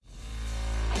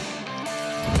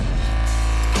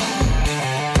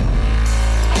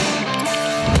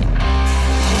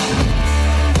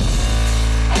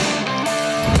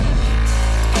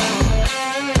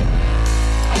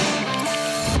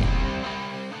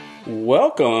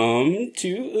Welcome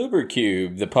to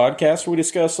UberCube, the podcast where we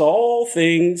discuss all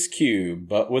things Cube,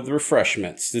 but with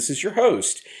refreshments. This is your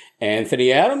host,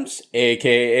 Anthony Adams,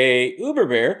 aka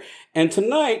Uberbear, and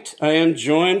tonight I am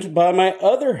joined by my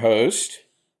other host,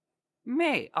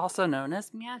 May, also known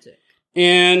as Magic.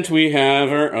 And we have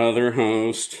our other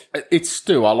host. It's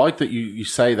Stu. I like that you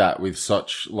say that with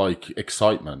such,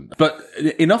 excitement. But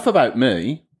enough about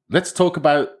me. Let's talk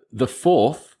about the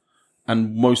fourth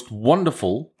and most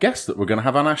wonderful guest that we're going to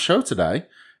have on our show today.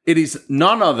 It is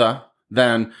none other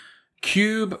than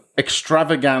Cube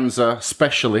extravaganza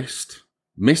specialist,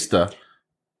 Mr.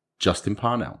 Justin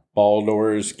Parnell.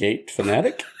 Baldur's Gate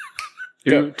fanatic?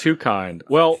 Too kind.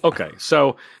 Well, okay,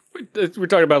 so we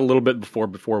talked about it a little bit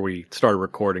before we started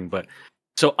recording, but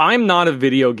so I'm not a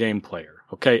video game player,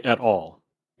 okay, at all.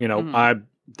 You know, I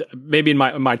maybe in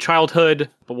my childhood,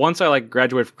 but once I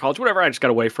graduated from college, whatever, I just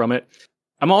got away from it.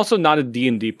 I'm also not a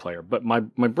D&D player, but my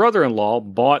brother-in-law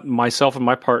bought myself and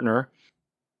my partner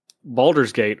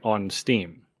Baldur's Gate on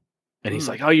Steam. And he's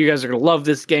like, "Oh, you guys are going to love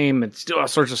this game and do all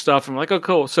sorts of stuff." I'm like, "Oh,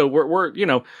 cool." So we're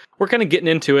kind of getting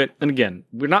into it. And again,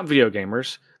 we're not video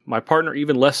gamers. My partner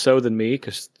even less so than me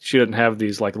because she doesn't have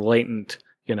these latent,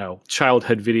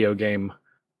 childhood video game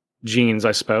genes,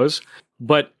 I suppose.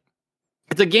 But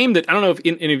it's a game that I don't know if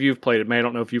any of you have played it. May, I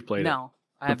don't know if you've played it. No,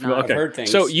 I have not. I've Okay. heard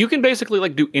things. So you can basically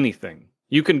do anything.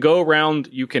 You can go around,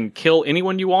 you can kill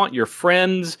anyone you want, your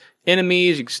friends,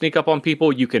 enemies, you can sneak up on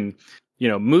people, you can,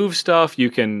 move stuff, you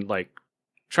can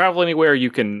travel anywhere, you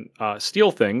can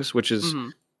steal things, which is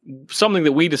something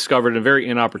that we discovered at a very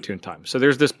inopportune time. So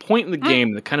there's this point in the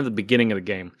game, the beginning of the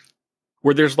game,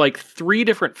 where there's 3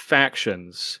 different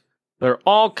factions that are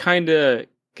all kind of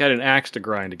got an axe to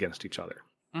grind against each other.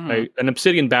 An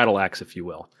obsidian battle axe, if you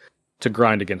will, to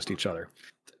grind against each other.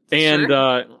 And,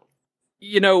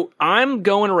 I'm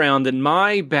going around and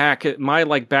my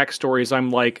backstory is I'm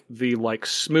the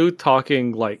smooth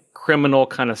talking, criminal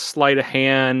kind of sleight of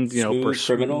hand,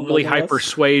 really high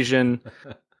persuasion.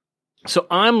 So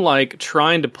I'm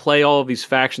trying to play all of these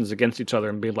factions against each other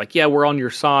and be like, yeah, we're on your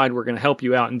side. We're going to help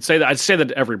you out. And I'd say that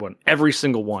to everyone, every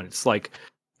single one. It's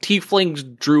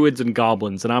tieflings, druids, and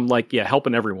goblins. And I'm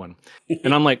helping everyone.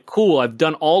 And I'm cool. I've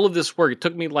done all of this work. It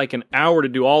took me an hour to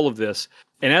do all of this.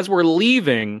 And as we're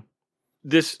leaving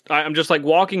I'm just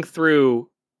walking through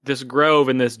this grove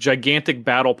and this gigantic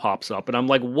battle pops up. And I'm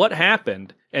like, what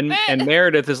happened? And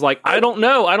Meredith is like, I don't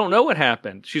know what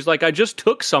happened. She's like, I just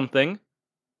took something.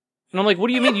 And I'm like, what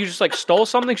do you mean? You just stole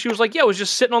something? She was like, yeah, it was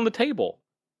just sitting on the table.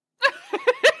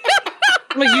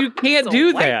 I'm like, you can't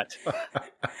do that.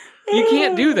 You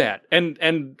can't do that.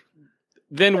 And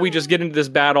then we just get into this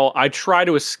battle. I try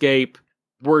to escape.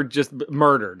 We're just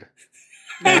murdered.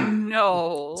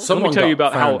 No. So let me tell you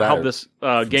about how this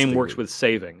game works with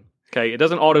saving. Okay, it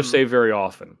doesn't auto-save very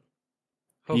often.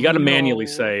 You got to manually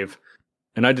save,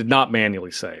 and I did not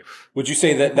manually save. Would you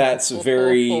say that that's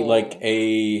very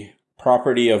a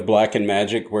property of Black and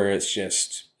Magic, where it's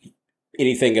just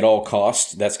anything at all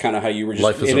cost? That's kind of how you were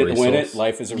just in it to win it.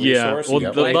 Life is a resource. Yeah,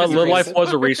 well, the life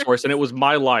was a resource, and it was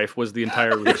my life was the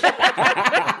entire resource,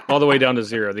 all the way down to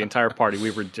 0. The entire party, we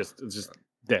were just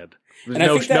dead.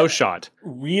 There's no shot.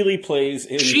 Really plays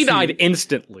into... She died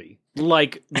instantly.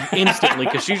 Instantly,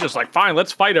 because she's just fine,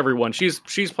 let's fight everyone. She's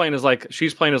playing as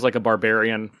a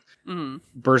barbarian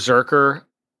berserker.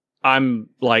 I'm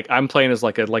playing as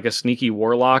a sneaky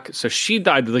warlock. So she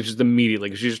died just immediately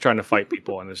because she's just trying to fight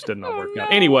people and it just did not work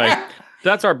out. Anyway,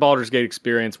 that's our Baldur's Gate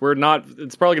experience.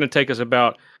 It's probably going to take us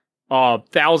about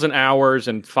 1,000 hours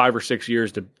and 5 or 6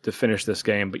 years to finish this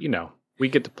game. But we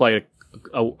get to play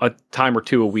a time or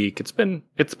two a week. It's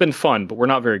been fun, but we're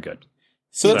not very good.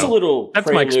 So that's a little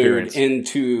prelude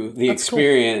into the That's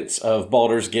experience of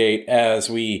Baldur's Gate as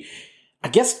we, I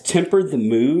guess, tempered the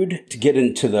mood to get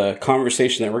into the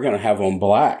conversation that we're going to have on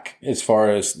Black as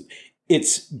far as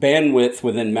its bandwidth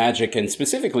within Magic and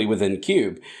specifically within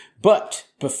Cube. But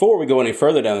before we go any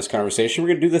further down this conversation, we're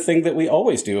going to do the thing that we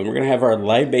always do, and we're going to have our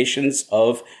libations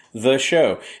of the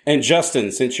show. And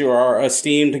Justin, since you are our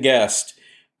esteemed guest,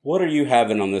 what are you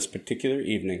having on this particular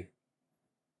evening?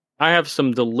 I have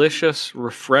some delicious,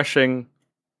 refreshing,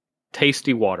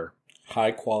 tasty water. High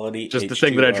quality Just H2O. the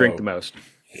thing that I drink the most.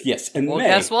 Yes, and Well, May.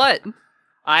 guess what?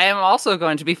 I am also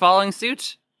going to be following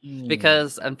suit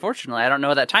because, unfortunately, I don't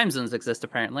know that time zones exist,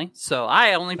 apparently. So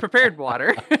I only prepared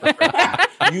water.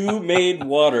 You made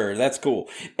water. That's cool.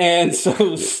 And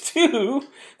so, Stu...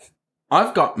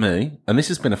 I've got me, and this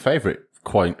has been a favourite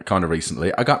quite kind of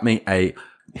recently, I got me a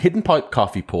Hidden Pipe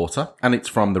Coffee Porter, and it's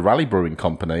from the Raleigh Brewing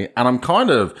Company, and I'm kind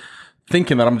of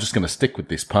thinking that I'm just going to stick with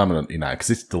this permanently now because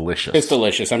it's delicious. It's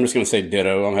delicious. I'm just going to say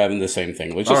ditto. I'm having the same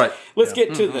thing. Let's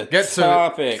get to the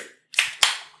topic.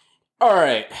 All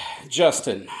right,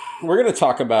 Justin, we're going to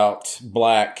talk about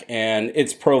black and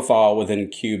its profile within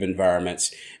cube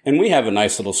environments. And we have a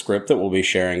nice little script that we'll be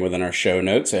sharing within our show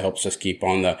notes. It helps us keeps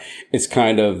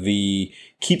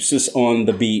us on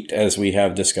the beat as we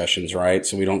have discussions, right?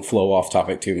 So we don't flow off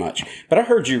topic too much. But I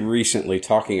heard you recently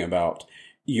talking about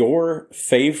your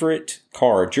favorite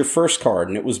card, your first card,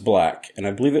 and it was black. And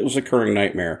I believe it was Recurring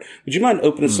Nightmare. Would you mind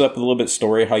opening us up a little bit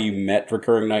story, how you met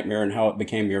Recurring Nightmare and how it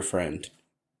became your friend?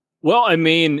 Well, I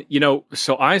mean,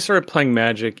 so I started playing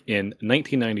Magic in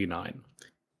 1999.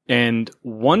 And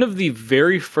one of the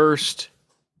very first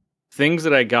things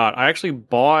that I actually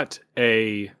bought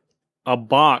a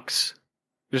box.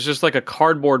 It's just like a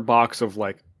cardboard box of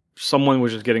like someone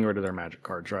was just getting rid of their Magic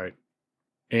cards, right?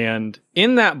 And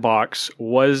in that box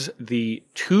was the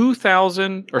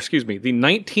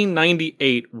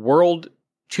 1998 World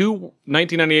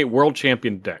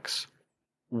Champion decks.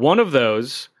 One of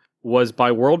those was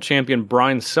by world champion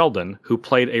Brian Selden, who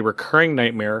played a Recurring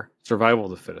Nightmare Survival of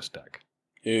the Fittest deck.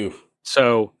 Ew.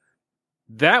 So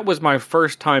that was my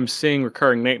first time seeing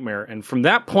Recurring Nightmare, and from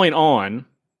that point on,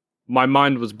 my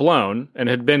mind was blown, and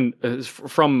had been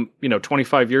from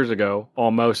 25 years ago,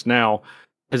 almost now,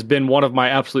 has been one of my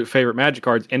absolute favorite Magic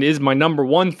cards, and is my number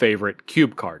one favorite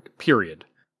cube card. Period.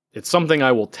 It's something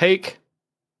I will take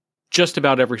just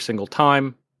about every single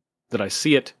time that I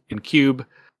see it in cube.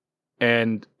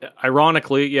 And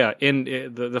ironically,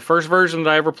 in the first version that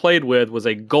I ever played with was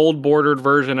a gold-bordered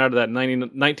version out of that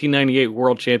 1998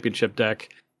 World Championship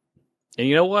deck. And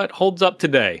you know what? Holds up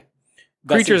today.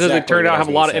 Creatures, as they turn out, have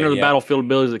a lot of enter-the-battlefield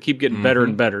abilities that keep getting better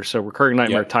and better. So Recurring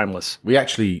Nightmare, timeless.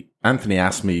 Anthony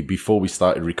asked me before we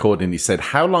started recording, he said,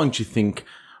 how long do you think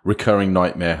Recurring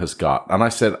Nightmare has got? And I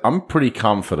said, I'm pretty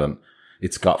confident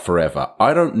it's got forever.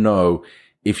 I don't know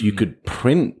if you could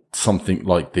print something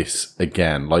like this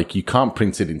again. Like, you can't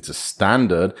print it into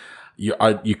standard. You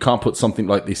can't put something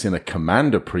like this in a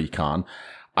commander precon.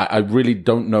 I really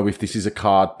don't know if this is a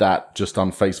card that just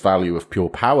on face value of pure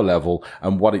power level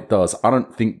and what it does. I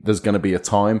don't think there's going to be a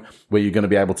time where you're going to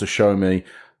be able to show me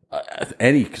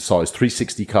any size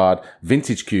 360 card,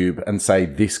 vintage cube, and say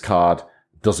this card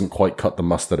doesn't quite cut the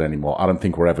mustard anymore. I don't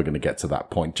think we're ever going to get to that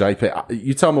point. JP,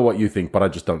 you tell me what you think, but I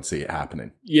just don't see it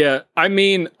happening. Yeah, I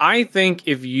mean, I think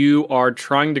if you are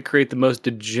trying to create the most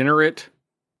degenerate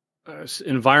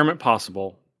environment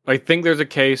possible, I think there's a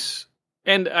case,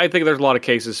 and I think there's a lot of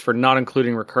cases for not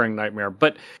including Recurring Nightmare,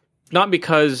 but not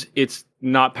because it's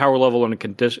not power level in a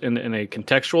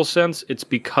contextual sense. It's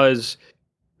because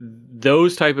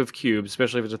those type of cubes,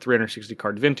 especially if it's a 360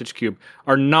 card vintage cube,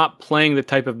 are not playing the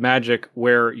type of Magic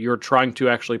where you're trying to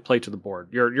actually play to the board.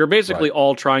 You're basically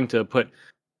all trying to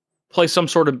play some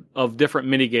sort of different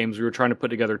mini games where you're trying to put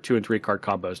together 2 and 3 card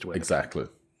combos to win. Exactly.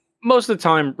 Most of the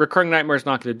time, Recurring Nightmare is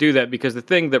not going to do that, because the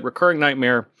thing that Recurring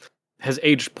Nightmare has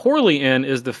aged poorly in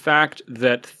is the fact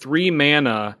that 3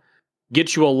 mana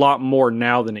gets you a lot more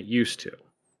now than it used to.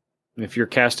 If you're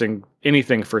casting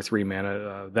anything for 3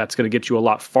 mana, that's going to get you a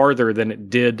lot farther than it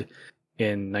did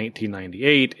in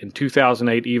 1998, in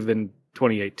 2008, even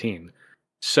 2018.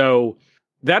 So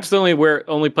that's the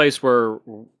only place where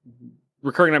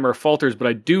Recurring Nightmare falters. But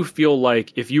I do feel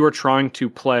like if you are trying to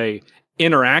play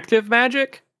interactive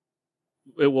Magic,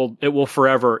 it will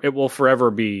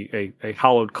forever be a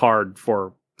hollowed card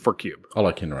for cube. I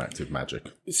like interactive Magic.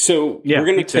 So we're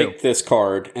going to take this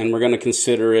card and we're going to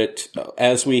consider it,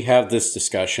 as we have this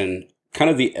discussion, kind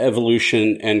of the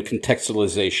evolution and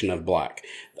contextualization of black.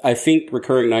 I think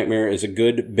Recurring Nightmare is a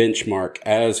good benchmark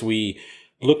as we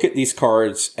look at these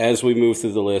cards, as we move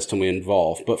through the list and we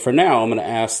evolve. But for now, I'm going to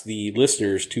ask the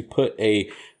listeners to put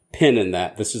a pin in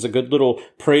that. This is a good little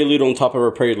prelude on top of our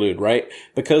prelude, right?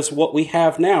 Because what we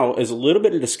have now is a little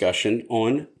bit of discussion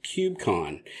on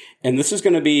CubeCon. And this is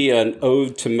going to be an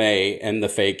ode to May and the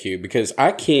Fey Cube, because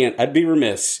I'd be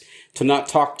remiss to not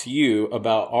talk to you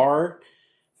about our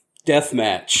death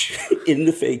match in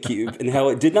the Fey Cube and how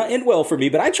it did not end well for me,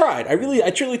 but I tried. I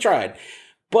truly tried.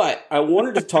 But I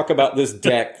wanted to talk about this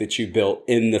deck that you built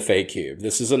in the Fey Cube.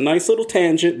 This is a nice little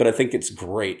tangent, but I think it's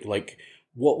great. Like,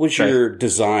 what was your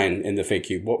design in the Fey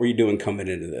Cube? What were you doing coming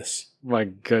into this? My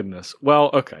goodness. Well,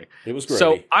 okay. It was great.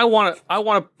 So I want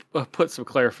to put some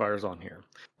clarifiers on here.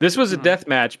 This was a death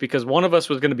match because one of us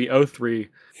was going to be 0-3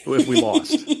 if we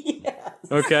lost.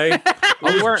 Okay?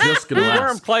 We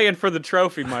weren't playing for the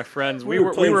trophy, my friends. We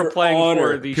were playing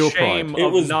for the shame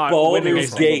of not winning a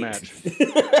single match.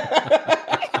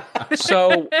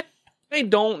 So I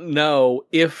don't know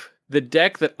if the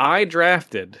deck that I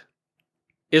drafted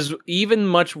is even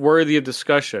much worthy of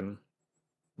discussion,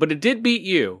 but it did beat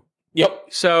you. Yep.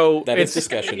 So that is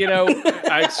discussion.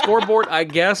 Scoreboard, I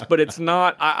guess, but it's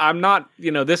not. I'm not.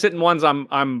 This isn't ones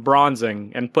I'm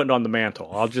bronzing and putting on the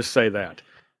mantle. I'll just say that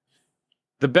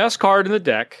the best card in the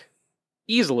deck,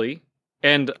 easily,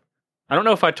 and I don't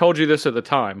know if I told you this at the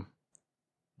time,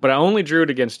 but I only drew it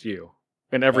against you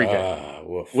in every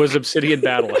game. Was Obsidian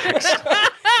Battle Axe.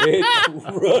 It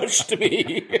crushed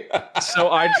me.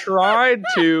 So I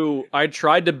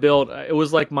tried to build. It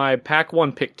was like my pack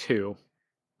 1, pick 2.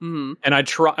 Mm-hmm.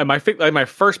 And my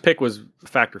first pick was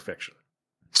Fact or Fiction.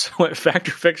 So at Fact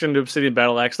or Fiction to Obsidian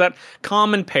Battle Axe, that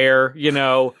common pair, you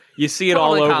see it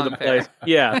all over the place.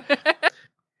 Yeah.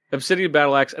 Obsidian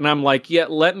Battle Axe, and I'm like,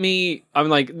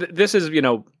 this is,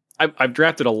 I've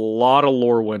drafted a lot of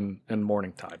Lorwyn and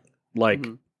Morningtide. Like,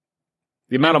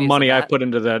 the amount of money I put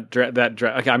into that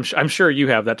draft, I'm sure you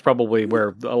have. That's probably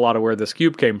where this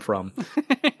cube came from.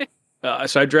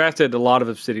 So I drafted a lot of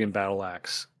Obsidian Battle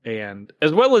Axe, and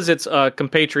as well as its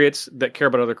compatriots that care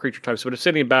about other creature types. But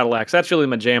Obsidian Battle Axe, that's really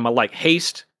my jam. I like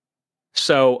haste,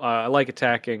 so I like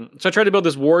attacking. So I tried to build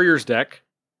this Warriors deck.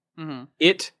 Mm-hmm.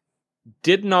 It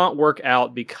did not work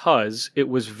out because it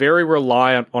was very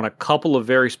reliant on a couple of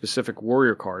very specific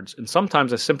warrior cards, and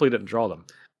sometimes I simply didn't draw them.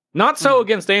 Not so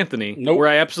against Anthony, where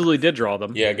I absolutely did draw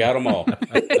them. Yeah, got them all.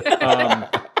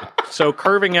 So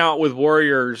curving out with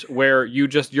warriors, where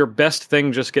your best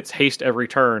thing just gets haste every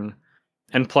turn,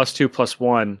 and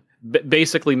 +2/+1,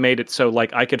 basically made it so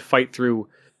like I could fight through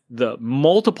the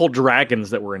multiple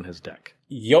dragons that were in his deck.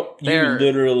 Yup,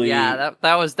 literally... Yeah,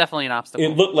 that was definitely an obstacle.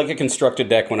 It looked like a constructed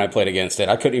deck when I played against it.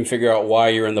 I couldn't even figure out why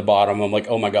you're in the bottom. I'm like,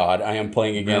 oh my god, I am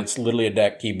playing against literally a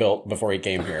deck he built before he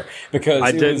came here. Because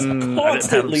I didn't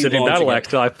have Obsidian Battle Axe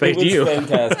till I played you. It was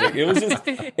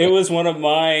fantastic. It was one of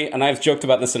my... And I've joked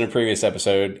about this in a previous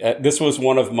episode. This was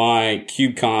one of my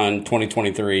CubeCon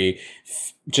 2023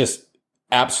 just...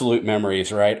 absolute memories,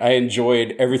 right? I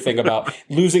enjoyed everything about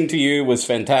losing to you was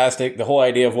fantastic. The whole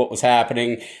idea of what was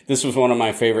happening. This was one of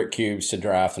my favorite cubes to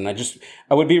draft. And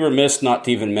I would be remiss not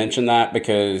to even mention that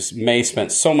because May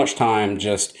spent so much time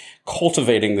just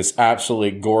cultivating this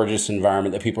absolutely gorgeous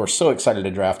environment that people are so excited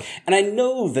to draft. And I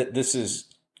know that this is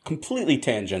completely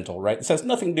tangential, right? This has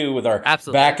nothing to do with our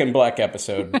Back in Black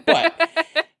episode, but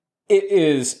it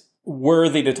is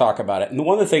worthy to talk about it. And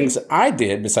one of the things I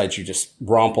did, besides you just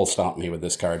romple stomp me with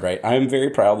this card, right? I am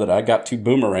very proud that I got to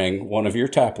boomerang one of your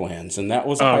tap lands, and that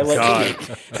was a highlight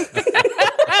for me.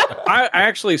 I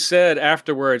actually said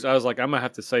afterwards, I was like, I'm gonna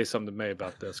have to say something to May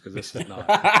about this because this is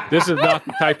not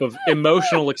the type of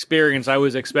emotional experience I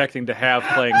was expecting to have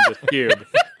playing this cube.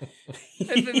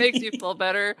 If it makes you feel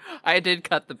better, I did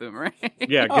cut the boomerang.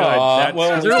 Yeah,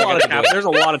 good. There's a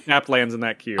lot of tap lands in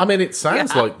that cube. I mean, it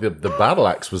sounds like the Battle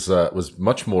Axe was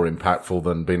much more impactful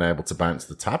than being able to bounce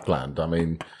the tap land. I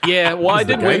mean, yeah, well, I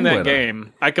did win that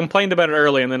game. I complained about it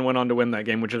early and then went on to win that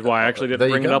game, which is why I actually didn't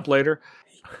bring it up later.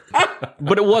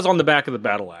 But it was on the back of the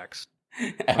Battle Axe.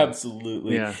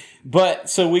 Absolutely. Yeah. But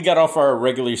so we got off our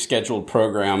regularly scheduled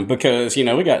program because, we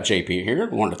got JP here.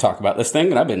 We wanted to talk about this thing,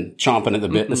 and I've been chomping at the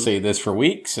bit to say this for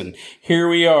weeks. And here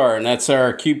we are. And that's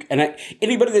our Cube. And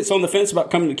anybody that's on the fence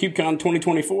about coming to CubeCon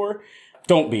 2024,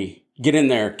 don't be. Get in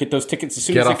there. Get those tickets as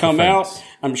soon as they come out.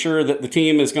 I'm sure that the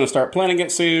team is going to start planning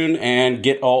it soon and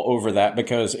get all over that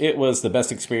because it was the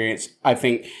best experience I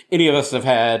think any of us have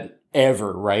had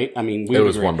ever, right? I mean, it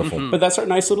was wonderful. But that's our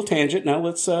nice little tangent. Now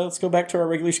let's go back to our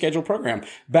regularly scheduled program.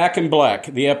 Back in Black,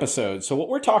 the episode. So what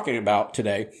we're talking about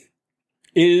today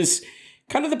is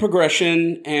kind of the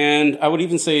progression and I would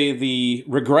even say the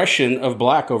regression of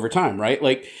Black over time, right?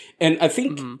 And I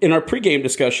think in our pregame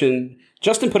discussion,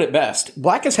 Justin put it best.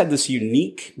 Black has had this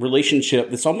unique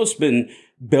relationship that's almost been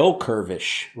bell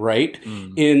curve-ish, right?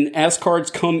 As cards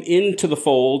come into the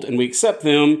fold and we accept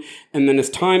them, and then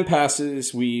as time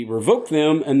passes, we revoke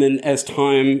them, and then as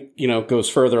time, goes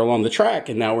further along the track,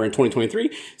 and now we're in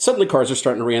 2023, suddenly cards are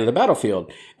starting to re-enter the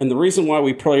battlefield. And the reason why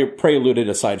we preluded,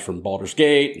 aside from Baldur's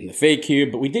Gate and the Fey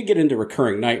Cube, but we did get into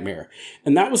Recurring Nightmare.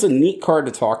 And that was a neat card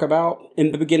to talk about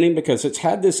in the beginning because it's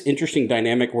had this interesting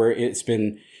dynamic where it's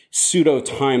been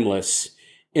pseudo-timeless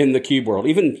in the cube world,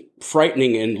 even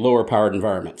frightening in lower powered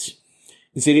environments.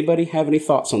 Does anybody have any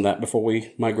thoughts on that before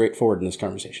we migrate forward in this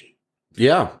conversation?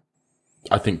 Yeah.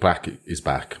 I think Black is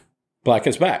back. Black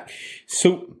is back.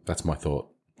 So that's my thought.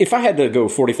 If I had to go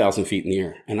 40,000 feet in the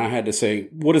air and I had to say,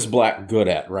 what is Black good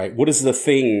at, right? What is the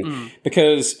thing?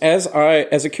 Because as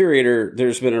a curator,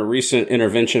 there's been a recent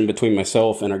intervention between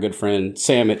myself and our good friend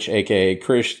Samich, aka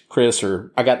Chris,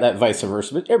 or I got that vice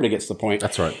versa, but everybody gets the point.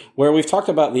 That's right. Where we've talked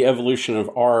about the evolution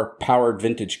of our powered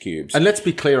vintage cubes. And let's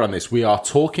be clear on this. We are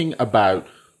talking about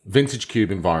vintage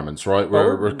cube environments, right?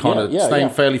 We're kind of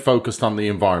staying fairly focused on the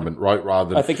environment, right? Rather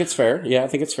than I think it's fair. Yeah, I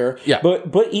think it's fair. Yeah.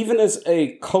 But even as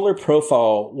a color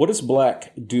profile, what does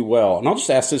black do well? And I'll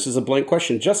just ask this as a blank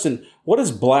question. Justin, what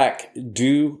does black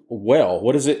do well?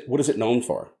 What is it known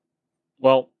for?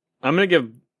 Well,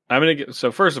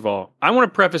 so first of all, I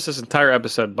want to preface this entire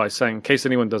episode by saying, in case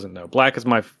anyone doesn't know, black is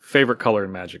my favorite color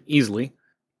in Magic, easily.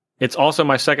 It's also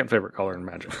my second favorite color in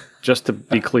Magic, just to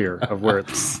be clear of where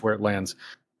it lands.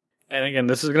 And again,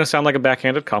 this is going to sound like a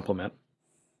backhanded compliment,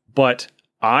 but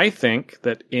I think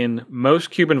that in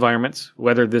most cube environments,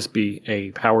 whether this be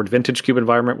a powered vintage cube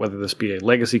environment, whether this be a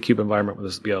legacy cube environment, whether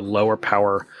this be a lower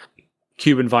power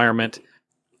cube environment,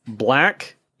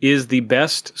 black is the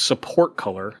best support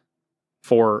color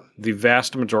for the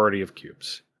vast majority of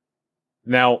cubes.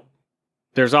 Now,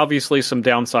 there's obviously some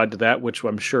downside to that, which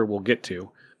I'm sure we'll get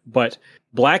to, but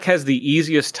black has the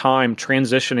easiest time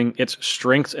transitioning its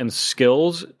strengths and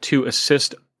skills to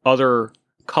assist other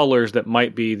colors that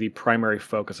might be the primary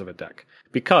focus of a deck,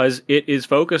 because it is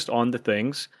focused on the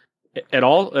things at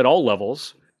all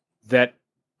levels that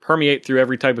permeate through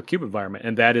every type of cube environment,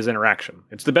 and that is interaction.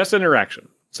 It's the best interaction.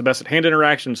 It's the best at hand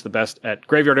interaction. It's the best at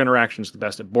graveyard interaction. It's the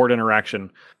best at board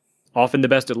interaction. Often the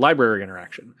best at library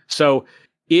interaction. So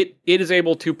it is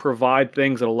able to provide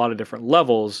things at a lot of different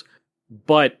levels,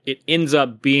 but it ends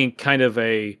up being kind of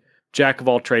a jack of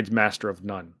all trades, master of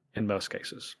none in most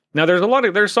cases. Now,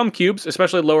 there's some cubes,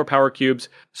 especially lower power cubes,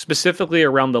 specifically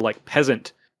around the like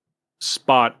peasant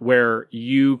spot, where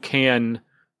you can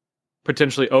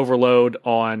potentially overload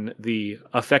on the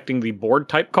affecting the board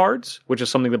type cards, which is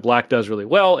something that black does really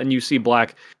well. And you see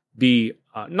black be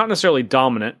not necessarily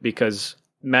dominant, because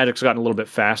Magic's gotten a little bit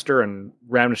faster and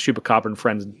Ravnish Chupacabra and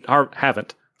friends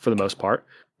haven't for the most part.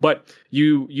 But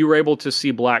you were able to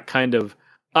see black kind of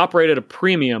operate at a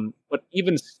premium, but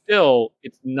even still,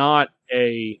 it's not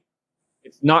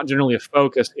generally a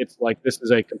focus. It's like, this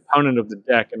is a component of the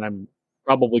deck, and I'm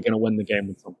probably going to win the game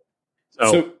with something.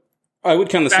 So I would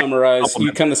kind of summarize,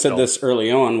 you kind of said this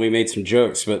early on, we made some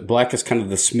jokes, but black is kind of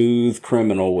the smooth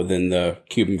criminal within the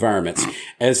cube environments.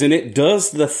 As in, it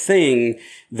does the thing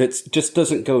that just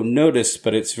doesn't go noticed,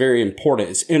 but it's very important.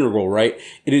 It's integral, right?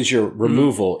 It is your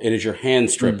removal. It is your hand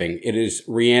stripping. It is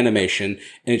reanimation,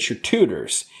 and it's your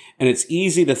tutors. And it's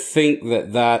easy to think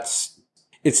that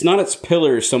it's not its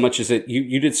pillars so much as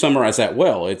you did summarize that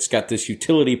well. It's got this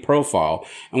utility profile.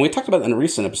 And we talked about that in a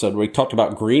recent episode where we talked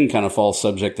about green kind of falls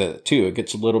subject to that too. It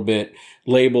gets a little bit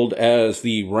labeled as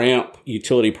the ramp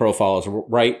utility profile, is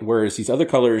right, whereas these other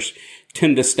colors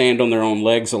tend to stand on their own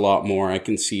legs a lot more. I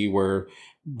can see where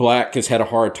black has had a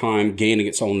hard time gaining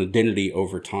its own identity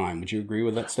over time. Would you agree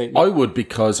with that statement? I would,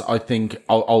 because I think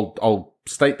I'll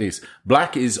state this.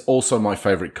 Black is also my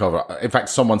favorite color. In fact,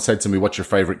 someone said to me, "What's your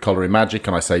favorite color in Magic?"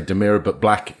 And I say Demira, but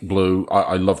black, blue,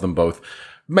 I love them both,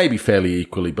 maybe fairly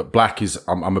equally, but black is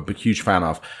I'm a huge fan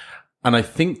of. And I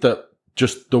think that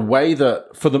just the way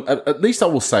that for them, at least I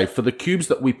will say, for the cubes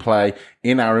that we play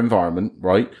in our environment,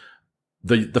 right?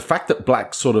 The fact that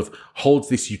black sort of holds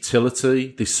this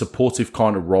utility, this supportive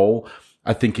kind of role,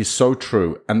 I think is so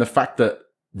true. And the fact that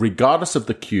regardless of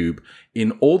the cube,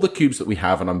 in all the cubes that we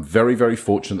have, and I'm very, very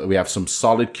fortunate that we have some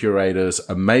solid curators,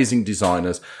 amazing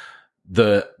designers,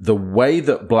 the way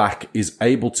that black is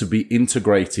able to be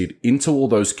integrated into all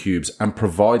those cubes and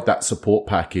provide that support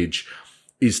package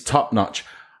is top notch.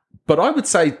 But I would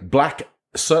say black,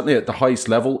 certainly at the highest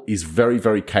level, is very,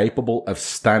 very capable of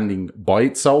standing by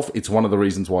itself. It's one of the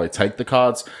reasons why I take the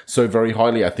cards so very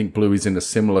highly. I think blue is in a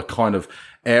similar kind of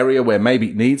area where maybe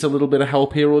it needs a little bit of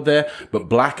help here or there, but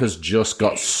black has just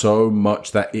got so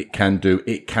much that it can do.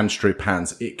 It can strip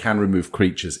hands. It can remove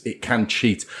creatures. It can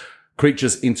cheat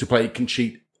creatures into play. It can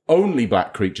cheat only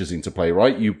black creatures into play,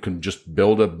 right? You can just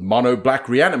build a mono black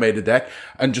reanimated deck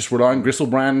and just rely on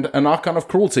Gristlebrand and Archon of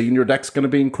Cruelty, and your deck's going to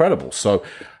be incredible. So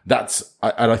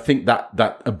I think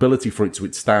that ability for it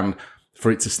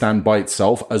to stand by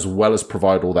itself, as well as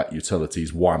provide all that utility,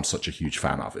 is why I'm such a huge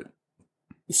fan of it.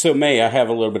 So, May, I have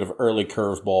a little bit of early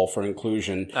curveball for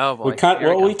inclusion. Oh boy!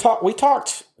 We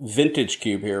talked vintage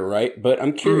cube here, right? But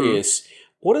I'm curious,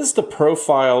 what is the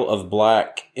profile of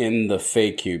black in the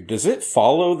Fey cube? Does it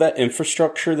follow that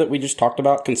infrastructure that we just talked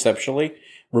about conceptually?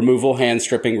 Removal, hand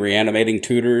stripping, reanimating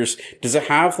tutors. Does it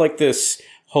have like this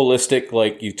holistic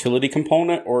like utility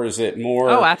component, or is it more?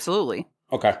 Oh, absolutely.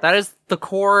 Okay. That is the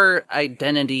core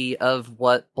identity of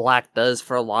what black does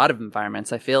for a lot of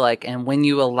environments, I feel like. And when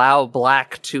you allow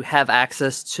black to have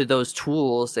access to those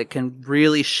tools, it can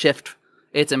really shift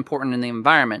its importance in the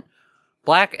environment.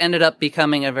 Black ended up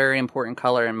becoming a very important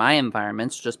color in my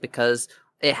environments just because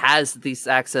it has these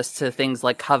access to things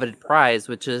like Coveted Prize,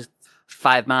 which is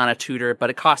 5 mana tutor, but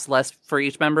it costs less for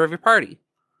each member of your party.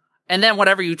 And then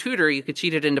whatever you tutor, you could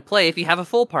cheat it into play if you have a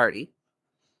full party.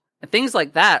 And things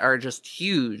like that are just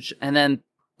huge. And then,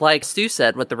 like Stu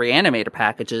said, with the Reanimator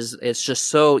packages, it's just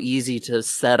so easy to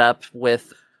set up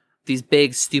with these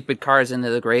big, stupid cards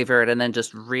into the graveyard and then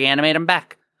just reanimate them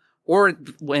back. Or,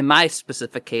 in my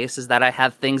specific case, is that I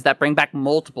have things that bring back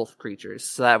multiple creatures,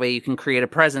 so that way you can create a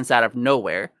presence out of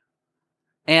nowhere.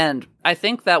 And I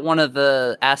think that one of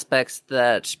the aspects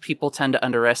that people tend to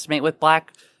underestimate with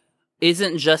black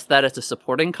isn't just that it's a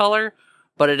supporting color,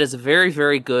 but it is a very,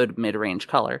 very good mid-range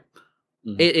color.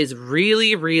 Mm-hmm. It is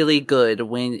really, really good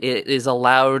when it is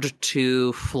allowed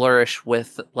to flourish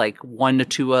with like 1 to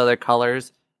 2 other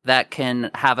colors that can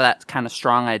have that kind of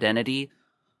strong identity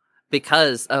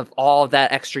because of all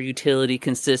that extra utility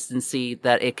consistency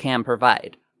that it can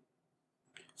provide.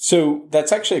 So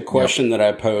that's actually a question that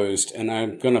I posed, and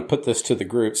I'm going to put this to the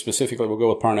group specifically. We'll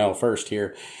go with Parnell first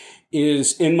here.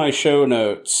 Is in my show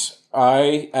notes,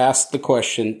 I asked the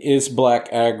question, is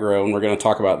black aggro, and we're going to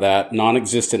talk about that,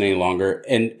 non-existent any longer?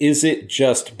 And is it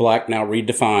just black now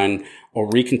redefined or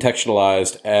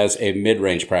recontextualized as a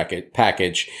mid-range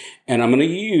package? And I'm going to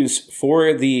use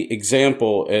for the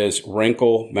example as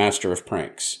Rankle, Master of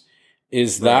Pranks.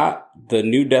 Is that the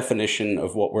new definition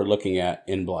of what we're looking at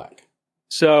in black?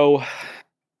 So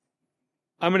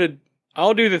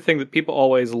I'll do the thing that people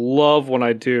always love when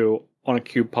I do on a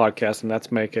Cube podcast, and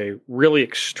that's make a really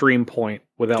extreme point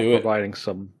without providing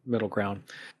some middle ground.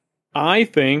 I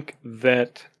think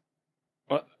that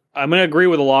I'm going to agree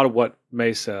with a lot of what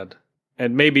May said,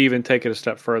 and maybe even take it a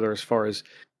step further as far as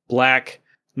black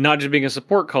not just being a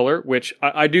support color, which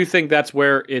I do think that's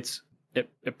where it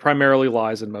primarily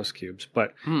lies in most cubes,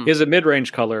 but is a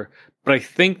mid-range color. But I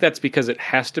think that's because it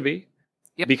has to be.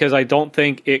 Yep. Because I don't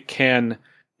think it can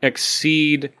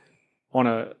exceed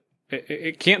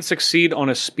it can't succeed on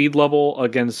a speed level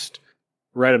against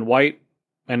red and white,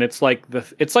 and it's like the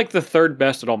third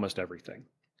best at almost everything.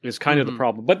 Is kind of the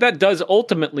problem. But that does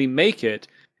ultimately make it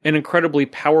an incredibly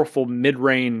powerful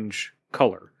mid-range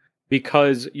color,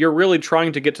 because you're really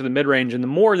trying to get to the mid-range, and the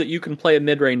more that you can play a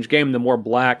mid-range game, the more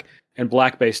black and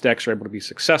black-based decks are able to be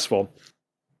successful.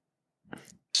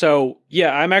 So,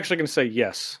 yeah, I'm actually going to say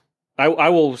yes. I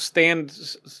will stand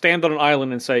on an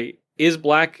island and say, is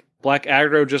black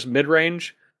aggro just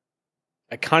mid-range?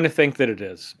 I kind of think that it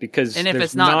is, because and if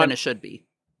it's not, then it should be.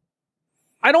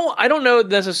 I don't know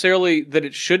necessarily that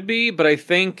it should be, but I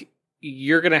think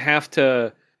you're going to have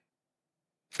to,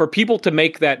 for people to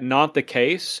make that not the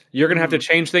case, you're going to have to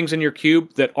change things in your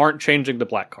cube that aren't changing the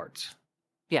black cards.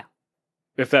 Yeah.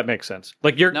 If that makes sense.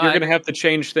 Like you're going to have to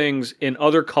change things in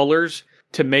other colors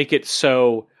to make it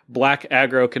so black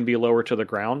aggro can be lower to the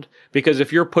ground. Because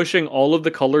if you're pushing all of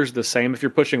the colors the same, if you're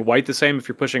pushing white the same, if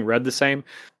you're pushing red the same,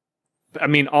 I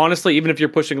mean, honestly, even if you're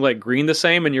pushing like green the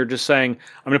same and you're just saying,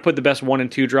 I'm going to put the best 1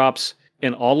 and 2 drops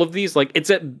in all of these, like it's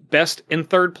at best in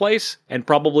 3rd place and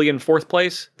probably in 4th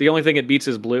place. The only thing it beats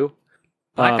is blue.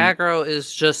 Black aggro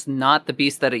is just not the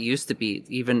beast that it used to be,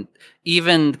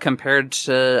 even compared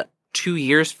to 2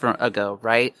 years ago,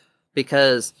 right?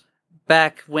 Because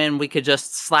back when we could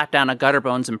just slap down a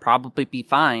Gutterbones and probably be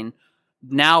fine,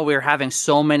 now we're having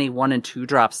so many 1 and 2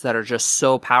 drops that are just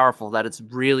so powerful that it's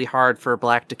really hard for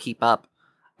black to keep up.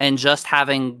 And just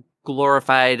having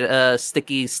glorified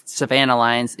sticky Savannah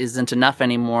lines isn't enough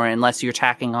anymore unless you're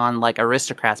tacking on like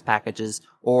Aristocrats packages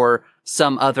or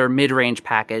some other mid-range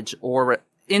package or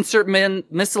insert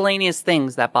miscellaneous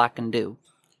things that black can do.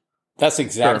 That's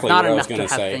exactly what I was going to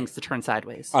say. Not enough to have things to turn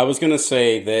sideways. I was going to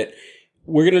say that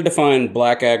we're going to define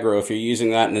black aggro, if you're using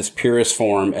that in its purest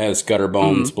form, as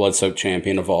Gutterbones, Bloodsoaked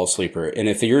Champion, Evolved Sleeper. And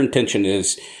if your intention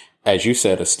is, as you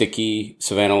said, a sticky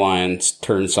Savannah Lions,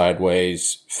 turn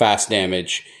sideways, fast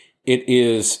damage, it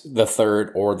is the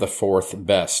 3rd or the 4th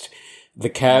best. The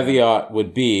caveat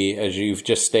would be, as you've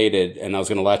just stated, and I was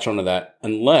going to latch onto that,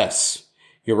 unless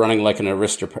you're running like an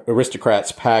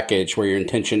Aristocrats package where your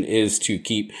intention is to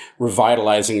keep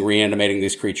revitalizing, reanimating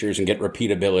these creatures and get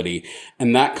repeatability.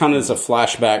 And that kind of is a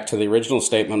flashback to the original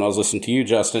statement I was listening to you,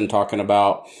 Justin, talking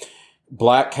about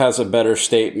black has a better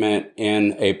statement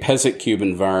in a peasant cube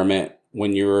environment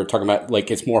when you were talking about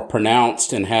like it's more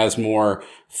pronounced and has more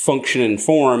function and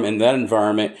form in that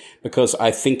environment, because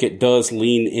I think it does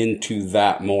lean into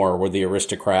that more where the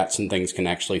Aristocrats and things can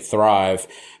actually thrive.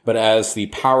 But as the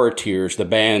power tiers, the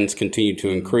bands continue to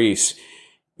increase,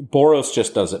 Boros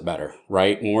just does it better,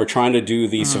 right? When we're trying to do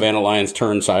the Savannah Lions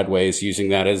turn sideways, using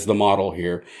that as the model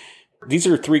here. These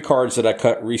are 3 cards that I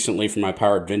cut recently from my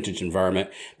Powered Vintage environment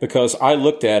because I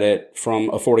looked at it from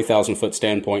a 40,000 foot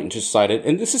standpoint and just decided,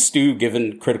 and this is Stu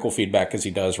giving critical feedback as he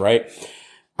does, right?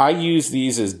 I use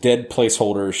these as dead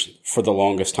placeholders for the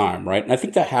longest time, right? And I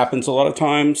think that happens a lot of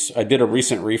times. I did a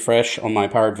recent refresh on my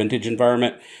Powered Vintage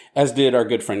environment, as did our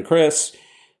good friend Chris,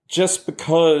 just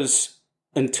because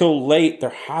until late, there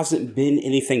hasn't been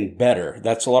anything better.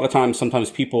 That's a lot of times, sometimes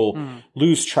people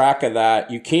lose track of that.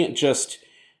 You can't just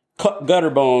cut gutter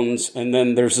bones and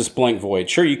then there's this blank void.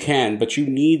 Sure, you can, but you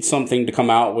need something to come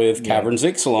out with Caverns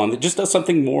Ixalan that just does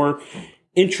something more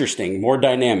interesting, more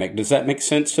dynamic. Does that make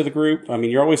sense to the group? I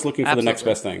mean, you're always looking for the next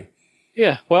best thing.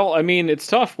 Yeah, well, I mean, it's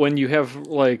tough when you have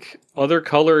like other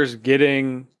colors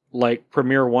getting like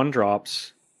Premier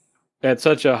 1-drops at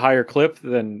such a higher clip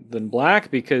than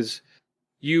black, because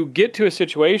you get to a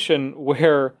situation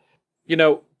where, you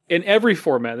know, in every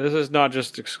format, this is not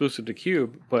just exclusive to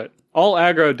Cube, but all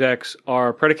aggro decks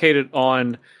are predicated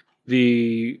on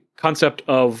the concept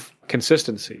of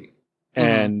consistency.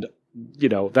 And you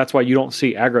know, that's why you don't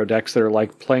see aggro decks that are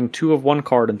like playing 2 of one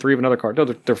card and 3 of another card. No,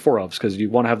 they're 4 ofs because you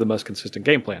want to have the most consistent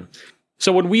game plan.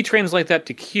 So when we translate that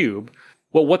to Cube,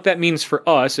 well, what that means for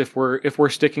us, if we're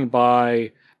sticking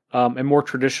by a more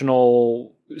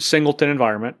traditional singleton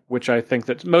environment, which I think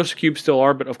that most cubes still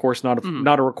are, but of course not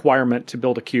a requirement to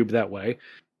build a cube that way.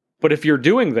 But if you're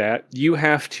doing that, you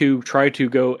have to try to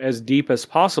go as deep as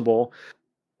possible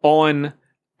on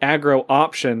aggro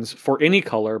options for any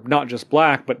color, not just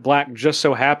black, but black just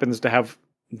so happens to have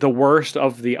the worst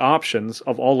of the options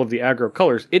of all of the aggro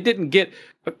colors. It didn't get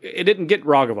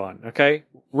Ragavan, okay?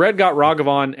 Red got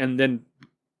Ragavan, and then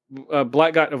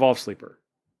black got Evolve Sleeper.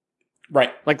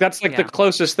 Right. Like that's like the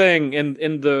closest thing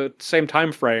in the same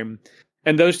time frame.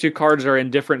 And those 2 cards are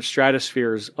in different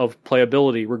stratospheres of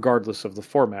playability regardless of the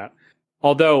format.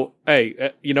 Although,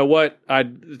 hey, you know what?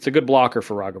 It's a good blocker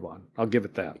for Ragavan. I'll give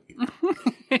it that.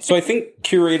 So I think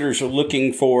curators are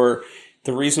looking for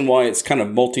the reason why it's kind of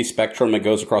multi-spectrum. It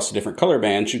goes across the different color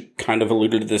bands. You kind of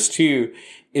alluded to this too,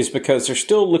 is because they're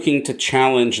still looking to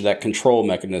challenge that control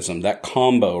mechanism, that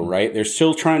combo, right? They're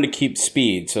still trying to keep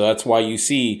speed. So that's why you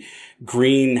see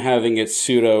green having its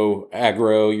pseudo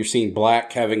aggro. You're seeing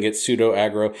black having its pseudo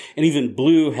aggro, and even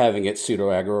blue having its pseudo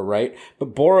aggro, right?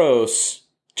 But Boros,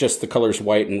 just the colors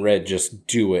white and red, just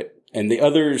do it. And the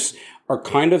others are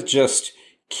kind of just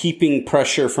keeping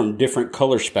pressure from different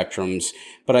color spectrums.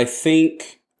 But I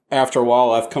think after a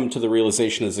while, I've come to the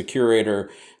realization as a curator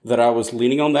that I was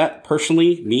leaning on that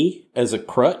personally, me, as a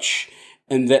crutch,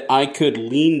 and that I could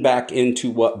lean back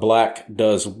into what black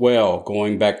does well,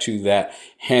 going back to that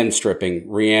hand stripping,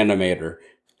 reanimator,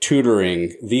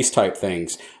 tutoring, these type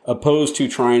things, opposed to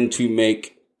trying to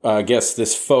make, I guess,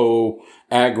 this faux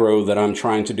aggro that I'm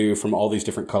trying to do from all these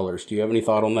different colors. Do you have any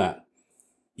thought on that?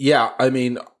 Yeah, I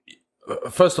mean,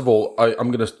 first of all,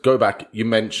 I'm going to go back. You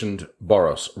mentioned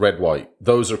Boros, red, white.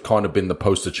 Those have kind of been the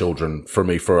poster children for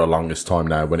me for a longest time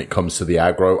now when it comes to the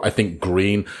aggro. I think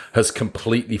green has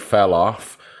completely fell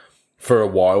off for a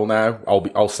while now.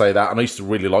 I'll say that. And I used to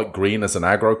really like green as an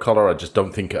aggro color. I just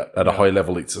don't think at a high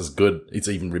level it's as good. It's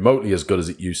even remotely as good as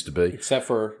it used to be. Except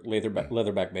for Leatherback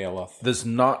Bailoff. There's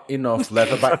not enough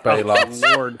Leatherback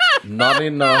Bailoffs.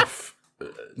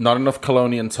 Not enough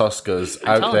Colonian Tuskers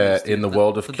out there in the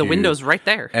world of Cube. The window's right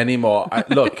there anymore.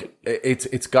 Look,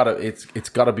 it's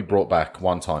gotta be brought back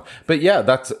one time. But yeah,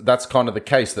 that's kind of the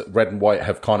case, that red and white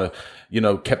have kind of,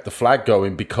 kept the flag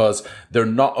going, because they're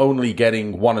not only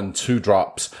getting 1 and 2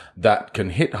 drops that can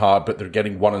hit hard, but they're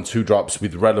getting 1 and 2 drops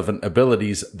with relevant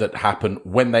abilities that happen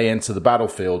when they enter the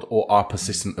battlefield or are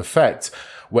persistent effects.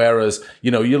 Whereas,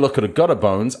 you look at a Gutter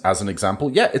Bones as an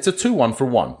example. Yeah, it's a 2-1 for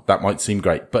 1. That might seem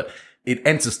great, but it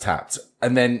enters tapped.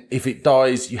 And then if it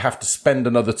dies, you have to spend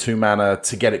another 2 mana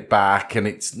to get it back. And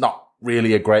it's not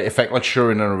really a great effect, like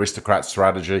sure in an aristocrat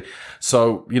strategy.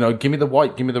 So, give me the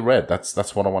white, give me the red.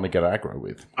 That's what I want to get aggro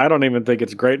with. I don't even think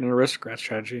it's great in an aristocrat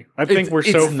strategy. I think we're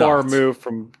so far removed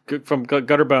from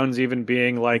Gutter Bones even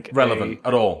being like relevant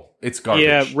at all. It's garbage.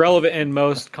 Yeah, relevant in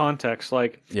most contexts.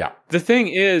 Like, yeah. The thing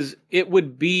is, it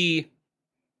would be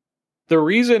the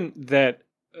reason that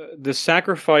the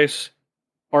sacrifice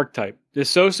archetype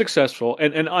is so successful,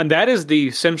 and that is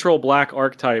the central black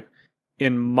archetype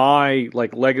in my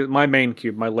my main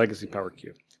cube, my legacy power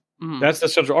cube. That's the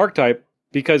central archetype,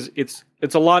 because it's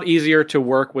a lot easier to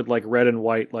work with like red and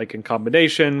white, like in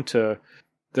combination.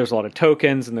 There's a lot of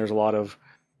tokens and there's a lot of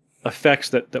effects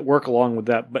that work along with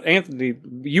that. But Anthony,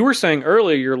 you were saying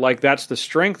earlier, you're like, that's the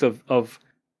strength of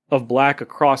black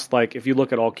across, like, if you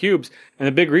look at all cubes. And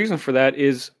the big reason for that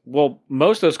is, well,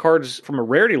 most of those cards from a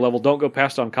rarity level don't go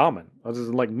past uncommon, other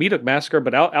than like Meat Massacre,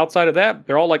 but outside of that,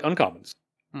 they're all like uncommons.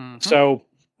 So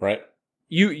right,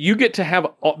 you get to have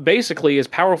basically as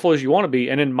powerful as you want to be.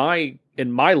 And in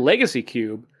my legacy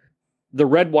cube, the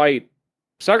red white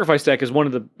Sacrifice deck is one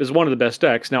of the best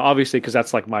decks. Now, obviously, because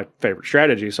that's like my favorite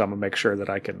strategy, so I'm gonna make sure that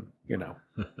I can,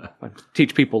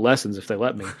 teach people lessons if they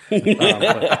let me.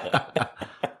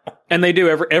 And they do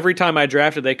every time I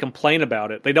draft it, they complain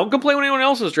about it. They don't complain when anyone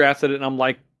else has drafted it, and I'm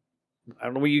like, I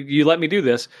don't know, you let me do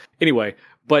this anyway.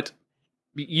 But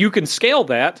you can scale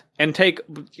that and take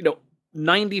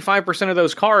 95% of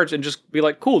those cards and just be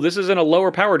like, cool, this is in a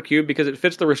lower powered cube because it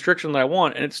fits the restriction that I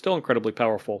want, and it's still incredibly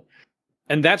powerful.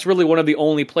 And that's really one of the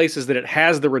only places that it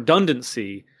has the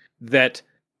redundancy that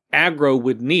aggro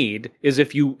would need is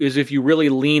if you really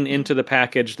lean into the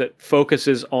package that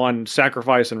focuses on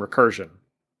sacrifice and recursion.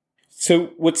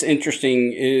 So what's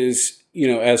interesting is,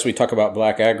 as we talk about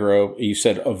black aggro, you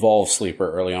said Evolve Sleeper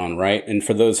early on, right? And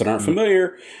for those that aren't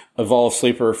familiar, Evolve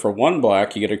Sleeper for 1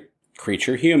 black, you get a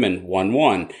creature human,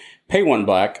 1/1. Pay 1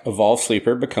 black, Evolve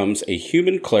Sleeper becomes a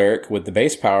human cleric with the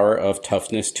base power of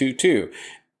toughness 2/2.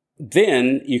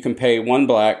 Then you can pay 1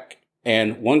 black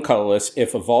and 1 colorless.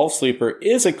 If Evolve Sleeper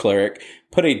is a cleric,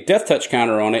 put a death touch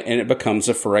counter on it and it becomes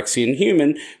a Phyrexian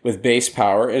human with base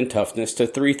power and toughness to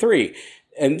 3/3.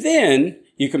 And then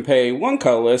you can pay 1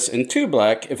 colorless and 2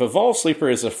 black. If Evolve Sleeper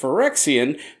is a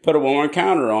Phyrexian, put a 1/1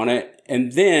 counter on it,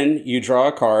 and then you draw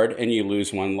a card and you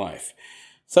lose 1 life.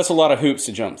 So that's a lot of hoops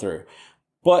to jump through.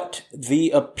 But the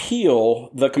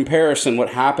appeal, the comparison, what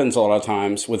happens a lot of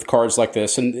times with cards like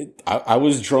this, and I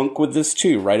was drunk with this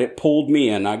too, right? It pulled me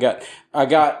in. I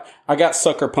got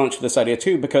sucker punched with this idea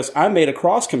too, because I made a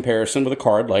cross comparison with a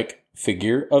card like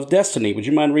Figure of Destiny. Would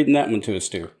you mind reading that one to us,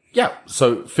 Stu? Yeah,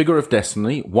 so Figure of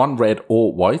Destiny, 1 red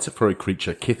or white for a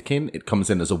creature Kithkin. It comes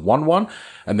in as a 1/1,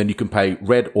 and then you can pay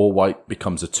red or white,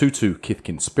 becomes a 2/2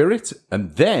 Kithkin Spirit,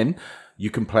 and then you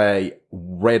can play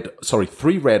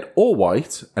 3 red or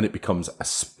white, and it becomes a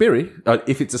spirit.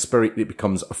 If it's a spirit, it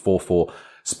becomes a 4/4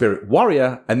 Spirit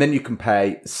Warrior, and then you can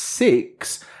pay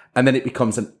 6, and then it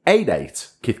becomes an 8/8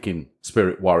 Kithkin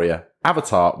Spirit Warrior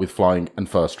avatar with flying and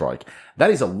first strike. That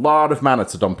is a lot of mana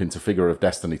to dump into Figure of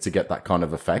Destiny to get that kind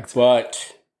of effect.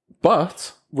 But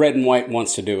red and white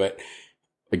wants to do it.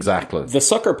 Exactly. The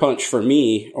sucker punch for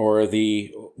me, or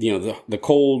the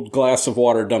cold glass of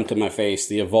water dumped in my face,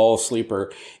 the Evolve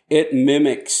Sleeper, it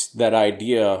mimics that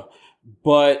idea,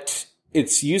 but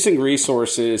it's using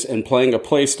resources and playing a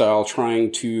playstyle trying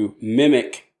to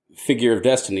mimic Figure of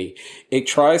Destiny. It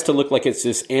tries to look like it's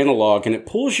this analog, and it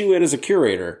pulls you in as a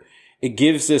curator. It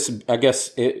gives this, I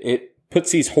guess, it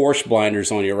puts these horse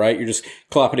blinders on you, right? You're just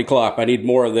cloppity clop. I need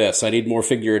more of this. I need more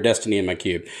Figure of Destiny in my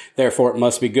cube. Therefore, it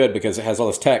must be good because it has all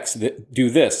this text that do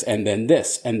this and then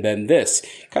this and then this.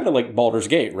 Kind of like Baldur's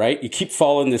Gate, right? You keep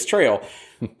following this trail.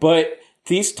 But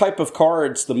these type of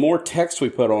cards, the more text we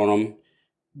put on them,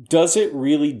 does it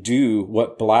really do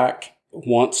what black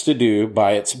wants to do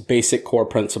by its basic core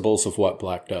principles of what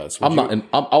black does? I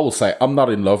will say I'm not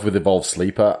in love with Evolve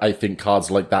Sleeper. I think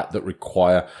cards like that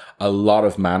require a lot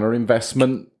of mana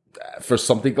investment for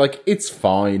something like, it's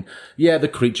fine. Yeah, the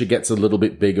creature gets a little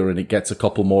bit bigger and it gets a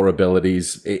couple more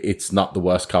abilities. It's not the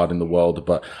worst card in the world,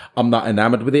 but I'm not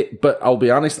enamored with it. But I'll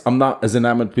be honest, I'm not as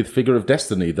enamored with Figure of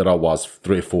Destiny that I was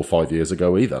 3 or 4, 5 years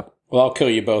ago either. Well, I'll kill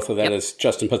you both with that as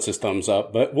Justin puts his thumbs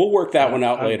up, but we'll work that one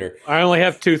out later. I only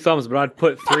have 2 thumbs, but I'd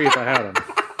put 3 if I had them.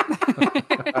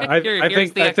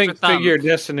 I think Figure of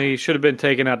Destiny should have been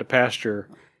taken out to pasture.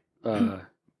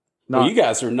 Well, you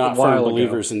guys are not firm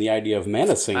believers in the idea of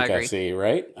mana sync, I see,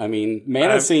 right? I mean,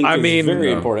 mana sync is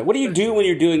very important. What do you do when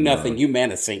you're doing nothing? You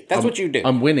mana sync. That's what you do.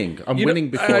 I'm winning. I'm winning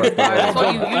before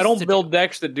I don't build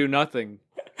decks that do nothing.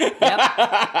 Yep.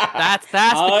 That's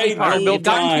the key part. I need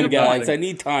time, guys. I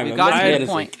need time. You got to the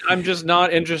point. I'm just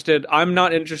not interested. I'm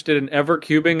not interested in ever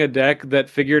cubing a deck that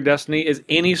Figure Destiny is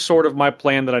any sort of my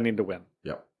plan that I need to win.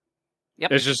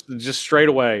 Yep. It's just straight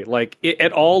away. Like,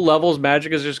 at all levels,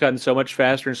 Magic has just gotten so much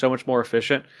faster and so much more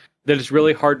efficient that it's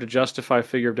really hard to justify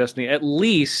Figure of Destiny. At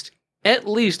least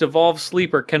Evolve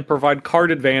Sleeper can provide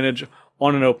card advantage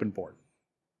on an open board.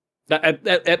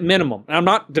 At minimum. And I'm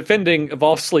not defending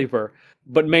Evolve Sleeper,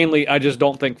 but mainly I just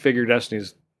don't think Figure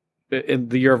Destiny's, in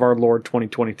the year of our Lord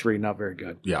 2023, not very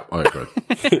good. Yeah, I agree.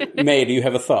 May, do you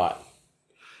have a thought?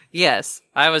 Yes,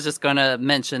 I was just going to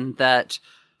mention that.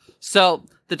 So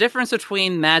the difference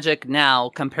between Magic now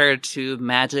compared to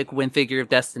Magic when Figure of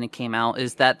Destiny came out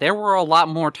is that there were a lot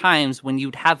more times when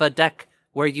you'd have a deck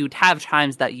where you'd have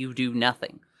times that you do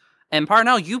nothing. And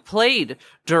Parnell, you played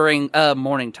during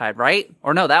Morningtide, right?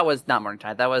 Or no, that was not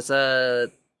Morningtide. That was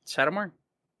Shadowmoor?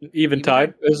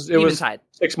 Eventide. It was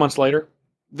 6 months later.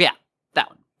 Yeah, that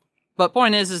one. But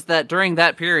point is that during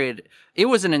that period, it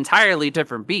was an entirely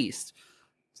different beast.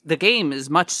 The game is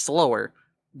much slower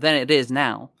than it is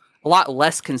now. A lot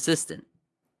less consistent.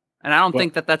 And I don't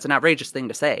think that that's an outrageous thing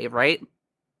to say, right?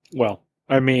 Well,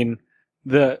 I mean,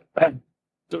 to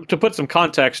put some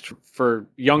context for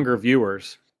younger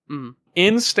viewers,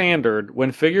 in Standard,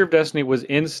 when Figure of Destiny was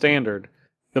in Standard,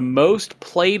 the most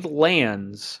played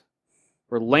lands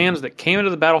were lands that came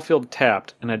into the battlefield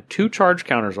tapped and had 2 charge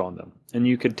counters on them. And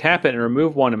you could tap it and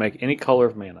remove 1 to make any color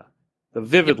of mana. The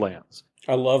Vivid lands.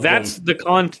 I love that's them.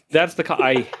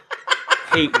 I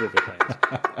hate Vivid lands.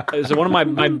 It's one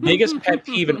of my biggest pet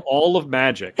peeve in all of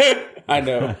Magic. I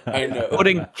know.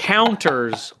 Putting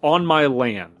counters on my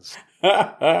lands.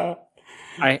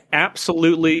 I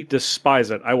absolutely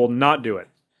despise it. I will not do it.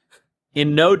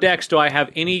 In no decks do I have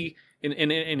any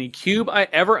in any cube I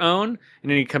ever own,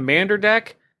 in any commander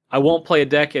deck, I won't play a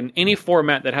deck in any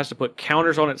format that has to put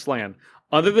counters on its land.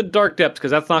 Other than Dark Depths,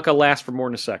 because that's not going to last for more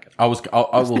than a second.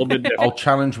 I'll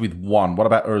challenge with one. What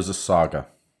about Urza's Saga?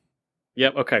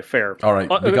 Yep. Okay. Fair. All right.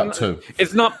 We got 2.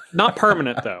 It's not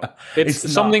permanent though. It's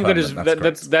something that is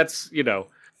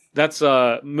that's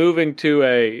moving to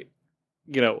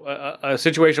a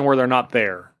situation where they're not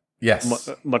there. Yes.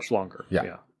 Much longer.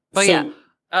 Yeah.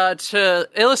 But to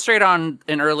illustrate on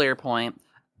an earlier point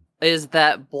is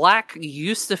that Black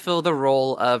used to fill the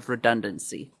role of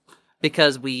redundancy.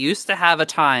 Because we used to have a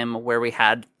time where we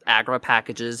had aggro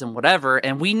packages and whatever,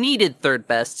 and we needed third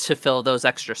best to fill those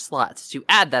extra slots, to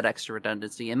add that extra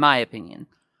redundancy, in my opinion.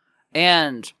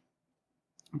 And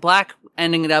Black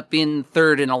ending up being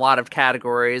third in a lot of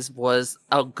categories was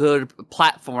a good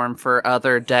platform for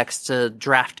other decks to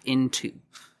draft into,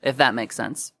 if that makes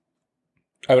sense.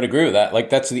 I would agree with that.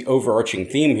 Like, that's the overarching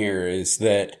theme here, is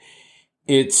that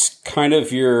it's kind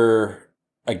of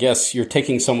I guess you're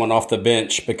taking someone off the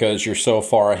bench because you're so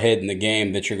far ahead in the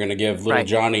game that you're going to give little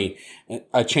Johnny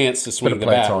a chance to swing the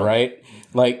bat, right?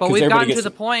 Like, but we've gotten to the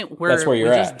point where we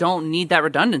just don't need that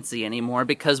redundancy anymore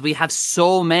because we have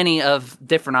so many of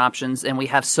different options and we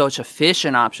have such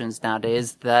efficient options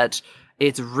nowadays that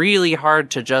it's really hard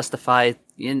to justify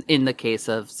in the case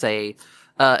of, say,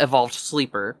 Evolved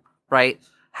Sleeper, right?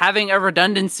 Having a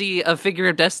redundancy of Figure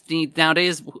of Destiny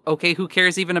nowadays, okay, who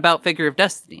cares even about Figure of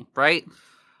Destiny, right?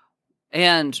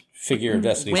 And Figure of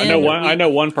Destiny's I know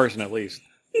one person at least.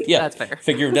 Yeah, that's fair.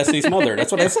 Figure of Destiny's mother.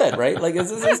 That's what I said, right? Like, this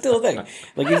is still a thing.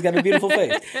 Like, he's got a beautiful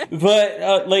face.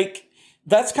 But,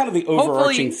 that's kind of the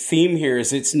overarching theme here,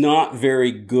 is it's not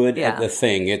very good at the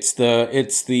thing. It's the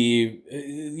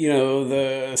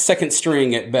second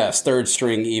string at best, third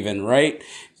string even, right?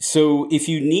 So if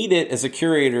you need it as a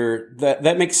curator,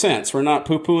 that makes sense. We're not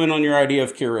poo-pooing on your idea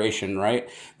of curation, right?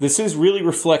 This is really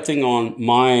reflecting on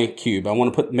my cube. I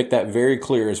want to make that very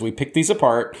clear as we pick these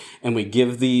apart and we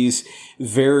give these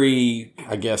very,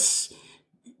 I guess,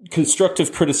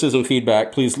 constructive criticism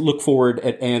feedback. Please look forward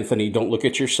at Anthony. Don't look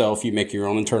at yourself. You make your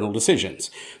own internal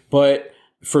decisions. But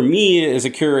for me as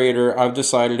a curator, I've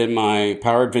decided in my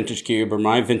Powered Vintage Cube or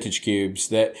my Vintage Cubes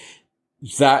that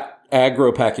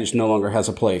aggro package no longer has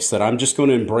a place, that I'm just going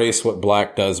to embrace what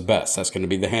Black does best. That's going to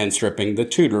be the hand stripping, the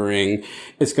tutoring.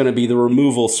 It's going to be the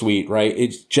removal suite, right?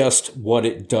 It's just what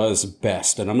it does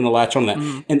best. And I'm going to latch on that.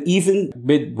 And even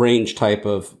mid-range type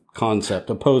of concept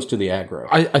opposed to the aggro.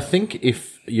 I think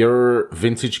if your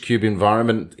Vintage Cube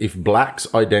environment, if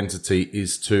Black's identity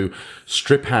is to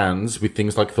strip hands with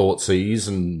things like Thoughtseize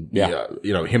and,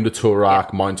 Hymn to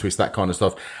Turak, Mind Twist, that kind of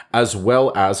stuff, as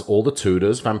well as all the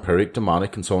tutors, Vampiric,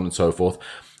 Demonic, and so on and so forth,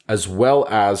 as well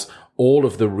as all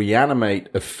of the reanimate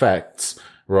effects,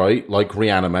 right? Like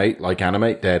Reanimate, like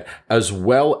Animate Dead, as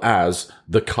well as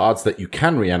the cards that you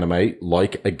can reanimate,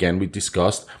 like, again, we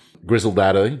discussed, Grizzle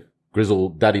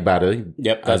Daddy Baddy.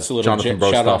 Yep, that's a little Jonathan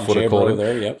Brostaff would have called him.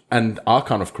 There, yep. And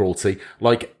Archon of Cruelty.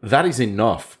 Like, that is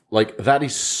enough. Like, that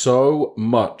is so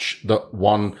much that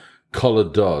one color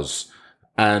does.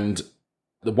 And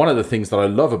one of the things that I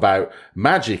love about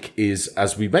Magic is,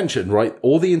 as we mentioned, right,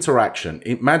 all the interaction.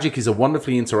 Magic is a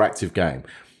wonderfully interactive game.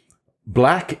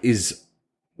 Black is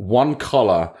one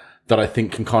color that I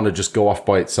think can kind of just go off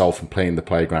by itself and play in the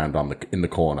playground in the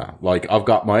corner. Like, I've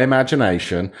got my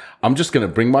imagination. I'm just going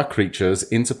to bring my creatures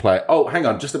into play. Oh, hang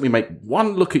on. Just let me make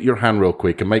one look at your hand real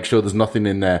quick and make sure there's nothing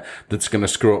in there that's going to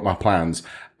screw up my plans.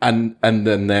 And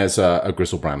then there's a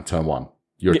Grizzlebrand, turn 1.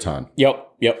 Your turn.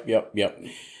 Yep.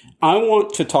 I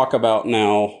want to talk about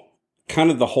now kind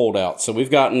of the holdout. So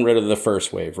we've gotten rid of the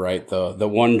first wave, right? The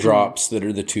one drops that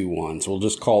are the 2/1s. We'll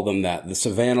just call them that. The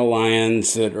Savannah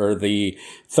Lions that are the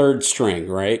third string,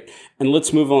 right? And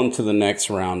let's move on to the next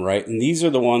round, right? And these are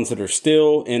the ones that are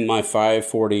still in my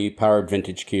 540 Powered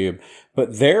Vintage Cube,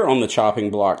 but they're on the chopping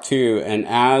block too. And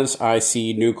as I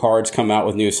see new cards come out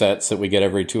with new sets that we get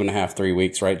every 2.5, 3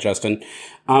 weeks, right, Justin?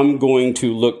 I'm going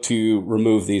to look to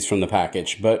remove these from the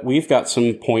package, but we've got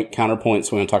some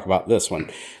counterpoints. We're going to talk about this one.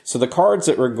 So the cards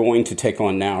that we're going to take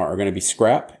on now are going to be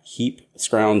Scrap, Heap,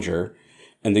 Scrounger,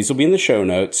 and these will be in the show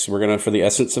notes. We're going to, for the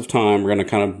essence of time, we're going to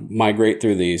kind of migrate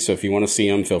through these. So if you want to see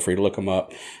them, feel free to look them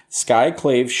up.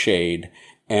 Skyclave Shade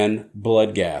and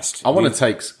Bloodghast. I want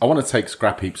to take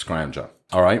Scrap Heap Scrounger.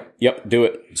 All right. Yep. Do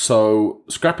it. So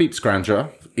Scrap Heap Scrounger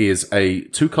is a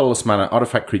 2 colorless mana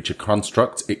artifact creature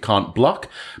construct. It can't block,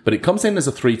 but it comes in as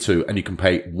a 3/2, and you can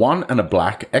pay 1 and a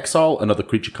black, exile another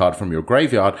creature card from your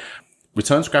graveyard,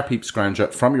 return Scrap Heap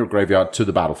Scrounger from your graveyard to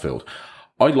the battlefield.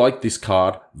 I like this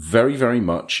card very, very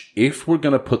much. If we're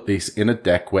going to put this in a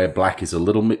deck where black is a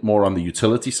little bit more on the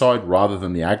utility side rather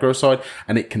than the aggro side,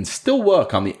 and it can still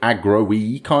work on the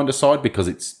aggro-y kind of side because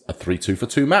it's a 3/2 for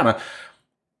 2 mana,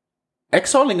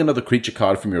 exiling another creature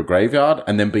card from your graveyard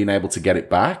and then being able to get it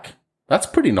back, that's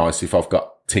pretty nice if I've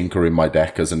got Tinker in my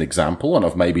deck as an example and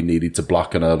I've maybe needed to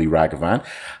block an early Ragavan.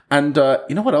 And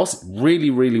you know what else really,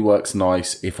 really works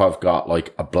nice if I've got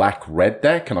like a black-red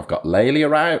deck and I've got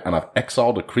Lelia out and I've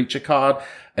exiled a creature card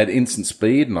at instant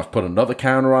speed and I've put another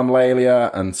counter on Lelia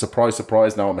and surprise,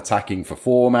 surprise, now I'm attacking for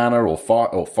 4 mana or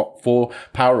 4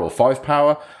 power or 5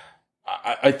 power.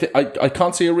 I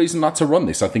can't see a reason not to run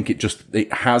this. I think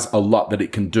it has a lot that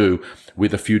it can do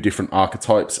with a few different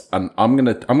archetypes, and I'm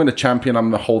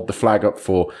gonna hold the flag up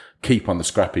for keep on the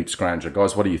Scrap Heap Scrounger.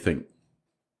 Guys, what do you think?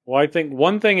 Well, I think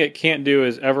one thing it can't do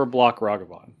is ever block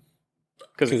Ragavan.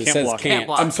 Because it can't block. Can't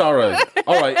block. I'm sorry.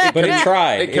 All right. But it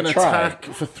tried. It can attack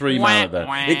for 3 mana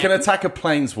then. It can attack a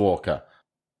Planeswalker.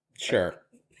 Sure.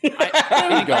 There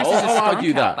you go. I'll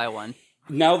argue that. By one.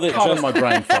 Now that My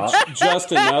brain fart.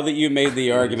 Justin, now that you made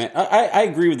the argument, I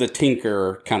agree with the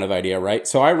Tinker kind of idea, right?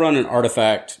 So I run an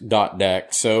artifact dot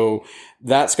deck, so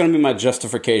that's going to be my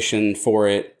justification for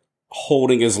it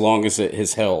holding as long as it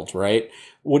has held, right?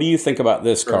 What do you think about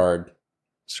this card?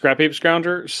 Scrap Heap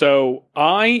Scrounger. So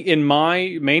in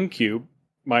my main cube,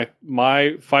 my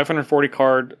 540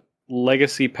 card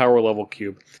legacy power level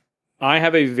cube, I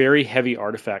have a very heavy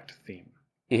artifact theme.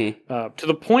 Mm-hmm. To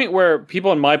the point where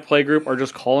people in my playgroup are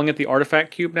just calling it the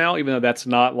artifact cube now, even though that's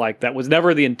not that was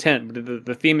never the intent, but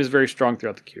the theme is very strong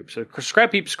throughout the cube. So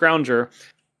Scrap Heap Scrounger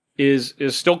is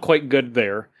still quite good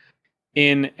there.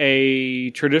 In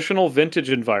a traditional vintage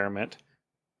environment,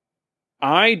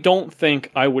 I don't think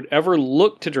I would ever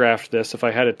look to draft this if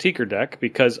I had a Tinker deck,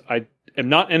 because I am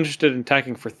not interested in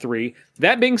attacking for 3.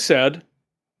 That being said,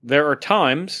 there are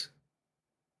times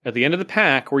at the end of the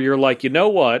pack where you're like, you know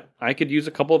what? I could use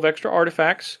a couple of extra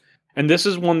artifacts, and this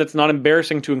is one that's not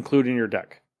embarrassing to include in your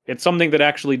deck. It's something that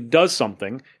actually does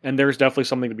something, and there's definitely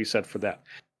something to be said for that.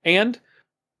 And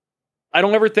I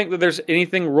don't ever think that there's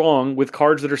anything wrong with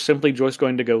cards that are simply just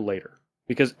going to go later,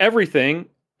 because everything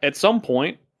at some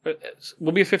point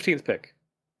will be a 15th pick,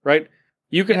 right?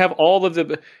 You could have all of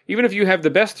even if you have the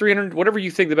best 300, whatever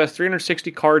you think the best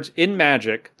 360 cards in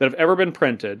Magic that have ever been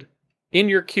printed in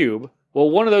your cube, well,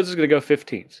 one of those is going to go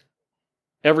 15th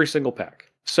every single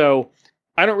pack. So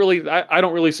I don't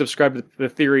really subscribe to the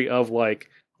theory of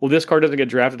this card doesn't get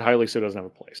drafted highly, so it doesn't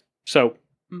have a place. So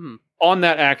on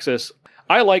that axis,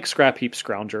 I like Scrap Heap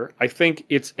Scrounger. I think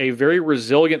it's a very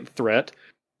resilient threat.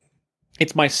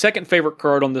 It's my second favorite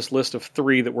card on this list of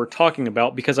 3 that we're talking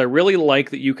about, because I really like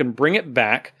that you can bring it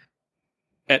back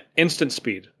at instant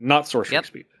speed, not sorcery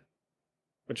speed.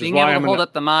 Being able to hold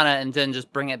up the mana and then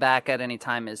just bring it back at any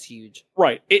time is huge.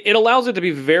 Right. It allows it to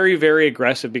be very, very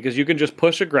aggressive, because you can just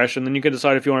push aggression, then you can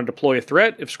decide if you want to deploy a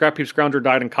threat. If Scrap Heap Scrounger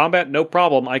died in combat, no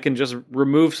problem. I can just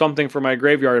remove something from my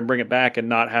graveyard and bring it back and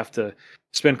not have to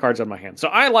spend cards on my hand. So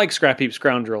I like Scrap Heap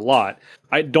Scrounger a lot.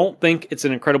 I don't think it's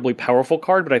an incredibly powerful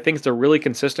card, but I think it's a really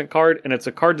consistent card, and it's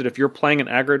a card that if you're playing an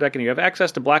aggro deck and you have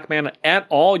access to black mana at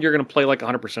all, you're going to play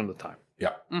 100% of the time.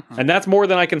 Yeah. Mm-hmm. And that's more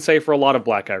than I can say for a lot of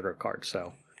black aggro cards,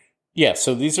 so... Yeah,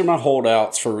 so these are my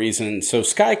holdouts for a reason. So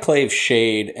Skyclave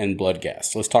Shade and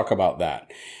Bloodghast. Let's talk about that.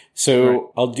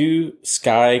 So I'll do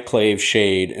Skyclave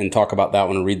Shade and talk about that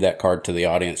one and read that card to the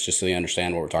audience just so they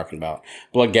understand what we're talking about.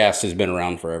 Bloodghast has been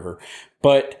around forever.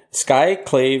 But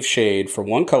Skyclave Shade, for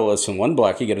 1 colorless and 1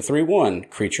 black, you get a 3/1.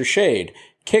 Creature Shade.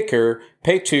 Kicker,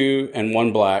 pay 2 and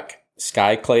 1 black.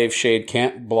 Skyclave Shade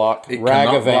can't block It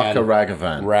Ragavan. cannot block a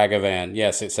Ragavan. Ragavan.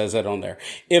 Yes, it says that on there.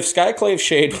 If Skyclave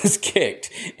Shade was kicked,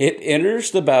 it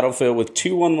enters the battlefield with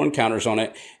 2 1/1 counters on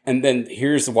it. And then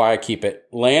here's why I keep it.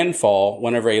 Landfall.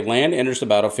 Whenever a land enters the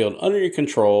battlefield under your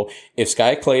control, if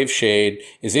Skyclave Shade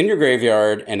is in your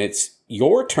graveyard and it's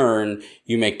your turn,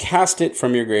 you may cast it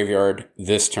from your graveyard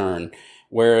this turn.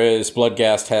 Whereas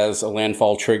Bloodghast has a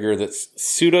landfall trigger that's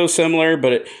pseudo-similar,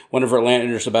 but whenever a land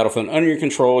enters the battlefield under your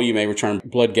control, you may return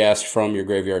Bloodghast from your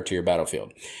graveyard to your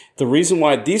battlefield. The reason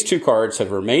why these two cards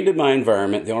have remained in my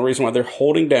environment, the only reason why they're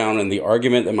holding down, and the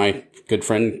argument that my good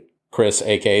friend Chris,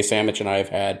 aka Sandwich, and I have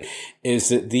had, is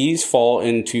that these fall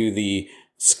into the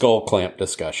skull clamp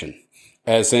discussion.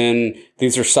 As in,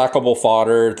 these are sackable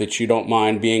fodder that you don't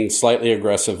mind being slightly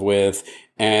aggressive with,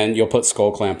 and you'll put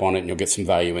skull clamp on it and you'll get some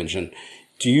value engine.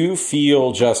 Do you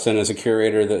feel, Justin, as a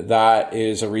curator, that that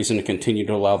is a reason to continue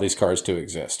to allow these cards to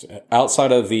exist?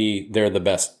 Outside of they're the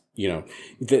best,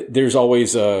 there's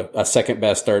always a second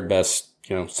best, third best,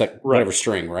 whatever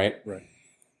string, right? Right.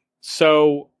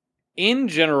 So, in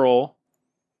general,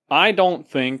 I don't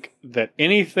think that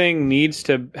anything needs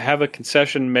to have a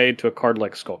concession made to a card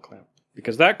like Skull Clamp,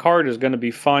 because that card is going to be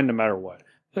fine no matter what.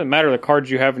 It doesn't matter the cards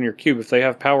you have in your cube. If they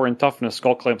have power and toughness,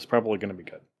 Skull Clamp's probably going to be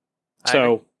good.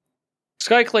 So,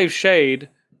 Skyclave Shade,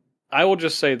 I will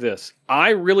just say this. I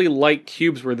really like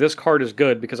cubes where this card is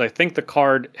good because I think the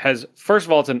card has, first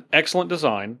of all, it's an excellent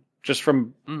design, just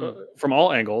from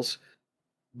all angles.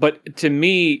 But to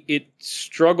me, it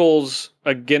struggles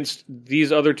against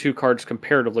these other two cards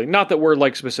comparatively. Not that we're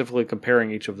like specifically comparing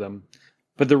each of them,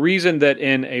 but the reason that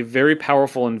in a very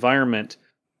powerful environment,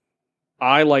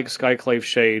 I like Skyclave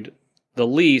Shade the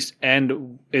least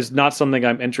and is not something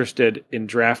I'm interested in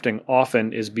drafting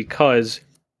often is because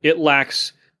it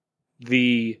lacks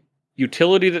the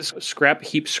utility that Scrap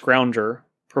Heap Scrounger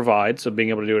provides, so being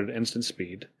able to do it at instant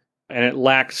speed, and it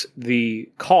lacks the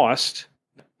cost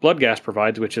Bloodghast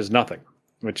provides, which is nothing,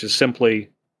 which is simply,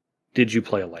 did you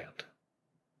play a land?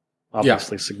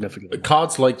 Obviously, significantly.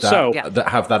 Cards like that that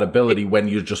have that ability when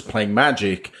you're just playing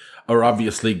Magic are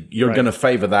obviously, you're going to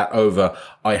favor that over,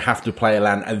 I have to play a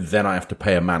land and then I have to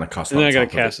pay a mana cost. And then I got to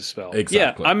cast a spell.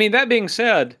 Exactly. Yeah, I mean, that being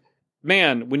said,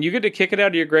 man, when you get to kick it out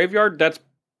of your graveyard, that's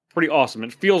pretty awesome.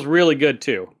 It feels really good,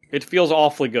 too. It feels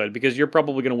awfully good because you're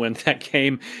probably going to win that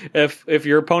game if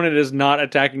your opponent is not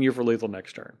attacking you for lethal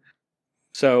next turn.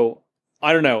 So,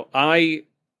 I don't know. I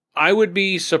would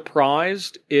be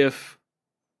surprised if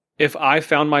I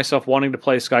found myself wanting to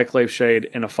play Skyclave Shade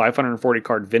in a 540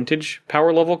 card vintage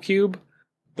power level cube.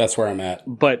 That's where I'm at.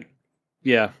 But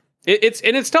yeah,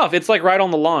 it's tough. It's like right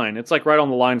on the line. It's like right on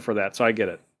the line for that. So I get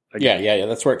it. Yeah.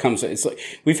 That's where it comes. It's like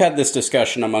we've had this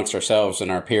discussion amongst ourselves in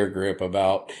our peer group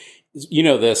about,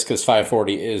 this because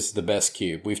 540 is the best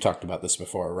cube. We've talked about this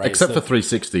before, right? Except for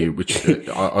 360, which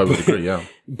I would agree, yeah.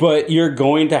 But you're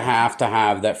going to have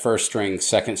that first string,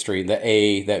 second string, the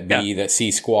A, that B, that C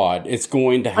squad. It's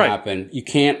going to happen. Right. You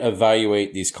can't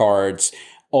evaluate these cards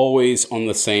always on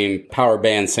the same power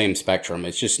band, same spectrum.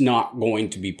 It's just not going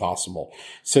to be possible.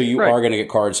 So you are going to get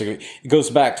cards. It goes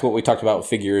back to what we talked about with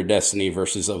Figure of Destiny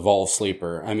versus Evolve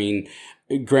Sleeper. I mean,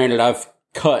 granted, I've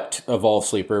cut Evolve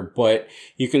Sleeper, but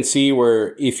you can see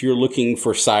where if you're looking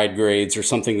for side grades or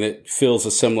something that fills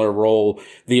a similar role,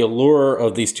 the allure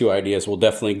of these two ideas will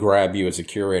definitely grab you as a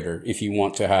curator if you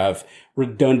want to have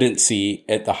redundancy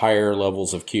at the higher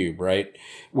levels of cube, right?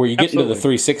 Where you get into the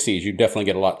 360s, you definitely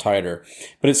get a lot tighter.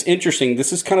 But it's interesting.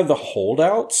 This is kind of the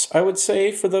holdouts, I would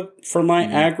say, for my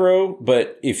aggro.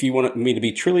 But if you want me to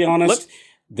be truly honest,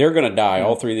 they're going to die.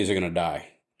 All three of these are going to die.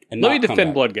 Let me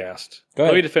defend Bloodghast. Go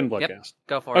ahead. Yep,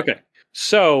 go for it. Okay.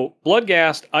 So,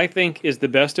 Bloodghast, I think, is the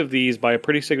best of these by a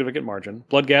pretty significant margin.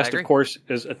 Bloodghast, of course,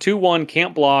 is a 2/1,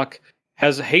 can't block,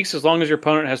 has haste as long as your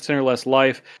opponent has 10 or less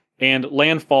life, and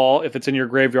landfall, if it's in your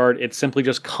graveyard, it simply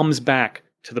just comes back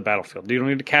to the battlefield. You don't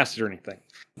need to cast it or anything.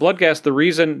 Bloodghast, the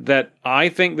reason that I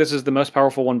think this is the most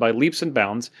powerful one by leaps and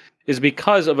bounds is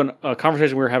because of a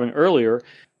conversation we were having earlier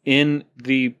in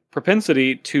the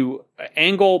propensity to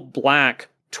angle black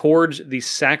towards the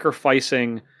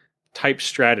sacrificing type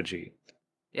strategy.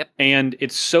 Yep. And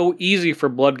it's so easy for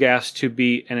Bloodghast to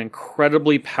be an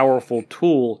incredibly powerful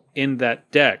tool in that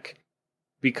deck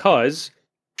because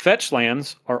fetch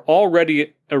lands are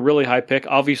already a really high pick.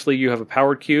 Obviously, you have a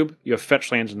powered cube, you have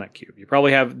fetch lands in that cube. You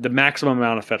probably have the maximum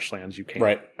amount of fetch lands you can.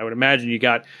 Right. I would imagine you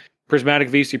got Prismatic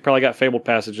Beast, you probably got Fabled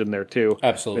Passage in there too.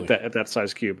 Absolutely. At that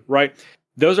size cube, right?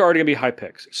 Those are already going to be high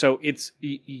picks. So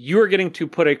you're getting to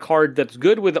put a card that's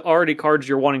good with already cards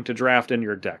you're wanting to draft in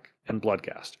your deck in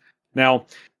Bloodghast. Now,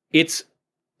 it's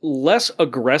less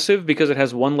aggressive because it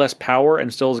has one less power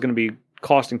and still is going to be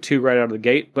costing 2 right out of the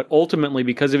gate. But ultimately,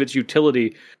 because of its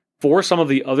utility for some of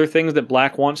the other things that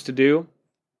Black wants to do,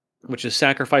 which is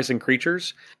sacrificing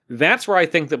creatures, that's where I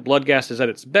think that Bloodghast is at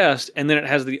its best. And then it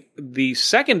has the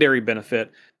secondary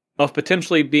benefit of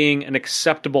potentially being an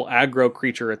acceptable aggro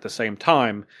creature at the same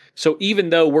time. So even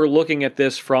though we're looking at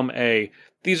this from a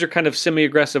these are kind of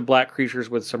semi-aggressive black creatures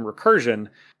with some recursion.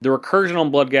 The recursion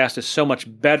on Bloodghast is so much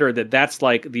better that that's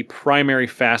like the primary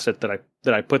facet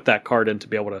that I put that card in to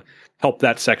be able to help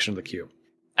that section of the queue.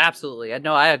 Absolutely.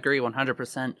 No, I agree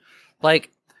 100%.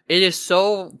 Like, it is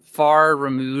so far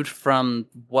removed from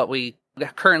what we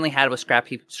currently had with Scrap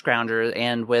Heap Scrounger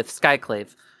and with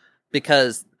Skyclave,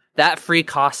 because that free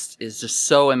cost is just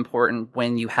so important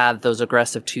when you have those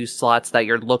aggressive 2 slots that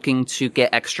you're looking to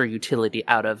get extra utility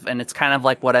out of. And it's kind of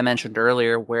like what I mentioned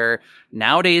earlier, where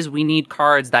nowadays we need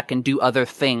cards that can do other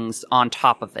things on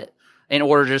top of it in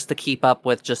order just to keep up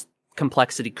with just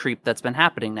complexity creep that's been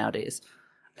happening nowadays.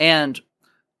 And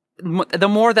the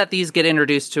more that these get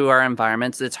introduced to our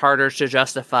environments, it's harder to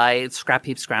justify Scrap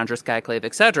Heap Scrounger, Skyclave,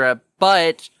 etc.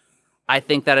 But I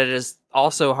think that it is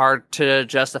also hard to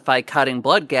justify cutting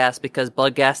Bloodghast, because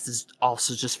Bloodghast is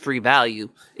also just free value.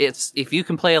 It's, if you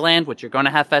can play a land, which you're going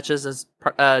to have fetches, as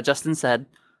Justin said,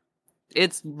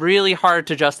 it's really hard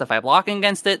to justify blocking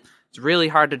against it. It's really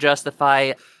hard to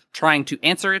justify trying to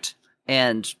answer it.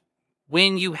 And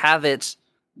when you have it,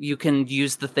 you can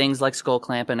use the things like Skull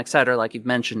Clamp and etc., like you've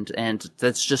mentioned, and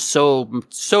that's just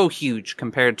so huge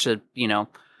compared to, you know,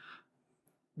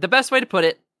 the best way to put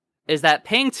it is that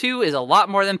paying 2 is a lot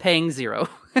more than paying 0.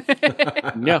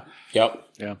 Yeah. Yep.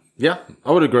 Yeah,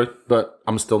 I would agree, but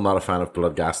I'm still not a fan of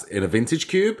Bloodghast in a vintage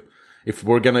cube. If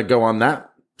we're going to go on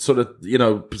that sort of, you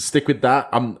know, stick with that,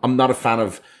 I'm not a fan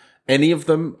of any of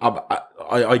them.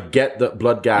 I get that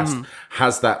Bloodghast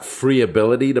has that free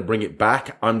ability to bring it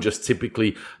back. I'm just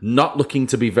typically not looking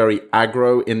to be very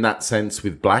aggro in that sense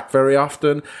with black very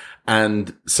often,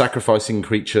 and sacrificing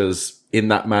creatures in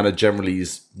that manner generally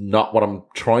is not what I'm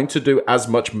trying to do as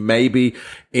much. Maybe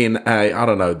in a, I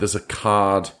don't know, there's a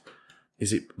card.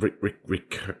 Is it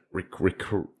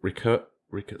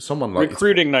someone like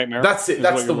Recruiting Nightmare? That's it.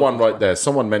 That's the one right there.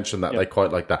 Someone mentioned that. They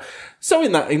quite like that. So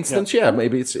in that instance,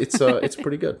 maybe it's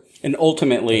pretty good. And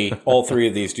ultimately, all 3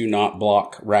 of these do not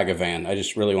block Ragavan. I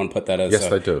just really want to put that as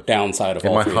they do. Downside of In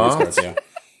all my 3 heart, of these cards.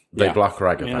 They block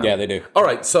Ragavan. Yeah, they do. All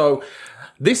right, so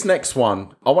this next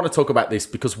one, I want to talk about this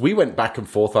because we went back and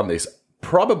forth on this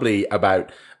probably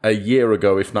about a year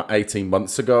ago, if not 18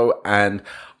 months ago. And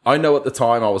I know at the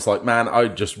time I was like, man, I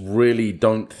just really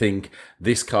don't think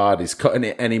this card is cutting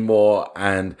it anymore.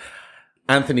 And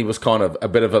Anthony was kind of a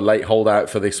bit of a late holdout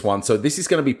for this one. So this is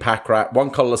going to be Pack Rat, 1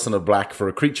 colorless and a black for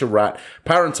a creature rat,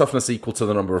 power and toughness equal to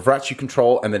the number of rats you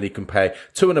control. And then you can pay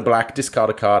 2 and a black, discard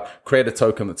a card, create a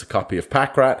token that's a copy of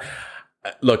Pack Rat.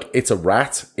 Look, it's a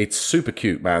rat. It's super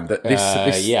cute, man.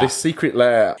 This secret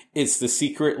lair. It's the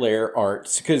secret lair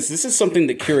art, because this is something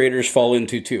that curators fall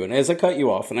into too. And as I cut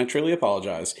you off, and I truly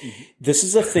apologize, this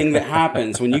is a thing that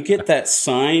happens when you get that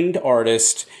signed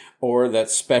artist or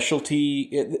that specialty.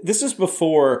 This is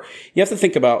before, you have to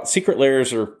think about, secret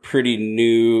lairs are pretty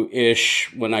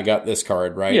new-ish when I got this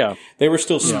card, right? Yeah. They were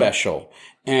still special.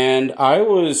 And I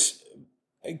was,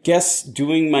 I guess,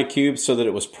 doing my cubes so that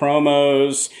it was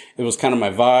promos. It was kind of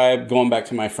my vibe. Going back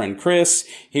to my friend Chris,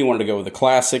 he wanted to go with the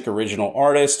classic original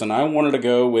artist, and I wanted to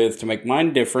go with, to make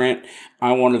mine different,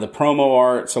 I wanted the promo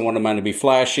art, so I wanted mine to be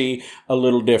flashy, a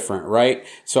little different, right?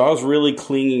 So I was really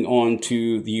clinging on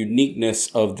to the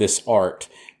uniqueness of this art.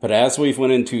 But as we've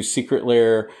went into Secret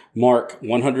Lair Mark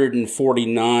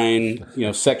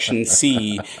 149, Section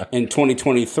C in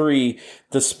 2023,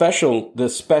 the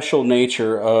special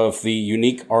nature of the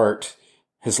unique art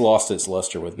has lost its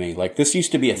luster with me. Like, this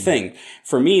used to be a thing.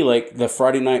 For me, like, the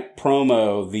Friday night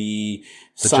promo, the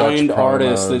signed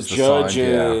artists, the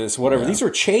judges, whatever. Yeah. These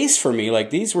were chase for me. Like,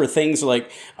 these were things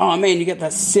like, oh man, you get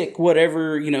that sick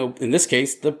whatever, in this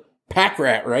case, the Pack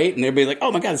Rat, right? And everybody's like,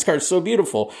 oh my God, this card's so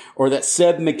beautiful. Or that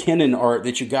Seb McKinnon art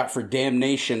that you got for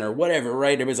Damnation or whatever,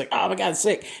 right? Everybody's like, oh my God, it's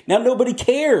sick. Now nobody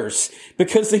cares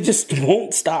because they just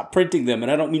won't stop printing them.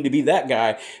 And I don't mean to be that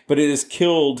guy, but it has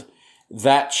killed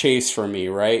that chase for me,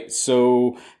 right?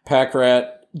 So Pack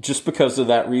Rat, just because of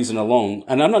that reason alone,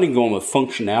 and I'm not even going with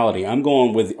functionality, I'm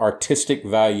going with artistic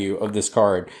value of this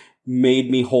card,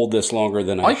 made me hold this longer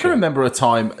than I should. Can remember a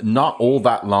time not all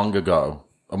that long ago.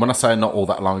 And when I say not all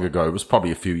that long ago, it was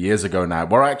probably a few years ago now,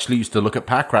 where I actually used to look at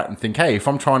Pack Rat and think, hey, if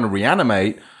I'm trying to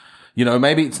reanimate,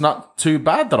 maybe it's not too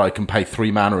bad that I can pay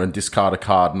 3 mana and discard a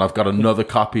card and I've got another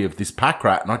copy of this Pack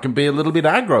Rat and I can be a little bit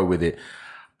aggro with it.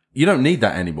 You don't need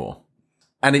that anymore.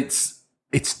 And it's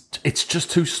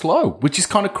just too slow, which is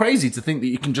kind of crazy to think that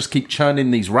you can just keep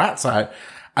churning these rats out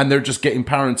and they're just getting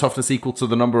power and toughness equal to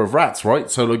the number of rats,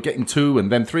 right? So they're getting 2 and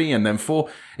then 3 and then 4.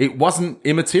 It wasn't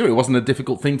immaterial. It wasn't a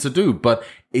difficult thing to do, but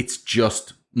it's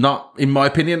just not, in my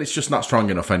opinion, it's just not strong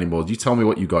enough anymore. You tell me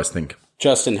what you guys think.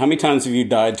 Justin, how many times have you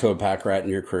died to a Pack Rat in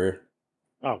your career?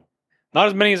 Oh, Not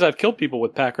as many as I've killed people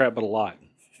with pack rat, but a lot.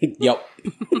 Yep.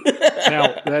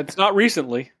 Now, that's not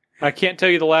recently. I can't tell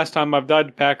you the last time I've died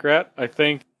to pack rat. I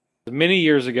think many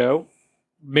years ago,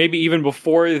 maybe even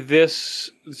before this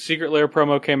Secret Lair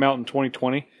promo came out in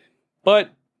 2020.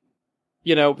 But,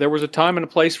 there was a time and a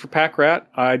place for pack rat.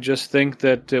 I just think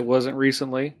that it wasn't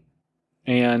recently.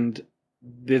 And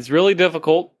it's really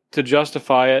difficult to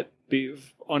justify it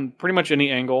on pretty much any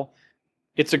angle.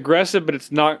 It's aggressive, but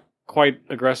it's not quite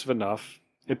aggressive enough.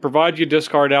 It provides you a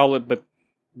discard outlet, but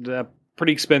a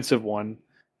pretty expensive one.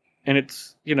 And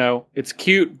it's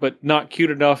cute, but not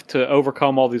cute enough to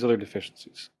overcome all these other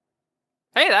deficiencies.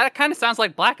 Hey, that kind of sounds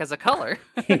like black as a color.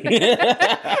 Excuse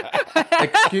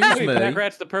me. Pack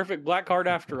rat's the perfect black card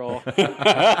after all.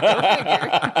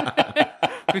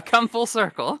 We've come full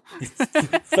circle.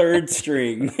 Third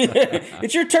string.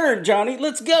 It's your turn, Johnny.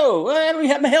 Let's go. I don't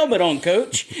have my helmet on,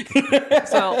 coach.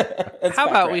 So, how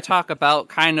about we talk about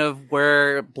kind of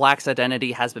where black's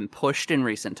identity has been pushed in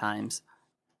recent times?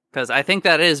 Because I think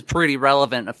that is pretty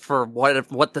relevant for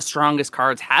what the strongest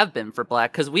cards have been for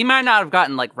black. Because we might not have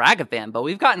gotten like Ragavan, but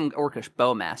we've gotten Orcish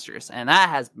Bowmasters, and that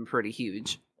has been pretty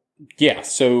huge. Yeah,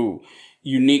 so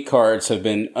unique cards have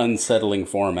been unsettling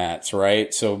formats,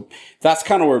 right? So that's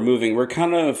kind of where we're moving. We're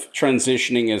kind of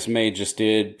transitioning, as May just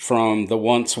did, from the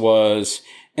once was.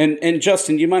 And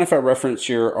Justin, do you mind if I reference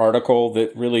your article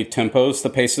that really tempos the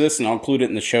pace of this? And I'll include it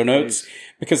in the show notes.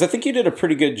 Because I think you did a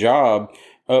pretty good job.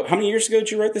 How many years ago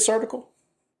did you write this article?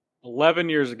 11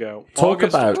 years ago. Talk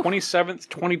August about 27th,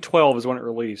 2012 is when it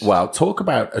released. Wow, talk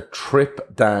about a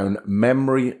trip down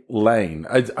memory lane.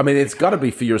 I mean, it's got to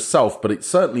be for yourself, but it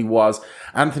certainly was.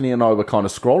 Anthony and I were kind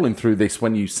of scrolling through this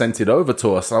when you sent it over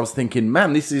to us. I was thinking,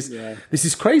 man, this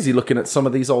is crazy looking at some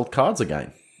of these old cards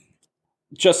again.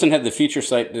 Justin had the feature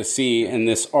site to see in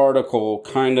this article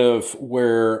kind of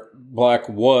where black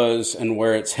was and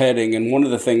where it's heading. And one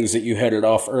of the things that you headed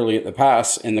off early at the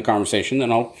pass in the conversation,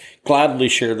 and I'll gladly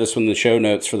share this in the show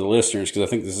notes for the listeners, because I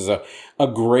think this is a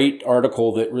great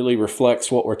article that really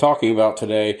reflects what we're talking about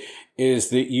today, is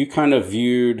that you kind of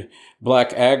viewed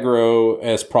black aggro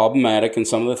as problematic. And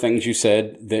some of the things you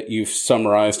said that you've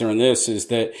summarized during this is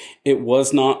that it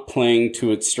was not playing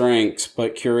to its strengths,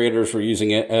 but curators were using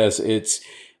it as its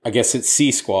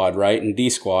C squad, right? And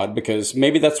D squad, because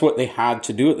maybe that's what they had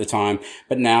to do at the time.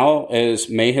 But now, as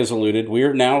May has alluded, we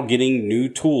are now getting new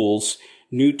tools,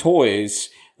 new toys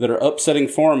that are upsetting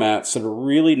formats that are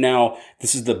really now,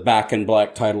 this is the back in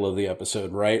black title of the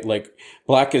episode, right? Like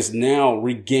black is now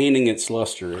regaining its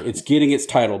luster. It's getting its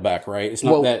title back, right? It's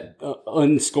not that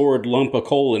unscored lump of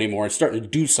coal anymore. It's starting to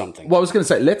do something. Well, I was going to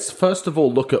say, let's first of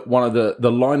all look at one of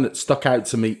the line that stuck out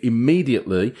to me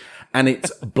immediately. And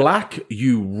it's black,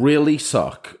 you really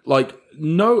suck. Like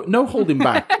no holding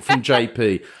back from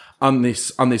JP. On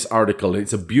this article.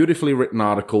 It's a beautifully written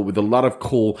article with a lot of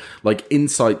cool, like,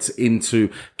 insights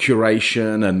into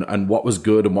curation and what was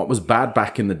good and what was bad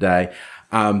back in the day.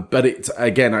 But it's,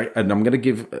 again, I'm going to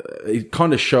give, it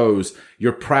kind of shows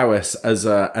your prowess as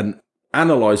an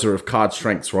analyzer of card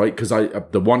strengths, right? Because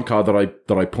the one card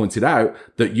that I pointed out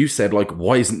that you said, like,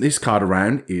 why isn't this card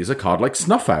around, is a card like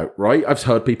Snuff Out, right? I've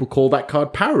heard people call that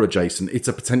card power adjacent. It's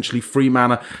a potentially free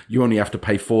mana. You only have to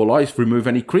pay 4 lives to remove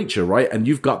any creature, right? And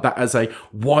you've got that as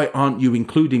why aren't you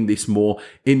including this more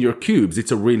in your cubes?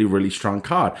 It's a really, really strong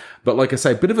card. But like I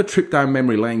say, a bit of a trip down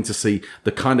memory lane to see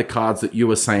the kind of cards that you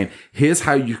were saying, here's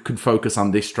how you can focus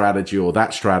on this strategy or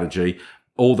that strategy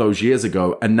all those years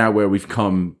ago. And now where we've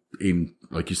come in,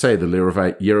 like you say,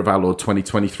 the year of our Lord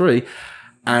 2023.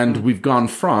 And we've gone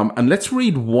from, and let's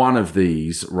read one of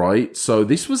these, right? So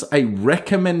this was a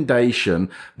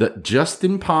recommendation that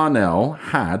Justin Parnell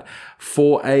had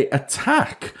for a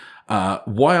attack.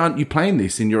 Why aren't you playing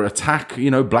this in your attack,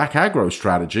 black aggro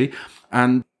strategy?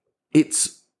 And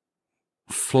it's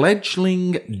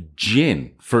Fledgling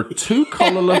Djinn for 2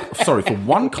 colorless, for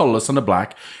 1 colorless and a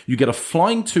black. You get a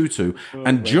flying 2/2,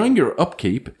 and during your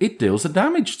upkeep, it deals a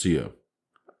damage to you.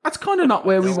 That's kind of not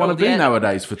where we want to be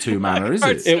nowadays for 2 mana, is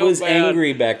it? It was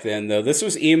angry back then, though. This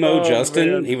was emo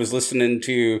Justin. Man. He was listening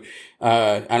to,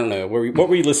 I don't know, what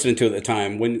were you listening to at the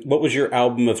time? What was your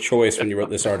album of choice when you wrote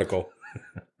this article?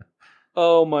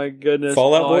 Oh my goodness.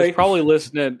 Fall Out Boy? I was probably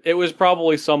listening. It was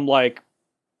probably some like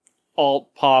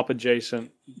alt pop adjacent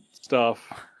stuff.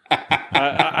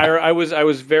 I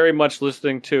was very much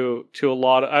listening to a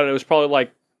lot of, it was probably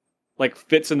like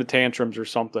Fits in the Tantrums or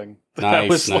something that I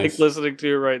was like listening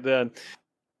to right then.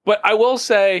 But I will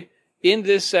say, in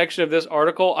this section of this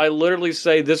article, I literally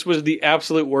say this was the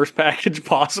absolute worst package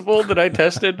possible that I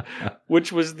tested,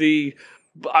 which was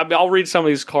I'll read some of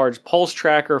these cards: Pulse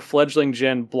Tracker, Fledgling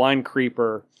Djinn, Blind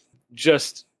Creeper.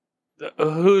 Just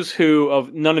who's who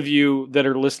of none of you that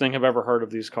are listening have ever heard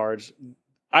of these cards.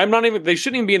 They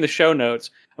shouldn't even be in the show notes.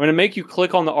 I'm going to make you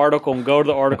click on the article and go to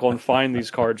the article and find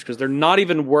these cards because they're not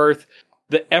even worth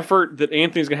the effort that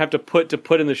Anthony's going to have to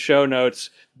put in the show notes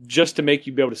just to make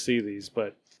you be able to see these.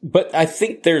 But I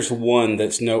think there's one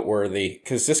that's noteworthy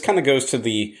because this kind of goes to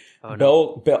the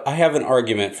bell. I have an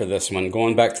argument for this one,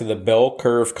 going back to the bell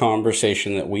curve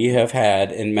conversation that we have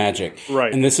had in Magic.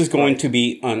 Right. And this is going to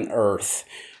be Unearth.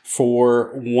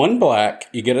 For 1 black,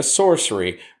 you get a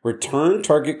sorcery. Return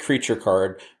target creature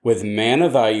card with mana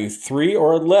value 3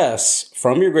 or less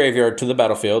from your graveyard to the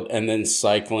battlefield, and then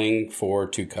cycling for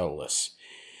 2 colorless.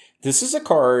 This is a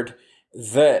card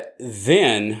that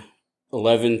then,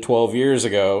 11, 12 years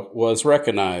ago, was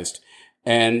recognized.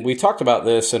 And we talked about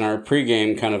this in our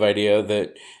pregame kind of idea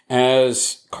that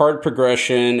as card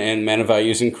progression and mana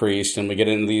values increased, and we get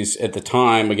into these, at the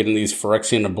time, we get into these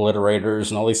Phyrexian Obliterators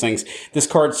and all these things, this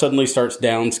card suddenly starts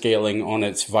downscaling on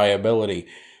its viability.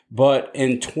 But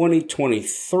in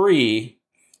 2023,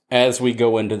 as we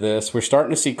go into this, we're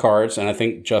starting to see cards, and I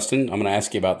think, Justin, I'm going to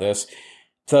ask you about this.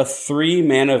 The 3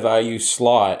 mana value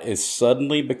slot is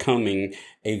suddenly becoming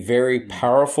a very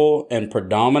powerful and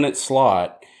predominant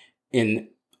slot in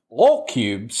all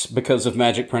cubes because of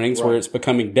Magic printings, right, where it's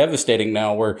becoming devastating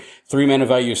now, where 3 mana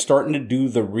value is starting to do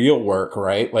the real work,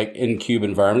 right? Like in cube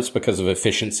environments because of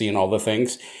efficiency and all the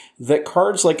things. That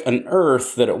cards like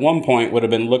Unearth that at one point would have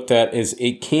been looked at as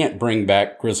it can't bring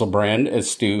back Griselbrand,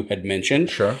 as Stu had mentioned.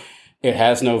 Sure. It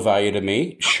has no value to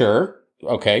me. Sure.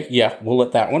 Okay. Yeah, we'll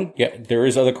let that one. Yeah, there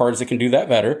is other cards that can do that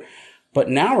better. But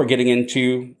now we're getting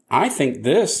into, I think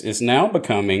this is now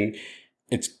becoming,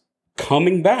 it's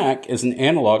coming back as an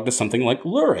analog to something like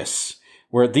Luris,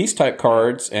 where these type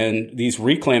cards and these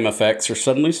reclaim effects are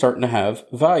suddenly starting to have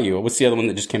value. What's the other one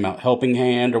that just came out? Helping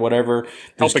Hand or whatever.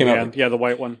 Helping Hand, yeah, the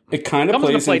white one. It kind of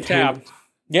plays play tapped.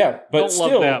 Yeah, but don't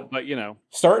still, love that, but you know,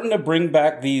 starting to bring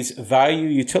back these value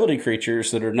utility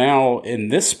creatures that are now in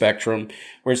this spectrum,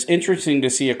 where it's interesting to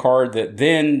see a card that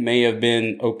then may have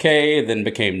been okay, then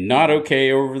became not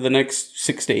okay over the next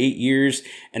 6 to 8 years,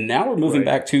 and now we're moving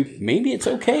back to maybe it's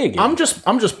okay again. I'm just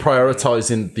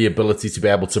prioritizing the ability to be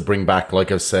able to bring back,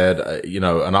 like I've said,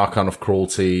 an Archon of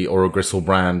Cruelty or a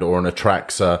Griselbrand or an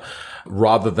Atraxa,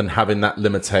 rather than having that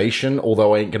limitation.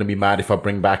 Although I ain't going to be mad if I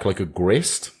bring back like a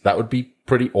Grist. That would be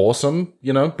pretty awesome,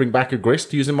 bring back a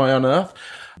Grist using my Unearth.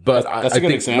 But that's a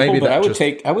good example. Maybe but I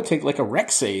would take like a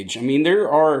Rex Sage. I mean,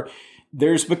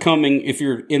 there's becoming, if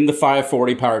you're in the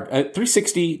 540 powered,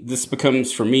 360, this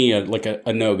becomes for me like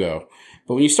a no-go.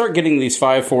 But when you start getting these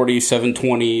 540,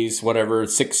 720s, whatever,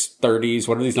 630s,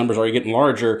 whatever these numbers are, you're getting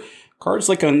larger. Cards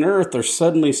like Unearth are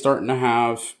suddenly starting to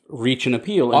have reach and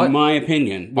appeal, in my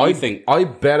opinion. What do you think? I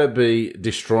better be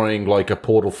destroying like a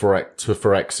portal to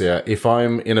Phyrexia. If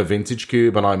I'm in a vintage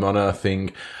cube and I'm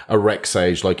unearthing a Rex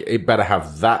Sage, like it better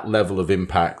have that level of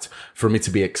impact for me to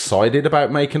be excited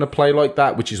about making a play like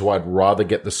that, which is why I'd rather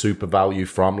get the super value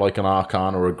from like an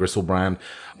Archon or a Griselbrand.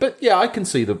 But yeah, I can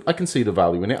see the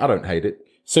value in it. I don't hate it.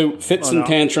 So Fits and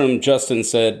Tantrum, Justin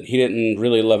said he didn't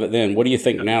really love it then. What do you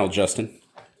think now, Justin?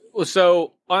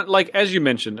 So, like as you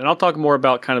mentioned, and I'll talk more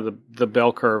about kind of the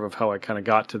bell curve of how I kind of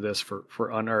got to this for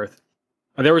Unearth.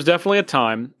 There was definitely a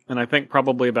time, and I think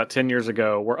probably about 10 years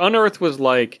ago, where Unearth was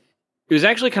like, it was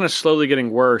actually kind of slowly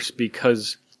getting worse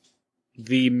because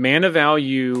the mana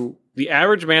value, the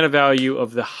average mana value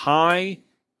of the high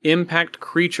impact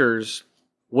creatures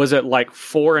was at like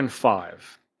 4 and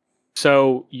 5.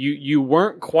 So you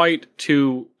weren't quite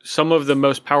to some of the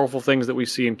most powerful things that we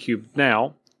see in Cube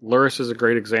now. Luris is a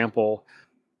great example.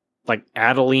 Like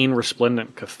Adeline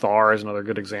Resplendent Cathar is another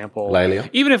good example. Laelia.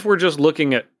 Even if we're just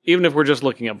looking at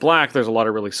black, there's a lot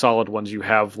of really solid ones. You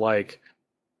have like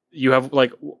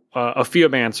a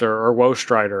Theomancer or Woe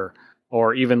Strider,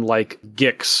 or even like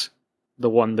Gix, the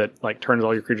one that like turns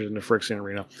all your creatures into Phyrexian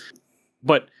Arena.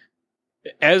 But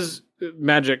as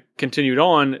Magic continued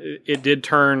on, it did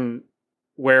turn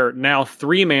where now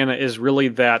 3 mana is really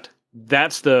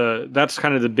that's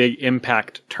kind of the big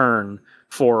impact turn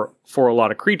for a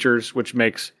lot of creatures, which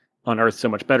makes Unearth so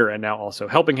much better, and now also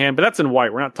Helping Hand. But that's in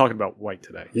white. We're not talking about white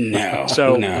today. No.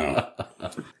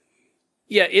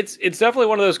 Yeah, it's definitely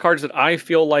one of those cards that I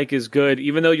feel like is good,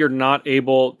 even though you're not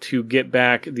able to get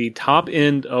back the top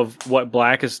end of what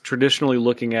black is traditionally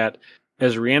looking at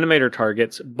as reanimator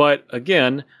targets. But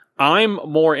again, I'm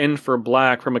more in for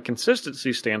black from a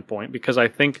consistency standpoint because I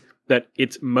think that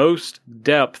its most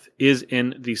depth is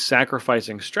in the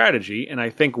sacrificing strategy. And I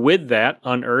think with that,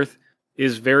 Unearth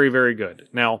is very, very good.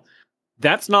 Now,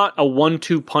 that's not a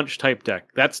 1-2 punch type deck.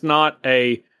 That's not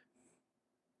a,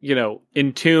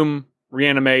 Entomb,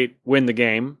 reanimate, win the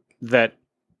game. that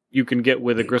you can get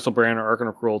with a Gristlebrand or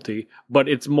Arcana Cruelty, but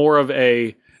it's more of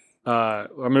a I'm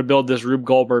going to build this Rube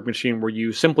Goldberg machine where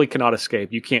you simply cannot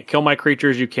escape. You can't kill my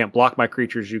creatures, you can't block my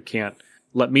creatures, you can't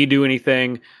let me do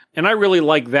anything. And I really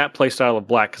like that playstyle of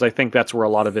Black because I think that's where a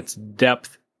lot of its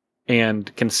depth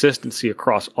and consistency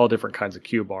across all different kinds of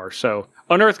cube are. So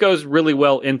Unearth goes really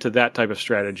well into that type of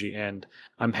strategy, and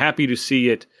I'm happy to see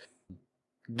it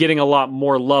getting a lot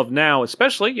more love now,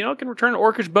 especially, it can return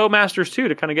Orcish Bowmasters too,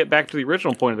 to kind of get back to the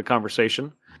original point of the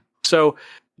conversation. So,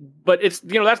 but it's,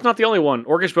 that's not the only one.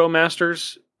 Orcish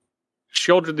Bowmasters,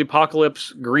 Children of the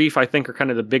Apocalypse, Grief, I think are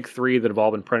kind of the big three that have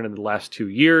all been printed in the last 2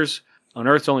 years.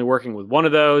 Unearth's only working with one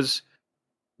of those.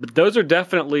 But those are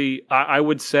definitely, I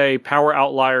would say, power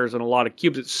outliers in a lot of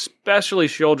cubes, especially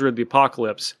Children of the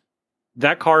Apocalypse.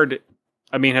 That card,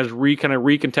 has kind of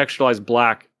recontextualized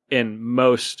Black in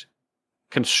most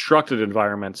constructed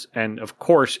environments, and of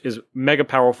course is mega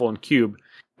powerful in cube.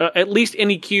 At least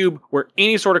any cube where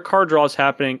any sort of card draw is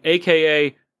happening,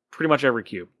 aka pretty much every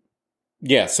cube.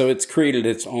 Yeah, so it's created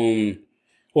its own.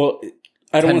 Well,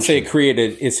 I don't want to say it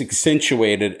created. It's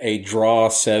accentuated a draw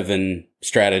 7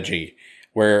 strategy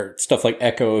where stuff like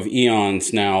Echo of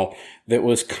Eons now that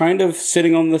was kind of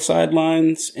sitting on the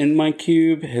sidelines in my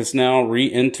cube has now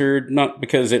re-entered, not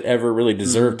because it ever really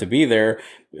deserved to be there,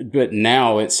 but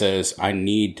now it says, I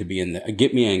need to be in the,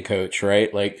 get me in, coach,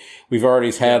 right? Like we've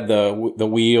already had the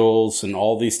wheels and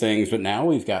all these things, but now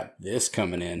we've got this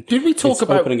coming in. Did we talk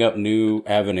about opening up new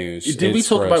avenues? Did we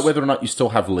talk about whether or not you still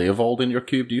have Leovold in your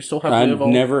cube? Do you still have Leovold? I've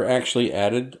never actually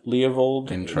added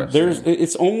Leovold. Interesting.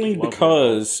 It's only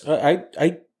because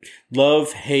I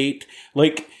love, hate,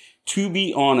 like, to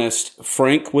be honest,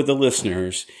 frank with the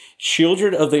listeners,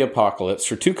 Children of the Apocalypse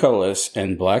for 2 colorless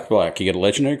and black, you get a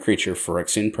legendary creature,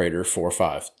 Phyrexian Praetor,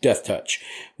 4/5, Death Touch.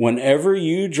 Whenever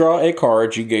you draw a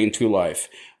card, you gain 2 life.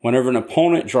 Whenever an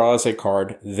opponent draws a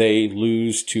card, they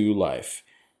lose 2 life.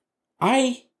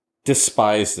 I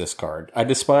despise this card. I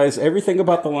despise everything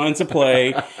about the lines of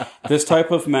play. This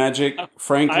type of magic,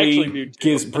 frankly,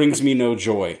 brings me no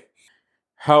joy.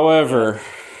 However,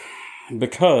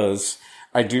 because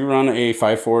I do run a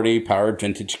 540 powered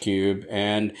vintage cube,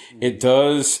 and it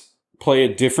does play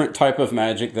a different type of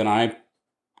magic than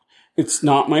it's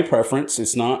not my preference.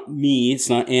 It's not me. It's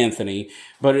not Anthony,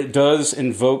 but it does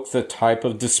invoke the type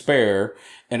of despair,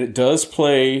 and it does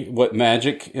play what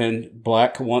Magic and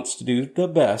Black wants to do the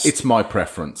best. It's my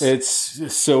preference.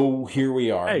 So here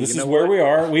we are. Hey, this is where we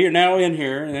are. We are now in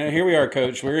here. Here we are,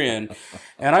 coach. We're in.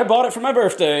 And I bought it for my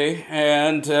birthday,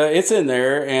 and it's in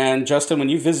there. And Justin, when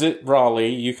you visit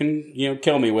Raleigh, you can,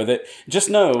 kill me with it. Just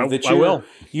know that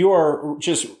you are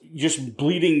just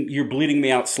bleeding. You're bleeding me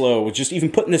out slow. Just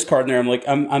even putting this card in there, I'm like,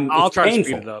 I'll try painful. to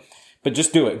speed it up. But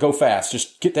just do it. Go fast.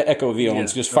 Just get the Echo of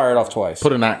Eons. Just fire it off twice.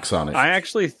 Put an axe on it. I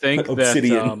actually think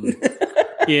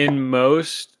that in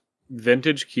most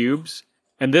vintage cubes,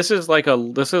 and this is like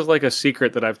a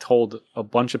secret that I've told a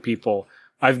bunch of people.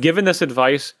 I've given this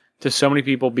advice to so many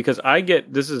people because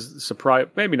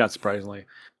maybe not surprisingly,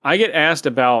 I get asked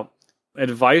about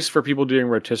advice for people doing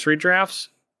rotisserie drafts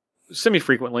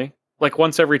semi-frequently, like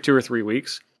once every 2 or 3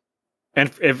 weeks. And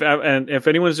if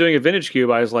anyone's doing a vintage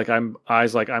cube, I was like, I'm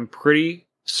pretty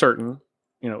certain,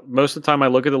 most of the time I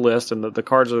look at the list and the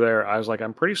cards are there. I was like,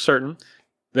 I'm pretty certain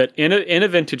that in a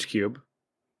vintage cube,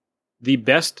 the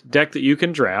best deck that you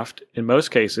can draft in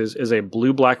most cases is a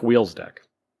blue-black wheels deck.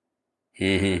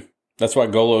 Mm-hmm. That's why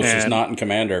Golos is not in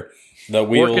Commander. The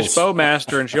wheels. Orcish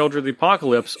Bowmaster and Children of the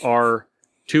Apocalypse are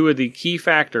 2 of the key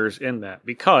factors in that,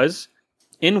 because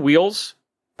in wheels,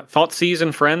 Thoughtseize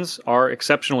and Friends are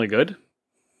exceptionally good.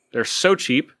 They're so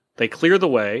cheap. They clear the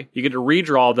way. You get to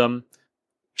redraw them,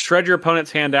 shred your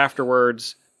opponent's hand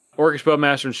afterwards. Orcish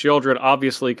Bowmaster and Children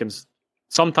obviously can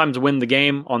sometimes win the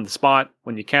game on the spot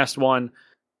when you cast one.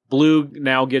 Blue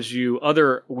now gives you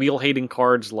other wheel-hating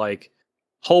cards like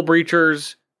Hull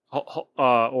Breachers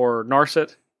or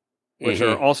Narset, which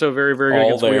are also very, very good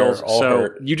against wheels. So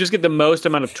you just get the most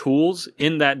amount of tools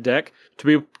in that deck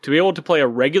to be able to play a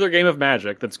regular game of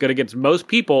Magic that's good against most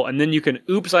people, and then you can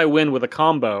oops, I win with a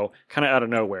combo kind of out of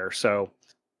nowhere. So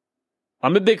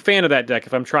I'm a big fan of that deck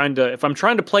if I'm trying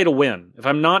to play to win. If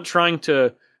I'm not trying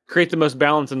to create the most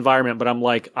balanced environment, but I'm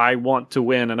like, I want to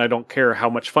win and I don't care how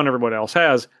much fun everyone else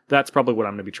has, that's probably what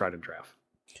I'm going to be trying to draft.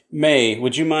 May,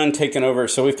 would you mind taking over?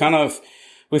 So we've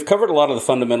covered a lot of the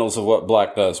fundamentals of what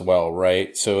Black does well,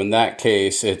 right? So in that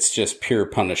case, it's just pure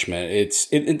punishment.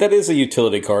 That is a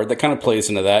utility card that kind of plays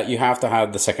into that. You have to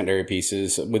have the secondary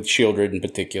pieces with Shieldred in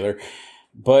particular.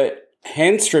 But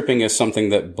hand stripping is something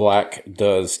that Black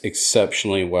does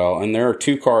exceptionally well. And there are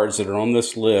 2 cards that are on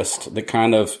this list that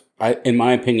kind of in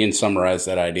my opinion, summarize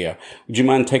that idea. Would you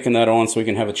mind taking that on so we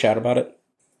can have a chat about it?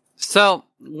 So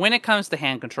when it comes to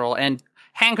hand control, and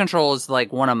hand control is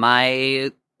like one of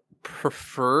my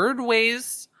preferred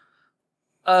ways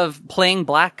of playing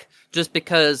Black, just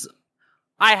because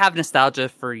I have nostalgia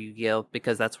for Yu-Gi-Oh!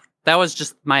 Because that was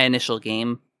just my initial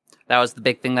game. That was the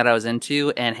big thing that I was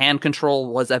into, and hand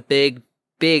control was a big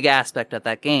aspect of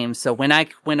that game. So when I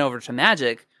went over to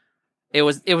Magic, it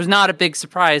was not a big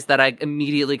surprise that I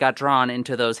immediately got drawn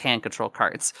into those hand control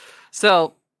cards.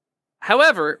 So,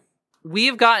 however,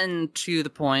 we've gotten to the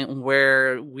point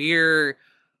where we're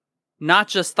not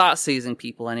just thought seizing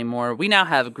people anymore. We now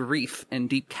have Grief and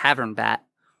Deep Cavern Bat.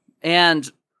 And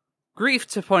Grief,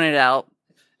 to point it out,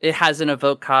 it has an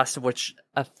evoke cost, which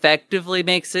effectively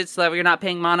makes it so that we're not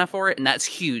paying mana for it, and that's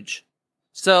huge.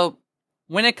 So,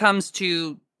 when it comes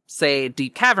to, say,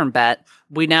 Deep Cavern Bat,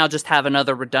 we now just have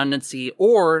another redundancy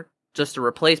or just a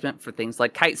replacement for things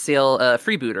like Kite Sail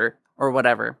Freebooter or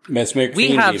whatever. Mesmeric we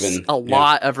Fiend have even. a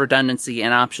lot of redundancy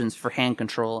and options for hand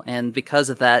control, and because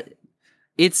of that,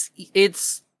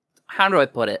 it's how do I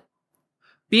put it?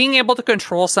 Being able to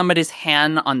control somebody's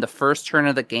hand on the first turn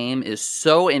of the game is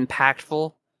so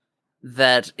impactful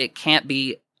that it can't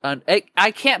be...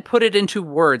 I can't put it into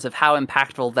words of how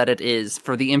impactful that it is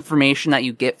for the information that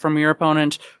you get from your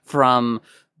opponent, from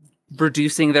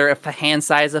reducing their hand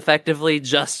size effectively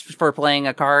just for playing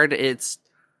a card. It's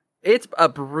a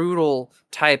brutal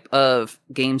type of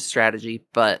game strategy,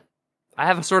 but I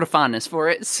have a sort of fondness for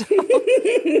it. So.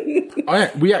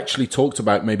 We actually talked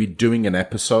about maybe doing an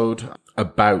episode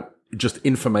about just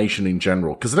information in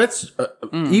general, because that's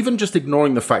even just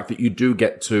ignoring the fact that you do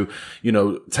get to,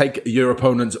 take your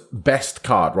opponent's best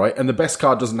card, right? And the best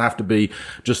card doesn't have to be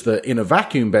just the in a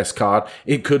vacuum best card.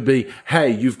 It could be,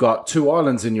 hey, you've got 2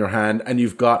 islands in your hand and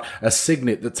you've got a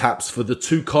signet that taps for the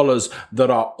 2 colors that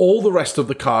are all the rest of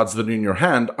the cards that are in your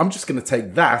hand. I'm just going to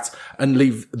take that and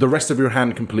leave the rest of your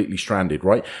hand completely stranded,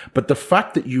 right? But the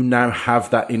fact that you now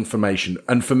have that information,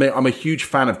 and for me, I'm a huge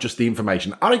fan of just the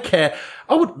information. I don't care.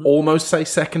 I would almost say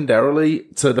secondarily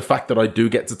to the fact that I do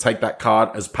get to take that card,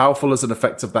 as powerful as an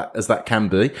effect of that as that can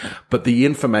be. But the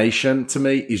information to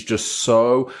me is just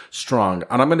so strong.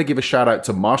 And I'm going to give a shout out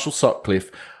to Marshall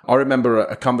Sutcliffe. I remember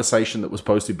a conversation that was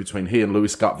posted between he and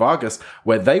Louis Scott Vargas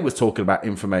where they were talking about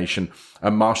information.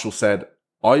 And Marshall said,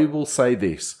 I will say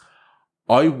this.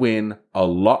 I win a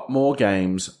lot more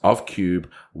games of Cube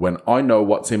when I know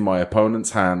what's in my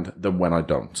opponent's hand than when I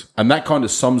don't. And that kind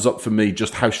of sums up for me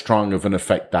just how strong of an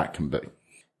effect that can be.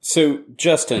 So,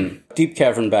 Justin, Deep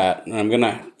Cavern Bat, and I'm going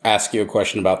to ask you a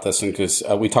question about this, because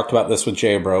we talked about this with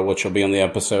J-Bro, which will be on the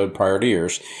episode prior to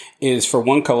yours, is for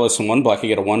 1 colorless and 1 black, you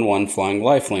get a 1/1 flying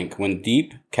lifelink. When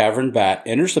Deep Cavern Bat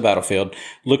enters the battlefield,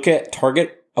 look at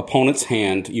target opponent's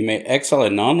hand. You may exile a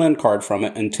non-land card from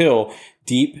it until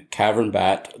Deep Cavern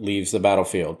Bat leaves the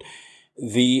battlefield.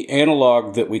 The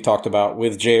analog that we talked about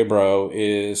with J-Bro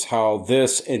is how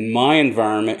this, in my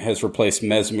environment, has replaced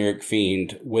Mesmeric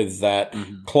Fiend with that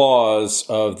clause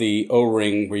of the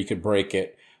O-ring where you could break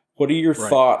it. What are your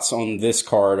thoughts on this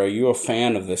card? Are you a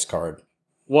fan of this card?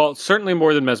 Well, certainly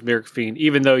more than Mesmeric Fiend,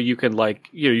 even though you can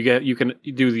you can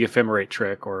do the ephemerate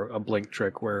trick or a blink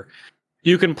trick where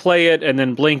you can play it and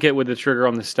then blink it with the trigger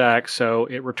on the stack, so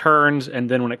it returns, and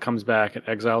then when it comes back, it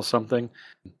exiles something.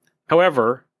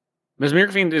 However,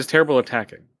 Mesmeric Fiend is terrible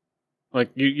attacking. Like,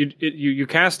 you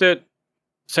cast it,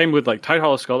 same with, like, Tide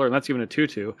Hollow Sculler, and that's even a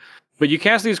 2/2, but you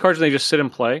cast these cards and they just sit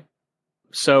and play.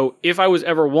 So if I was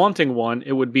ever wanting one,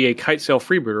 it would be a Kite Sail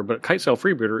Freebooter, but Kite Sail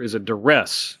Freebooter is a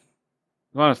duress,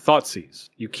 not a Thoughtseize.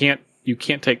 You can't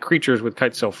take creatures with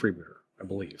Kite Sail Freebooter, I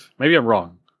believe. Maybe I'm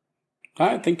wrong.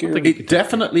 I think it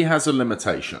definitely has a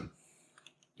limitation.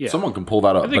 Yeah. Someone can pull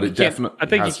that up, but it definitely I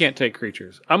think you can't take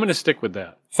creatures. I'm going to stick with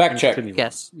that. Fact check.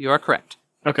 Yes, you are correct.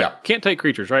 Okay, can't take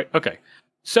creatures, right? Okay.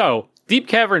 So, Deep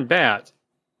Cavern Bat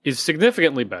is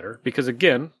significantly better because,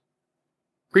 again,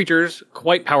 creatures,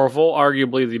 quite powerful,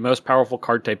 arguably the most powerful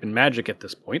card type in Magic at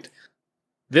this point.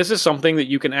 This is something that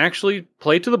you can actually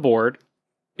play to the board.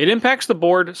 It impacts the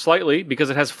board slightly because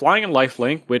it has Flying and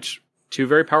Lifelink, which... 2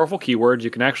 very powerful keywords. You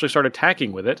can actually start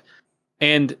attacking with it.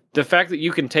 And the fact that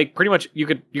you can take pretty much, you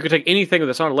could take anything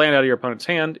that's not a land out of your opponent's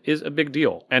hand is a big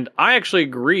deal. And I actually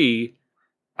agree,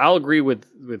 I'll agree with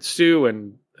Stu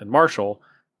and Marshall,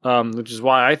 which is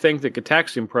why I think that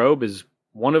Gataxian Probe is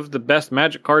one of the best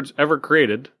Magic cards ever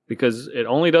created, because it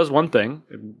only does one thing.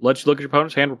 It lets you look at your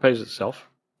opponent's hand, replays itself,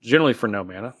 generally for no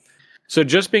mana. So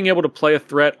just being able to play a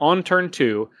threat on turn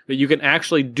 2 that you can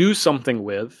actually do something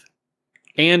with,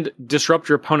 and disrupt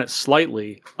your opponent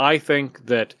slightly, I think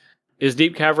that is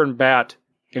Deep Cavern Bat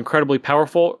incredibly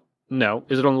powerful? No.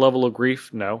 Is it on the level of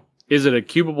Grief? No. Is it a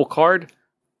cubable card?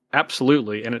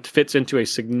 Absolutely, and it fits into a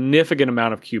significant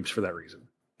amount of cubes for that reason.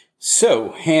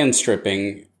 So, hand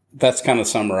stripping, that's kind of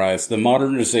summarized. The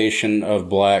modernization of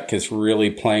black is really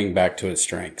playing back to its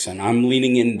strengths, and I'm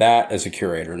leaning in that as a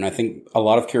curator. And I think a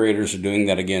lot of curators are doing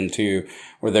that again too,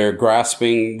 where they're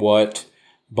grasping what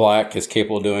black is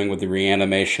capable of doing with the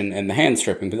reanimation and the hand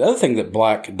stripping. But the other thing that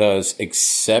black does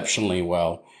exceptionally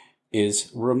well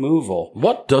is removal.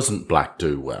 What doesn't black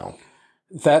do well?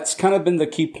 That's kind of been the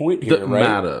key point here, that right?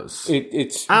 matters.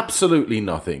 It's absolutely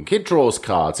nothing. It draws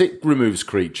cards. It removes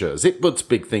creatures. It puts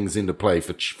big things into play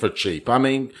for cheap. I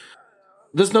mean,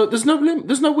 there's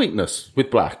no weakness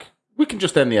with black. We can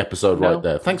just end the episode right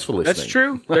there. Thanks for listening. That's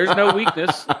true. There's no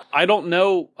weakness. I don't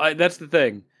know. That's the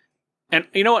thing. And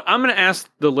you know what? I'm going to ask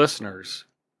the listeners.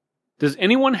 Does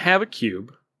anyone have a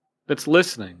cube that's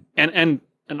listening? And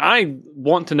I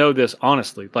want to know this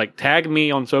honestly. Like, tag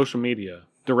me on social media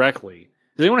directly.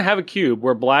 Does anyone have a cube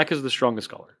where black is the strongest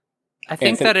color? I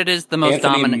think that it is the most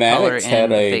dominant color in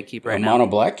the fake cube right now. Mono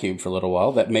black cube for a little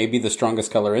while. That may be the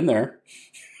strongest color in there.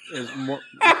 Is more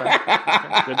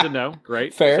okay. Good to know.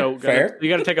 Great. Fair. So fair. You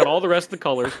got to take out all the rest of the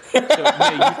colors. So, May, you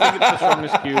think it's the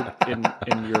strongest cube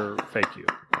in your fake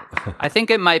cube? I think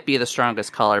it might be the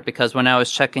strongest color because when I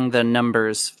was checking the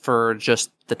numbers for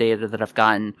just the data that I've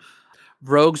gotten,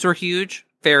 rogues were huge,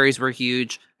 fairies were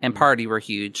huge, and party were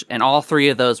huge, and all three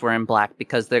of those were in black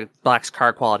because the black's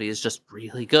card quality is just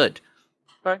really good.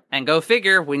 Right. And go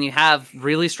figure, when you have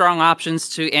really strong options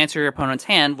to answer your opponent's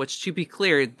hand, which to be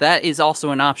clear, that is also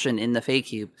an option in the fake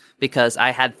cube, because I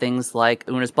had things like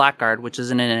Una's Blackguard, which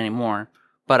isn't in it anymore,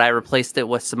 but I replaced it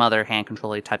with some other hand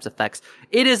control types of effects.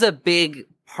 It is a big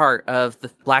part of the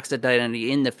black's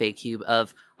identity in the fake cube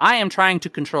of, I am trying to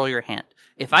control your hand.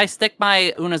 If I stick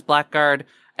my Una's Blackguard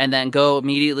and then go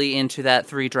immediately into that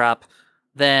 3-drop,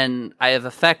 then I have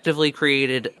effectively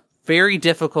created very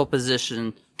difficult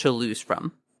position to lose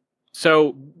from.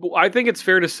 So I think it's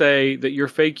fair to say that your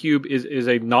fake cube is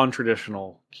a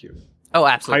non-traditional cube. Oh,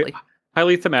 absolutely.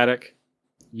 Highly thematic.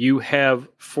 You have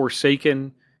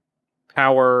forsaken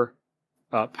power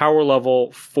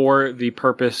level for the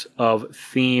purpose of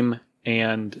theme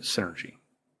and synergy.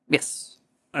 Yes.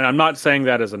 And I'm not saying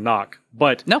that as a knock,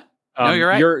 but no, you're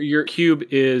right. Your cube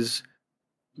is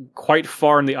quite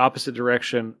far in the opposite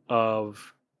direction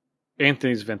of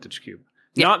Anthony's vintage cube.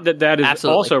 Yeah, not that is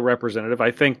absolutely also representative.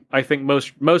 I think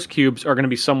most cubes are going to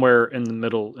be somewhere in the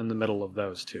middle of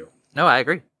those two. No, I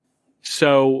agree.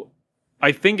 So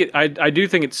I think I do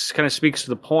think it's kind of speaks to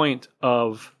the point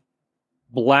of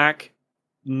black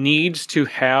needs to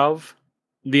have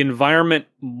the environment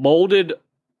molded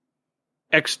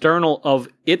external of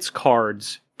its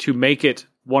cards to make it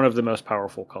one of the most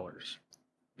powerful colors.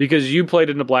 Because you played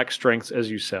into black strengths, as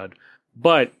you said.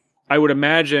 But I would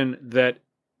imagine that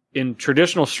in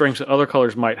traditional strengths that other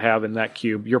colors might have in that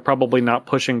cube, you're probably not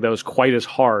pushing those quite as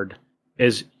hard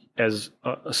as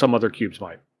some other cubes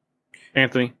might.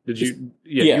 Anthony, did you?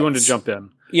 Yeah, you wanted to jump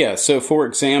in. Yeah. So, for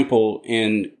example,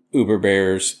 in Uber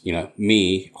Bear's,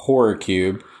 me horror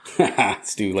cube,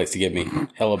 Stu likes to give me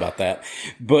hell about that,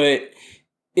 but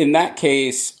in that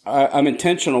case, I'm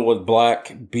intentional with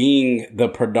black being the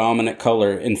predominant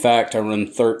color. In fact, I run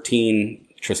 13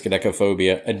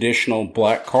 Triskaidekaphobia additional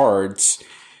black cards.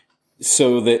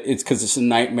 So that it's because it's a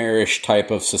nightmarish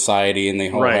type of society and they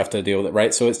all have to deal with it,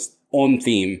 right? So it's on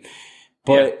theme.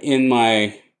 But in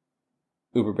my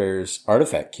Uber Bear's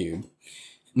artifact cube.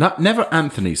 Never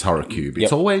Anthony's horror cube.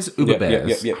 It's always Uber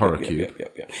Bear's horror cube.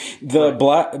 The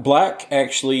black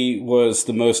actually was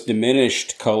the most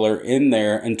diminished color in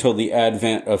there until the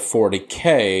advent of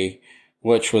 40K,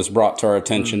 which was brought to our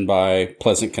attention by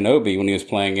Pleasant Kenobi when he was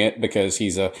playing it, because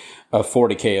he's a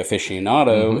 40K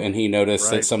aficionado, and he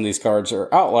noticed that some of these cards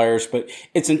are outliers, but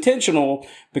it's intentional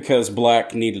because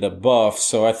black needed a buff,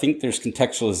 so I think there's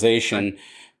contextualization,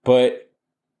 but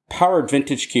powered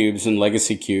vintage cubes and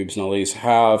legacy cubes and all these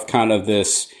have kind of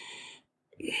this,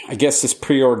 I guess, this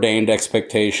preordained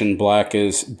expectation. Black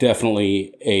is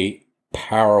definitely a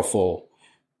powerful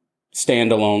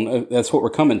standalone. That's what we're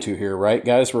coming to here, right,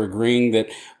 guys? We're agreeing that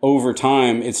over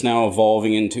time, it's now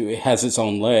evolving into, it has its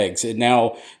own legs. It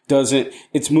now doesn't,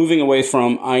 it's moving away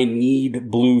from, I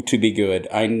need blue to be good.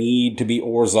 I need to be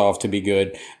Orzhov to be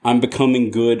good. I'm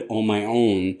becoming good on my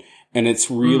own. And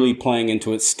it's really playing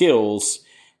into its skills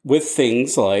with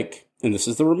things like, and this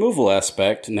is the removal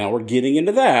aspect. Now we're getting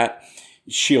into that.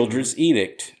 Shieldred's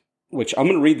Edict, which I'm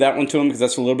going to read that one to him because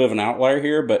that's a little bit of an outlier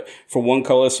here. But for one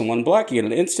colorless and one black, you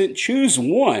get an instant. Choose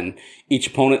one. Each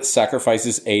opponent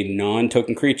sacrifices a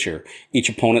non-token creature. Each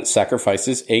opponent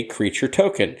sacrifices a creature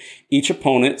token. Each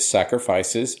opponent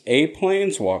sacrifices a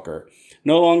planeswalker.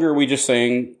 no longer are we just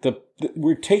saying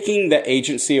we're taking the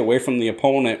agency away from the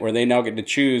opponent where they now get to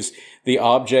choose the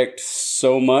object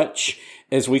so much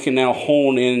as we can now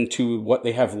hone into what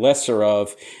they have lesser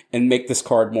of and make this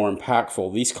card more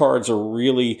impactful. These cards are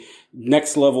really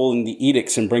next level in the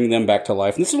edicts and bring them back to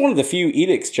life. And this is one of the few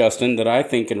edicts, Justin, that I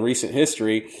think in recent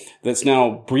history that's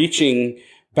now breaching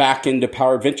back into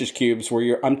powered vintage cubes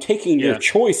where I'm taking your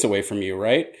choice away from you,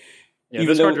 right? Yeah,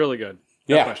 this card's really good.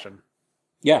 No question.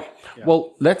 Yeah.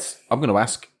 Well, I'm going to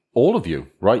ask all of you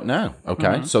right now, okay?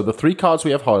 Mm-hmm. So the 3 cards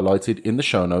we have highlighted in the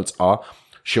show notes are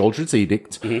Sheoldred's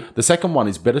Edict. Mm-hmm. The second one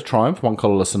is Bitter Triumph, 1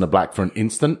 colorless and a black for an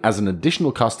instant. As an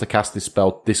additional cost to cast this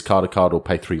spell, discard a card or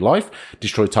pay 3 life.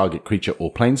 Destroy target creature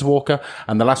or planeswalker.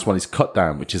 And the last one is Cut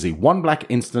Down, which is a 1 black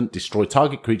instant, destroy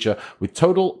target creature with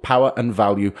total power and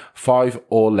value 5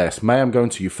 or less. May, I'm going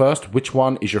to you first. Which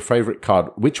one is your favorite card?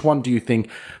 Which one do you think,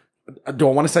 do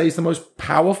I want to say is the most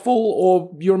powerful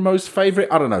or your most favorite?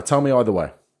 I don't know. Tell me either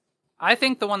way. I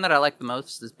think the one that I like the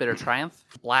most is Bitter Triumph.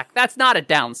 Black. That's not a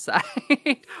downside.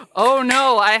 Oh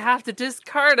no, I have to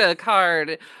discard a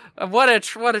card. What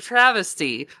a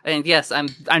travesty. And yes, I'm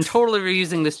totally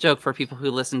reusing this joke for people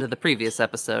who listened to the previous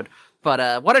episode.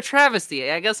 But what a travesty.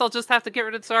 I guess I'll just have to get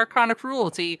rid of Arcana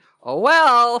Cruelty. Oh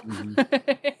well.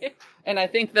 Mm-hmm. And I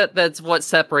think that's what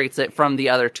separates it from the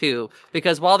other two.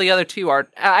 Because while the other two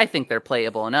I think they're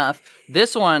playable enough,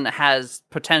 this one has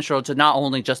potential to not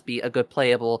only just be a good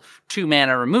playable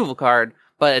 2-mana removal card,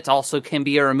 but it also can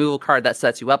be a removal card that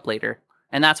sets you up later.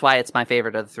 And that's why it's my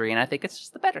favorite of the 3, and I think it's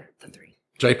just the better of the 3.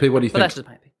 JP, what do you think? That's just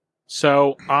my opinion.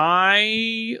 So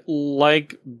I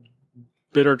like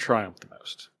Bitter Triumph the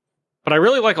most. But I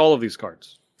really like all of these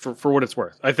cards for what it's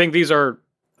worth. I think these are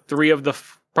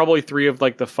probably three of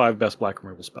like the 5 best black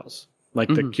removal spells. Like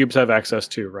the cubes have access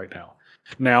to right now.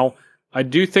 Now, I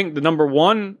do think the number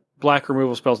 1 black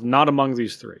removal spell is not among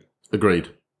these 3. Agreed.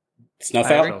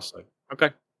 Snuff out?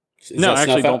 Okay. No, I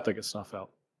actually don't think it's Snuff out.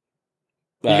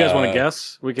 You guys want to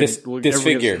guess? We can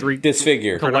disfigure.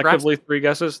 Disfigure. Collectively 3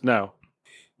 guesses? No.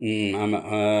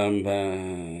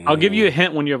 I'll give you a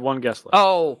hint when you have 1 guess left.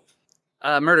 Oh,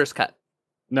 Murder's Cut.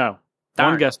 No.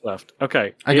 Darn. 1 guess left.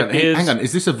 Okay. Hang on.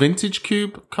 Is this a vintage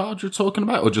cube card you're talking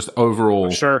about, or just overall?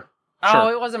 Sure. Oh,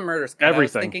 it wasn't Murder's Cut.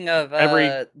 Everything. I was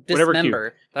thinking of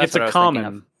Dismember. That's it's a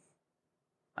common.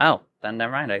 Oh, then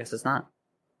never mind. I guess it's not.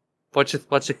 What you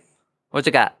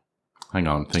got? Hang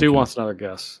on. Stu wants another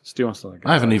guess.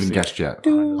 I haven't even guessed yet. I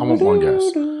want 1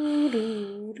 guess.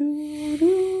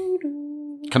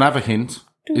 Can I have a hint?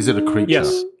 Is it a creature?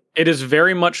 Yes. It is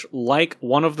very much like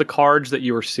one of the cards that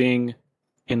you are seeing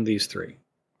in these 3.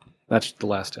 That's the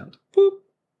last hint. Boom,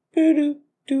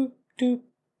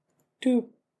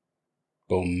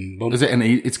 boom. Is it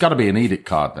it's got to be an edict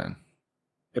card then.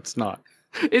 It's not.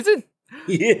 Is it?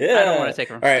 Yeah. I don't want to take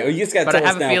it from. All right, well, you just got to tell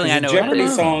us now. I know the Jeopardy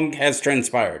song has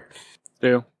transpired.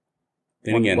 Do.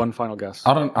 Then one final guess.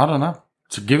 I don't know.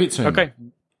 So give it to me. Okay.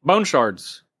 Bone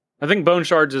Shards. I think Bone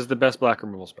Shards is the best black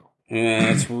removal spell.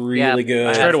 That's really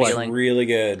good. Straight away. That's really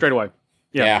good. Straight away.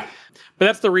 Yeah. But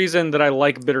that's the reason that I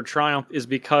like Bitter Triumph, is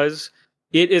because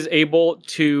it is able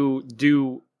to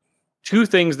do 2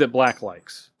 things that black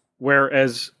likes.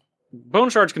 Whereas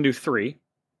Bone Shards can do 3.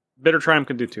 Bitter Triumph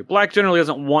can do 2. Black generally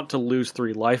doesn't want to lose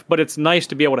 3 life, but it's nice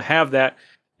to be able to have that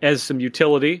as some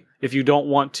utility if you don't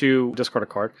want to discard a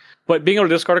card. But being able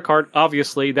to discard a card,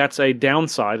 obviously, that's a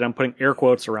downside. I'm putting air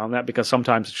quotes around that because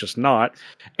sometimes it's just not.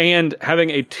 And having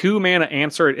a 2-mana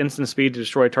answer at instant speed to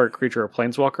destroy a target creature or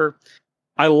planeswalker.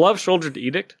 I love Sheoldred's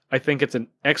Edict. I think it's an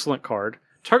excellent card.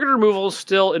 Target removal is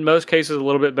still, in most cases, a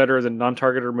little bit better than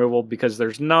non-target removal because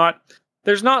there's not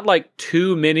like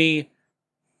too many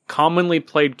commonly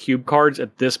played cube cards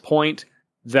at this point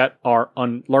that are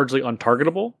largely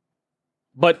untargetable.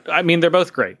 But I mean, they're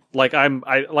both great. Like I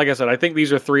said, I think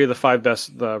these are 3 of the 5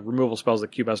 best removal spells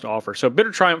that Cube has to offer. So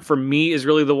Bitter Triumph for me is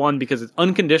really the one because it's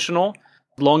unconditional,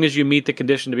 as long as you meet the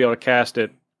condition to be able to cast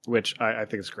it, which I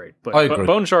think is great. But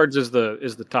Bone Shards is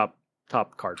the top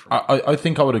card for me. I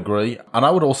think I would agree, and I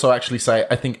would also actually say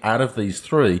I think out of these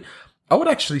 3, I would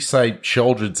actually say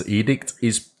Sheoldred's Edict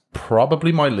is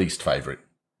probably my least favorite.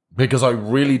 Because I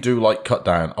really do like Cut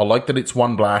Down. I like that it's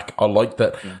 1 black. I like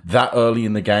that that early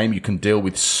in the game you can deal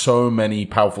with so many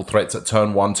powerful threats at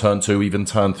turn 1, turn 2, even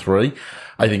turn 3.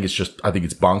 I think it's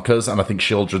bonkers. And I think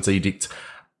Sheoldred's Edict,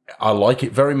 I like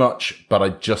it very much, but I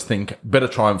just think Bitter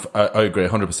Triumph, I agree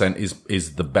 100%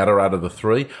 is the better out of the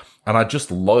 3. And I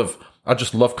just love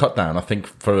Cut Down. I think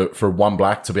for 1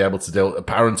 black to be able to deal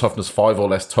power and toughness 5 or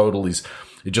less total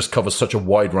it just covers such a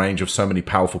wide range of so many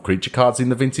powerful creature cards in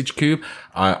the Vintage Cube.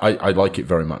 I like it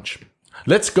very much.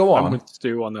 Let's go on. I'm with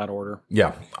Stu on that order.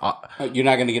 Yeah. You're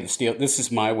not going to get to steal. This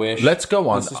is my wish. Let's go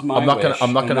on. This is my wish.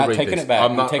 I'm not going to read taking this. it back.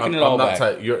 I'm taking it all back.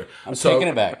 I'm taking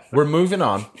it back. We're moving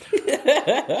on.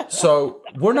 So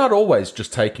we're not always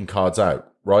just taking cards out.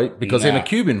 Right? Because in a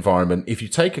cube environment, if you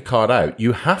take a card out,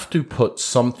 you have to put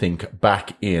something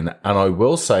back in. And I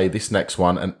will say this next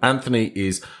one, and Anthony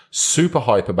is super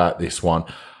hype about this one.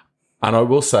 And I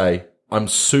will say, I'm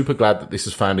super glad that this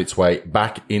has found its way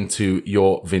back into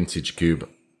your vintage cube.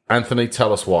 Anthony,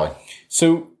 tell us why.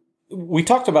 So we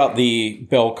talked about the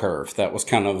bell curve. That was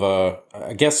kind of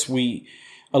I guess we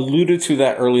alluded to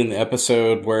that early in the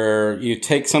episode, where you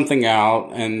take something out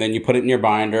and then you put it in your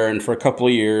binder, and for a couple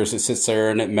of years it sits there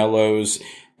and it mellows,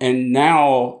 and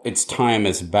now its time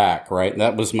is back, right?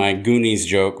 That was my Goonies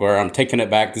joke, where I'm taking it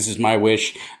back. This is my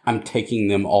wish. I'm taking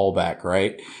them all back,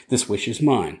 right? This wish is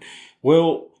mine.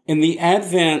 Well, in the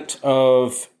advent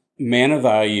of mana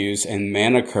values and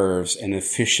mana curves and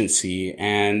efficiency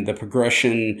and the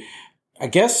progression, I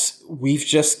guess we've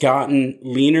just gotten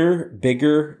leaner,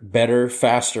 bigger, better,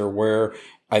 faster, where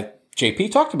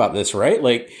JP talked about this, right?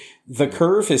 Like, the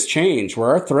curve has changed, where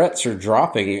our threats are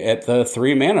dropping at the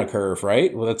 3 mana curve,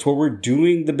 right? Well, that's where we're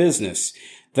doing the business.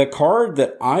 The card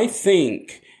that I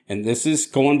think, and this is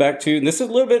going back to, and this is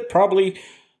a little bit probably,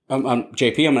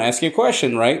 JP, I'm going to ask you a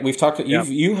question, right? We've talked,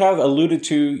 you have alluded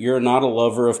to you're not a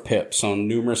lover of pips on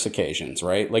numerous occasions,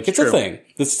 right? Like, it's a thing.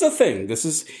 This is a thing. This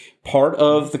is part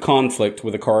of the conflict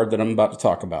with a card that I'm about to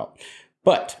talk about.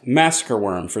 But Massacre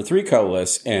Worm for 3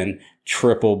 colorless and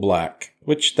triple black,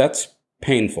 which that's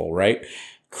painful, right?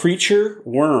 Creature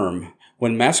Worm.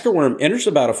 When Massacre Worm enters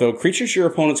the battlefield, creatures your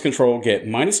opponents control get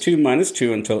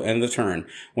 -2/-2 until end of the turn.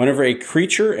 Whenever a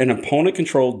creature an opponent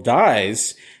control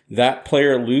dies, that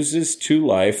player loses 2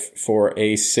 life for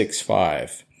a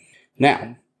 6/5.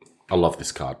 Now, I love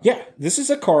this card. Yeah, this is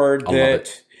a card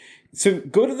that, so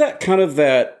go to that kind of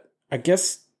that, I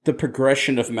guess, the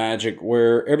progression of Magic,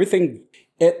 where everything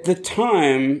at the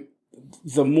time,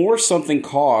 the more something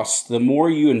cost, the more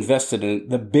you invested in it,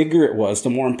 the bigger it was, the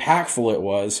more impactful it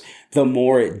was, the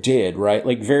more it did, right?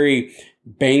 Like, very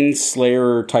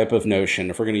Baneslayer type of notion,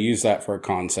 if we're going to use that for a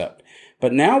concept.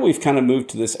 But now we've kind of moved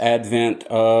to this advent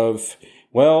of,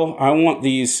 well, I want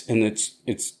these, and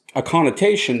it's a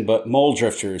connotation, but mole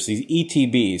drifters, these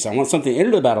ETBs. I want something to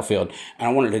enter the battlefield, and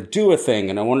I want it to do a thing,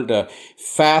 and I want it to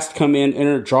fast come in,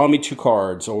 enter, draw me 2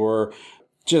 cards, or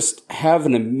just have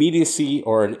an immediacy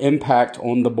or an impact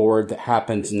on the board that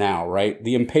happens now, right?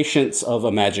 The impatience of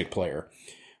a Magic player.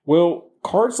 Well,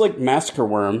 cards like Massacre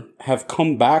Worm have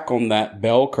come back on that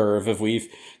bell curve. If we've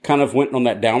kind of went on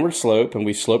that downward slope and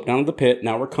we sloped down to the pit,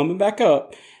 now we're coming back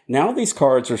up. Now these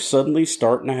cards are suddenly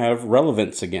starting to have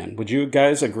relevance again. Would you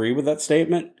guys agree with that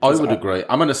statement? I would agree.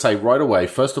 I'm going to say right away,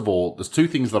 first of all, there's 2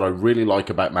 things that I really like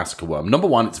about Massacre Worm. Number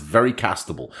one, it's very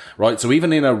castable, right? So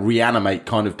even in a reanimate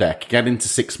kind of deck, get into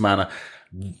 6 mana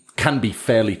can be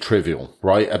fairly trivial,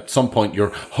 right? At some point,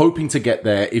 you're hoping to get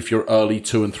there if you're early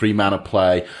 2 and 3 mana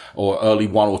play or early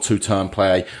 1 or 2 turn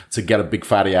play to get a big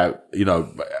fatty out. You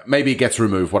know, maybe it gets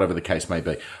removed, whatever the case may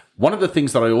be. One of the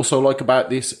things that I also like about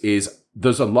this is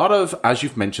there's a lot of, as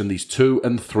you've mentioned, these 2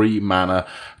 and 3 mana,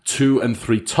 2 and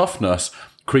 3 toughness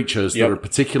creatures that are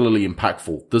particularly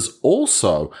impactful. There's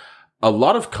also a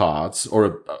lot of cards,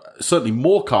 or certainly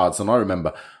more cards than I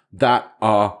remember, that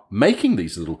are making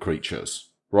these little creatures.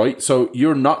 Right? So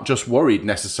you're not just worried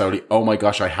necessarily, oh my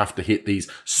gosh, I have to hit these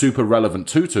super relevant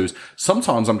 2/2s.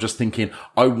 Sometimes I'm just thinking,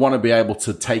 I want to be able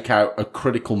to take out a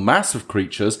critical mass of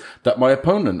creatures that my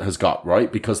opponent has got, right?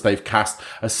 Because they've cast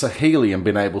a Saheeli and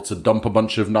been able to dump a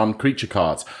bunch of non-creature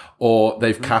cards, or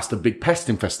they've cast a big pest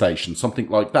infestation, something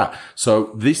like that.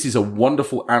 So this is a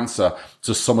wonderful answer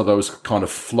to some of those kind of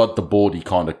flood the boardy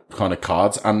kind of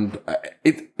cards, and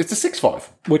it's a 6/5.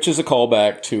 Which is a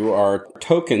callback to our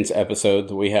tokens episode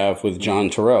that we have with John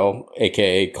Terrell,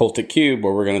 aka Cultic Cube,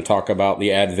 where we're going to talk about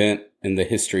the advent and the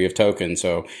history of tokens.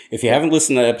 So if you haven't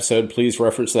listened to that episode, please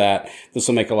reference that. This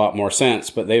will make a lot more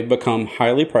sense. But they've become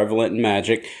highly prevalent in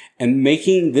Magic and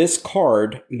making this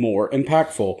card more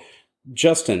impactful.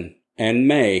 Justin and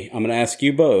May, I'm going to ask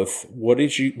you both, what do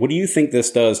you think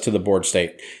this does to the board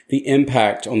state? The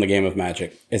impact on the game of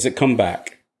Magic as it come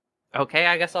back? Okay,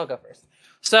 I guess I'll go first.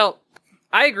 So,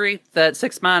 I agree that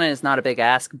 6 mana is not a big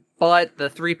ask, but the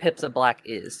 3 pips of black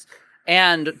is.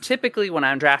 And typically when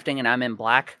I'm drafting and I'm in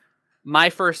black, my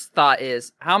first thought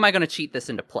is, how am I going to cheat this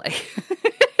into play?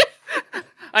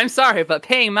 I'm sorry, but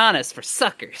paying mana is for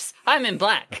suckers. I'm in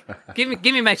black. Give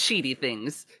me my cheaty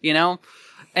things, you know?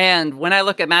 And when I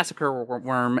look at Massacre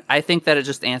Worm, I think that it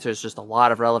just answers just a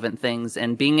lot of relevant things,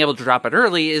 and being able to drop it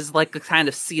early is like the kind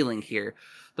of ceiling here.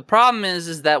 The problem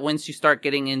is that once you start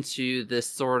getting into this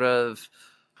sort of,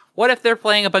 what if they're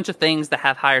playing a bunch of things that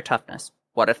have higher toughness?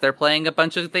 What if they're playing a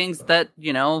bunch of things that,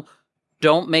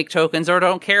 don't make tokens or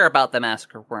don't care about the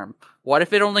Massacre Worm? What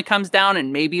if it only comes down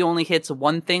and maybe only hits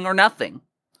one thing or nothing?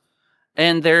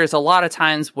 And there's a lot of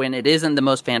times when it isn't the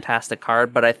most fantastic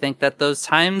card, but I think that those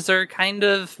times are kind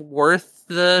of worth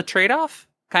the trade-off,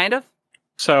 kind of.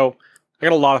 So, I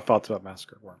got a lot of thoughts about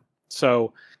Massacre Worm.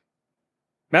 So,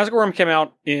 Massacre Worm came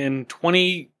out in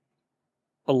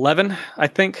 2011, I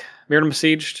think. Mirrodin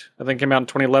Besieged, I think, came out in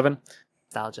 2011.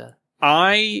 Nostalgia.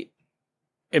 I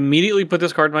immediately put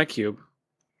this card in my cube,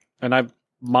 and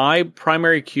my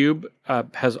primary cube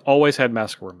has always had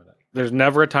Massacre Worm in it. There's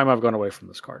never a time I've gone away from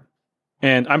this card.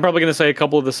 And I'm probably going to say a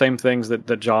couple of the same things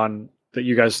that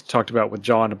you guys talked about with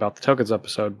John about the tokens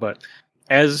episode, but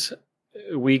as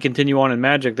we continue on in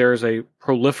Magic, there is a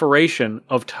proliferation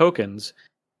of tokens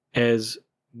as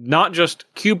not just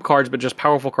cube cards, but just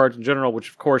powerful cards in general, which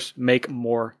of course make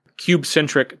more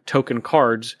cube-centric token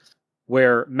cards,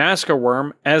 where Massacre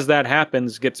Worm, as that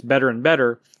happens, gets better and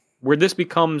better, where this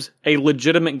becomes a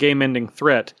legitimate game-ending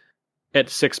threat at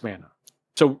 6 mana.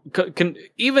 So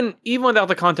even without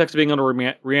the context of being able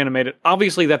to reanimate it,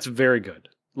 obviously that's very good.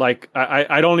 Like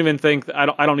I don't even think I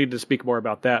don't need to speak more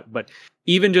about that. But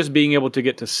even just being able to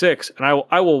get to 6, and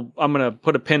I'm going to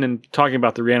put a pin in talking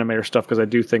about the reanimator stuff because I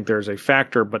do think there's a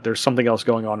factor, but there's something else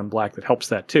going on in Black that helps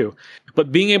that too.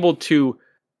 But being able to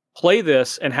play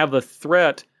this and have the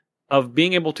threat of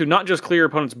being able to not just clear your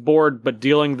opponent's board, but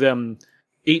dealing them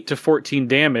 8 to 14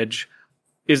 damage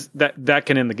is that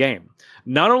can end the game.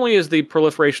 Not only has the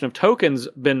proliferation of tokens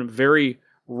been very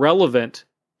relevant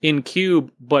in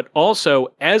Cube, but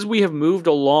also as we have moved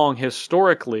along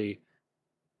historically,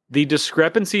 the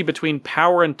discrepancy between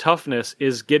power and toughness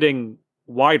is getting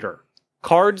wider.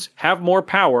 Cards have more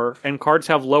power and cards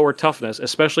have lower toughness,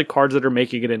 especially cards that are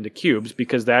making it into cubes,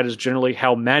 because that is generally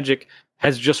how Magic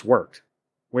has just worked.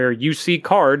 Where you see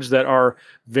cards that are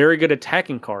very good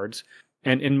attacking cards,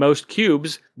 and in most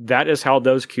cubes, that is how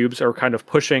those cubes are kind of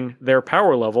pushing their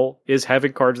power level, is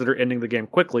having cards that are ending the game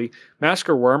quickly.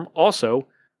 Massacre Worm also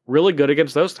really good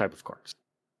against those type of cards.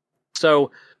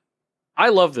 So I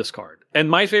love this card.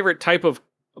 And my favorite type of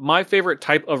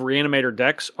reanimator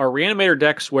decks are reanimator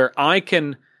decks where I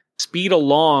can speed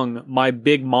along my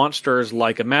big monsters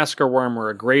like a Massacre Worm or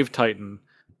a Grave Titan,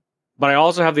 but I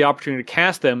also have the opportunity to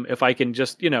cast them if I can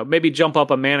just, maybe jump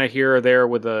up a mana here or there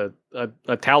with a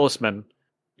talisman,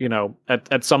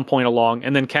 at some point along,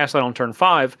 and then cast that on turn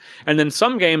 5. And then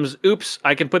some games,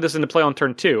 I can put this into play on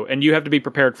turn 2. And you have to be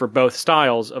prepared for both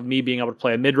styles of me being able to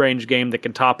play a mid-range game that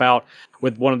can top out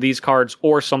with one of these cards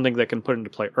or something that can put into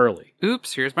play early.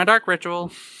 Oops, here's my Dark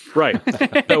Ritual. Right.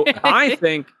 So I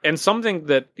think, and something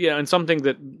that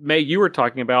May, you were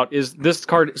talking about, is this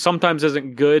card sometimes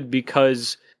isn't good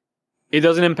because it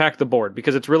doesn't impact the board,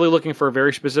 because it's really looking for a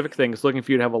very specific thing. It's looking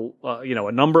for you to have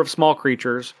a number of small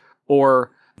creatures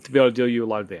or to be able to deal you a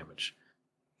lot of damage.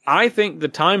 I think the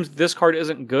times this card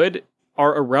isn't good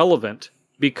are irrelevant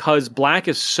because Black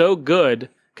is so good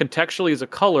contextually as a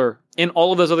color in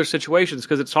all of those other situations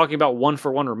because it's talking about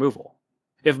 1-for-1 removal.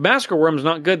 If Massacre Worm is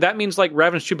not good, that means like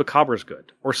Ravenous Chupacabra is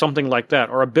good or something like that,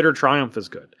 or a Bitter Triumph is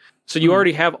good. So you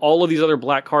already have all of these other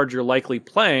black cards you're likely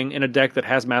playing in a deck that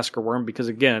has Massacre Worm because,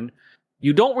 again,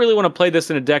 you don't really want to play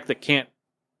this in a deck that can't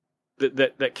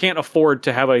afford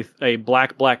to have a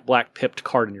black pipped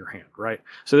card in your hand, right?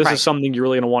 So this is something you're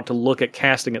really going to want to look at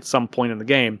casting at some point in the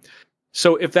game.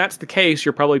 So if that's the case,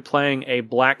 you're probably playing a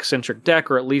black-centric deck,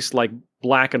 or at least like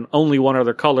black and only one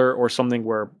other color, or something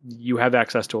where you have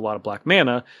access to a lot of black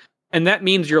mana. And that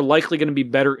means you're likely going to be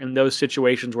better in those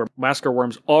situations where Massacre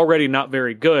Worm's already not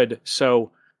very good.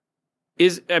 So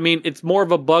it's more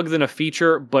of a bug than a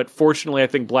feature, but fortunately I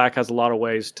think Black has a lot of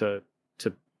ways to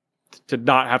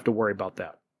not have to worry about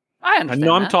that. I understand. I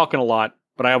know I'm talking a lot,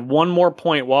 but I have one more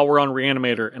point while we're on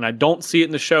Reanimator, and I don't see it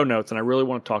in the show notes, and I really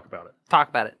want to talk about it. Talk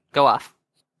about it. Go off.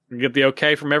 You get the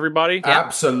okay from everybody?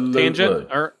 Absolutely. Tangent?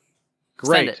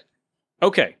 Great. Send it.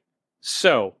 Okay.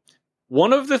 So,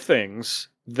 one of the things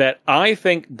that I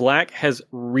think Black has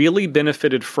really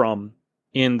benefited from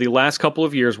in the last couple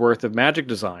of years worth of Magic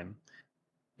design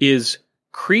is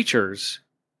creatures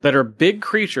that are big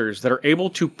creatures that are able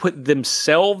to put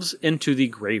themselves into the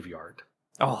graveyard.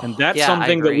 Oh, and that's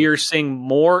something that we are seeing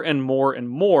more and more and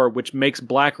more, which makes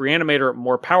Black Reanimator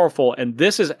more powerful. And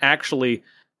this is actually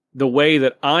the way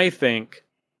that I think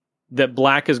that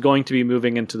Black is going to be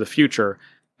moving into the future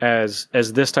as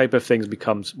this type of things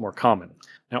becomes more common.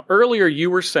 Now, earlier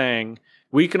you were saying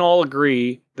we can all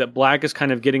agree that Black is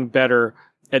kind of getting better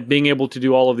at being able to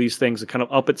do all of these things and kind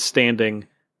of up its standing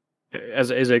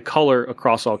as a color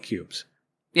across all cubes.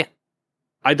 Yeah.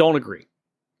 I don't agree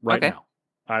now.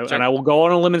 Sure. And I will go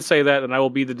on a limb and say that, and I will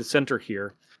be the dissenter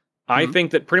here. I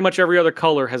think that pretty much every other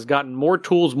color has gotten more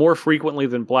tools more frequently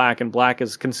than black, and black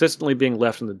is consistently being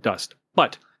left in the dust.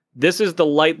 But this is the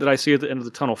light that I see at the end of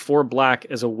the tunnel for black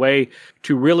as a way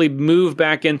to really move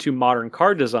back into modern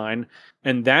card design,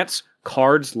 and that's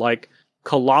cards like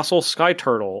Colossal Sky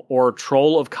Turtle, or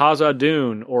Troll of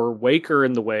Khazad-dûn, or Waker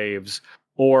in the Waves,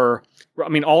 or, I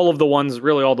mean, all the ones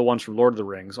from Lord of the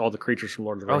Rings, all the creatures from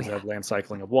Lord of the Rings have land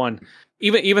cycling of 1.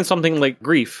 Even something like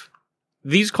Grief.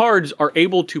 These cards are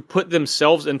able to put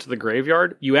themselves into the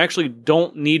graveyard. You actually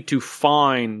don't need to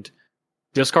find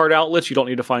discard outlets. You don't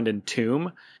need to find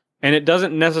Entomb. And it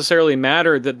doesn't necessarily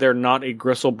matter that they're not a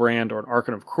Gristlebrand or an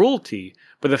Archon of Cruelty,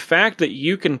 but the fact that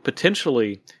you can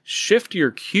potentially shift your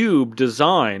cube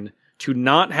design to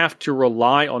not have to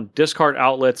rely on discard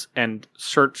outlets and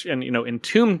search and,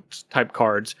 Entomb type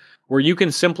cards, where you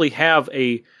can simply have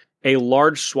a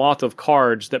large swath of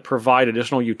cards that provide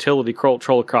additional utility. Troll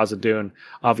of Khazad-dûn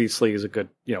obviously is a good,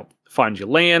 find you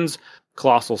lands.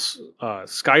 Colossal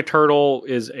Sky Turtle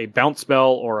is a bounce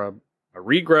spell or a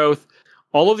regrowth.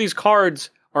 All of these cards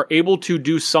are able to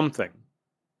do something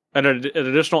at an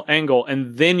additional angle,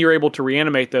 and then you're able to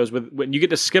reanimate those when you get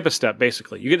to skip a step,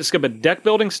 basically. You get to skip a deck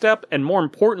building step, and more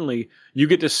importantly, you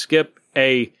get to skip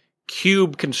a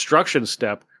cube construction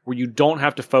step where you don't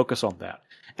have to focus on that.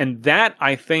 And that,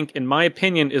 I think, in my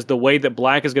opinion, is the way that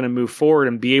black is going to move forward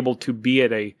and be able to be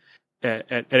at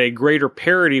a greater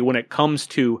parity when it comes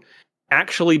to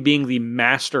actually being the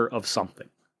master of something.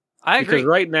 I agree. Because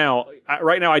right now,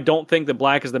 I don't think that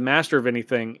black is the master of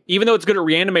anything. Even though it's good at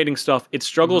reanimating stuff, it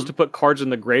struggles to put cards in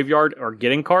the graveyard or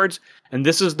getting cards. And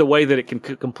this is the way that it can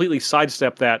completely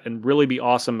sidestep that and really be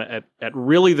awesome at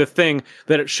really the thing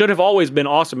that it should have always been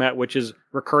awesome at, which is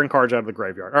recurring cards out of the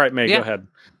graveyard. All right, May, go ahead.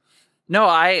 No,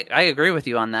 I agree with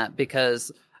you on that,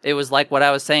 because it was like what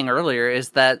I was saying earlier, is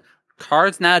that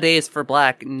cards nowadays for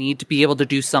black need to be able to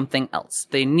do something else.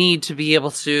 They need to be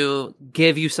able to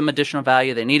give you some additional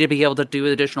value. They need to be able to do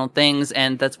additional things,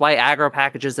 and that's why aggro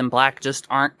packages in black just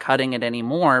aren't cutting it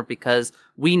anymore, because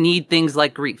we need things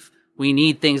like Grief. We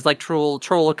need things like Troll of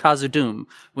Khazad-dûn.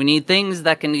 We need things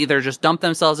that can either just dump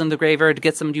themselves in the graveyard to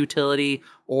get some utility,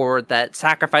 or that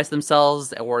sacrifice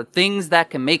themselves, or things that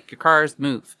can make your cards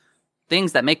move.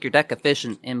 Things that make your deck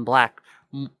efficient in black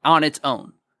on its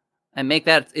own. And make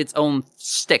that its own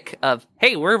stick of,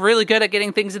 hey, we're really good at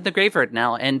getting things in the graveyard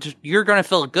now, and you're going to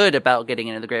feel good about getting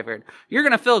into the graveyard. You're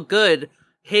going to feel good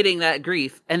hitting that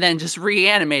Grief and then just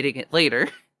reanimating it later.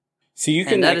 So you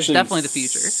can actually definitely the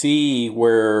future. See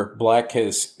where black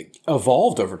has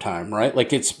evolved over time, right?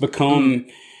 Like it's become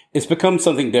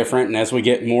something different, and as we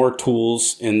get more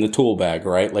tools in the tool bag,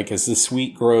 right? Like as the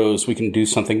suite grows, we can do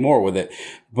something more with it.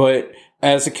 But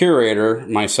as a curator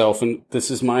myself, and this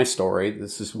is my story,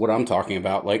 this is what I'm talking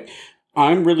about, like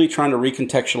I'm really trying to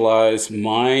recontextualize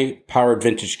my Powered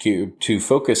Vintage Cube to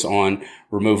focus on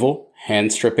removal,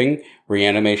 hand stripping,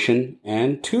 reanimation,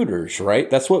 and tutors, right?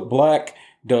 That's what black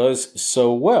does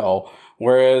so well.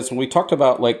 Whereas when we talked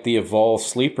about like the Evolve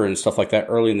Sleeper and stuff like that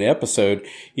early in the episode,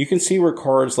 you can see where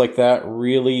cards like that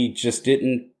really just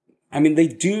didn't, I mean, they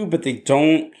do, but they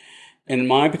don't, in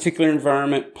my particular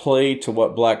environment, play to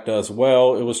what black does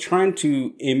well. It was trying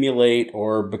to emulate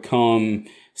or become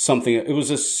something. It was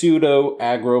a pseudo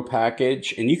aggro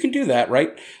package, and you can do that,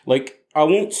 right? Like I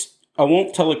won't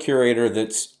tell a curator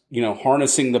that's,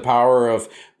 harnessing the power of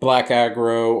black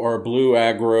aggro or blue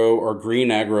aggro or green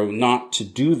aggro not to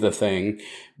do the thing.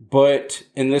 But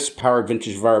in this Powered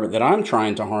Vintage environment that I'm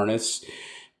trying to harness,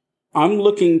 I'm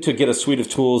looking to get a suite of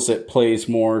tools that plays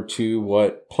more to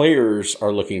what players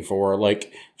are looking for,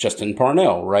 like Justin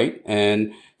Parnell, right?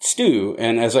 And Stu.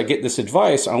 And as I get this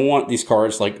advice, I want these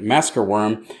cards like Massacre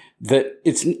Worm, that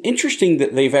it's interesting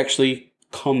that they've actually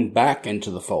come back into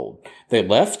the fold. They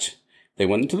left, they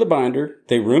went into the binder,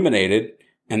 they ruminated,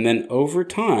 and then over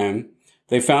time,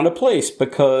 they found a place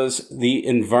because the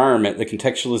environment, the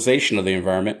contextualization of the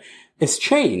environment has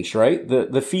changed, right?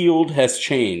 The field has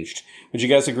changed. Would you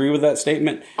guys agree with that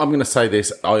statement? I'm going to say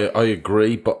this. I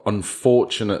agree, but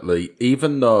unfortunately,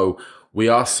 even though we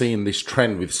are seeing this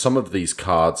trend with some of these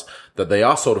cards that they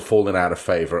are sort of falling out of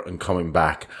favor and coming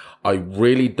back, I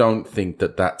really don't think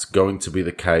that that's going to be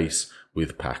the case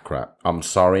with Pack Rat. I'm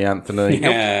sorry, Anthony.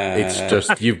 Yeah. It's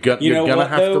just you're going to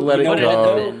have to let it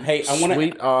go. Hey, I want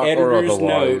Sweet to art or editor's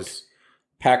otherwise. note.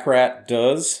 Pack Rat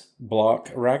does block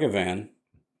Ragavan.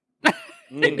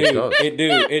 It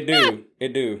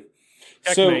do.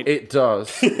 So it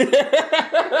does,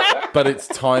 but its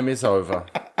time is over.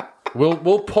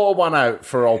 We'll pour one out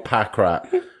for old Pack Rat.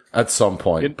 at some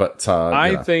point.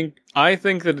 I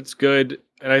think that it's good,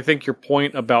 and I think your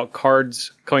point about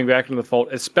cards coming back into the fold,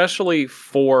 especially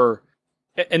for,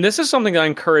 and this is something I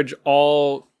encourage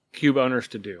all cube owners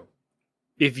to do.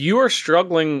 If you are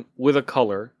struggling with a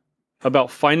color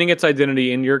about finding its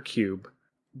identity in your cube,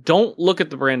 don't look at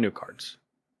the brand new cards.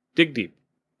 Dig deep.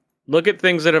 Look at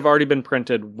things that have already been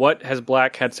printed. What has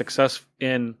Black had success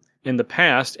in the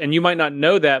past? And you might not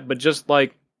know that, but just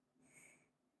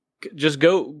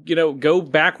go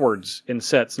backwards in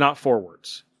sets, not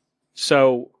forwards.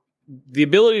 So the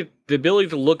ability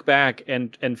to look back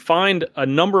and find a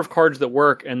number of cards that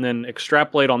work and then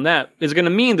extrapolate on that is going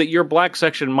to mean that your Black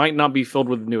section might not be filled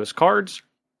with the newest cards.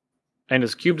 And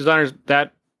as cube designers,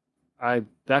 that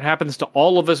happens to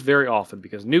all of us very often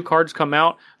because new cards come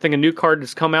out. I think a new card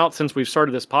has come out since we've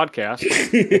started this podcast.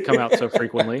 They come out so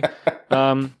frequently.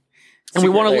 And we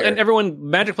want to, and everyone,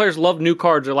 Magic players love new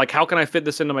cards. They're like, how can I fit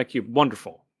this into my cube?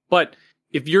 Wonderful. But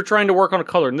if you're trying to work on a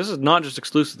color, and this is not just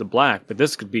exclusive to Black, but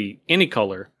this could be any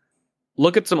color,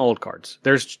 look at some old cards.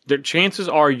 Chances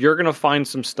are you're going to find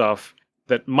some stuff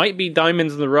that might be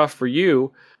diamonds in the rough for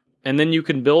you, and then you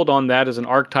can build on that as an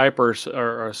archetype or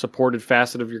a supported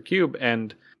facet of your cube.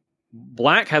 And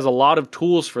Black has a lot of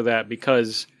tools for that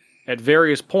because at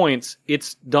various points,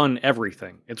 it's done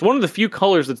everything. It's one of the few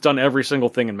colors that's done every single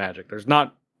thing in Magic. There's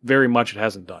not very much it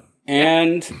hasn't done.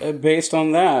 And based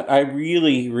on that, I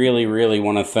really, really, really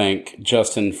want to thank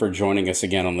Justin for joining us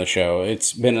again on the show.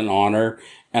 It's been an honor,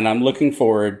 and I'm looking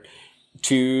forward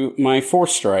to my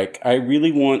fourth strike. I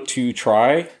really want to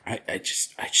try. I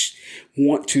just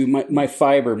want to, my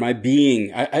fiber, my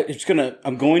being.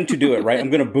 I'm going to do it, right? I'm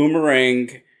going to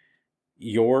boomerang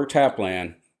your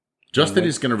Tapland. Justin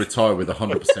is going to retire with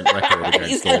 100% record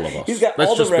against all of us. He's got Let's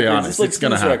all the just records. be honest. It's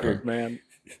going to happen. Record, man.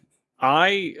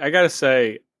 I got to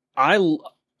say,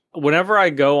 whenever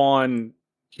I go on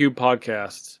Cube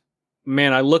podcasts,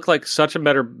 man, I look like such a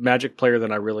better Magic player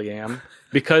than I really am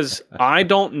because I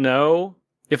don't know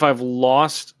if I've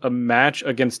lost a match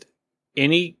against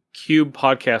any Cube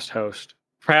podcast host,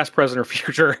 past, present, or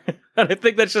future. And I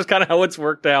think that's just kind of how it's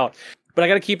worked out. But I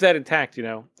got to keep that intact, you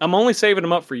know. I'm only saving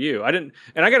them up for you. And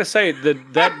I got to say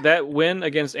that win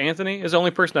against Anthony is the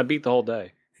only person I beat the whole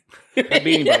day. I didn't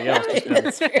beat anybody else.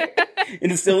 That's right.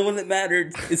 And it's the only one that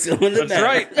mattered. It's the one that That's mattered.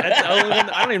 right. That's the only one.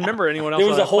 I don't even remember anyone else. There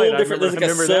was a whole different. There's like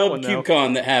a sub one,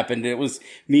 CubeCon that happened. It was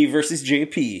me versus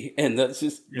JP, and that's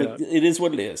just. Yeah. It is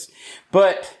what it is.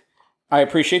 But I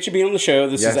appreciate you being on the show.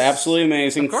 This is absolutely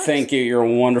amazing. Thank you. You're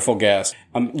a wonderful guest.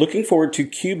 I'm looking forward to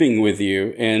cubing with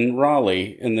you in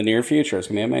Raleigh in the near future. It's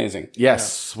going to be amazing.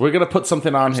 Yes, we're going to put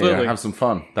something on here and have some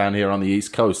fun down here on the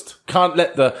East Coast. Can't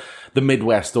let the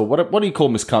Midwest, or what do you call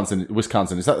Wisconsin?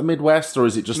 Is that the Midwest, or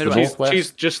is it just the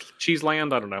Northwest?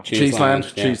 Cheeseland? I don't know.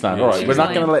 Cheeseland. Yeah. All right, we're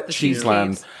not going to let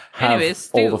Cheeseland have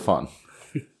all the fun.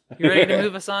 You ready to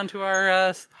move us on to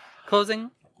our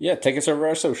closing? Yeah, take us over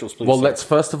our socials, please. Well, let's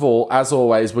first of all, as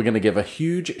always, we're going to give a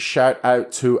huge shout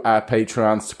out to our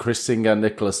Patreons, to Chris Singer,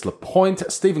 Nicholas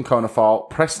Lapointe, Stephen Conafal,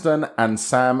 Preston, and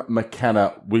Sam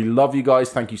McKenna. We love you guys.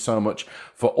 Thank you so much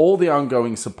for all the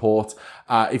ongoing support.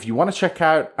 If you want to check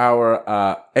out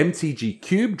our MTG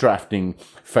Cube drafting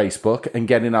Facebook and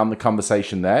get in on the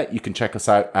conversation there, you can check us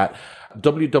out at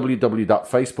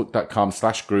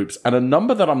www.facebook.com/groups, and a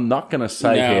number that I'm not going to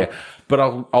say here, but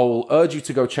I'll urge you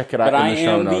to go check it out in the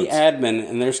show notes. But I am the admin,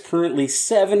 and there's currently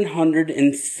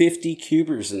 750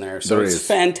 cubers in there, so it's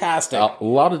fantastic. A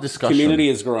lot of discussion. Community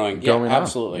is growing. Going on.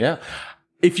 Absolutely. Yeah.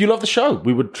 If you love the show,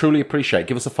 we would truly appreciate it.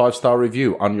 Give us a 5-star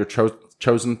review on your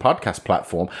chosen podcast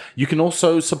platform. You can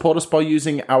also support us by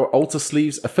using our Alter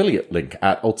Sleeves affiliate link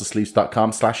at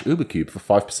altersleeves.com/ubercube for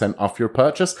 5% off your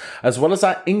purchase, as well as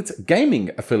our Inked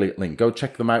Gaming affiliate link. Go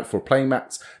check them out for playing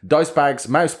mats, dice bags,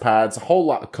 mouse pads, a whole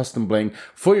lot of custom bling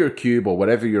for your cube or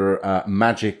whatever your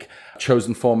Magic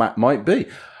chosen format might be.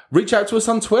 Reach out to us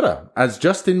on Twitter. As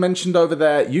Justin mentioned over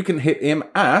there, you can hit him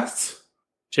at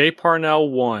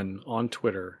JParnell1 on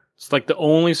Twitter. It's like the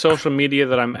only social media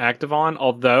that I'm active on,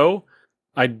 although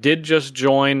I did just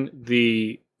join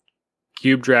the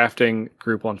Cube drafting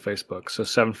group on Facebook, so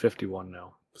 751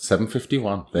 now.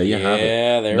 751. There you have it.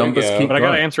 Yeah, there Numbers we go. keep But I got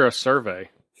to growing. answer a survey.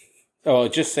 Oh,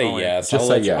 just say yes. Just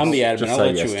say yes. I'm the admin. Just I'll say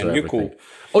let yes you to in. You're everything. cool.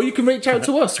 Or you can reach out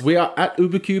to us. We are at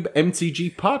Ubercube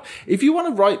MTG Pod. If you want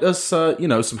to write us,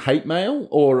 some hate mail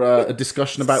or a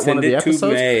discussion about one of the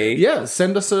episodes,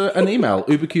 send us an email,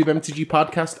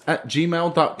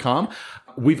 ubercubemtgpodcast@gmail.com.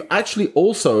 We've actually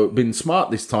also been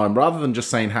smart this time. Rather than just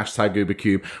saying hashtag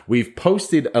UberCube, we've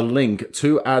posted a link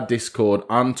to our Discord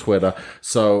on Twitter.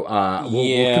 So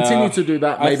we'll continue to do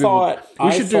that. Maybe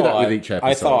we should do that with each episode.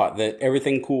 I thought that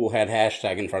everything cool had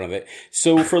hashtag in front of it.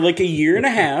 So for like a year and a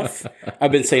half,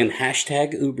 I've been saying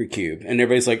hashtag UberCube. And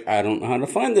everybody's like, I don't know how to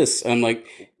find this. I'm like,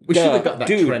 we should have got that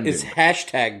dude, trending. it's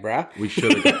hashtag, bruh. We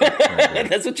should have got that trending.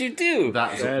 That's what you do.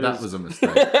 That was a mistake.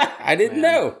 I didn't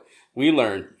know. We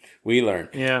learned.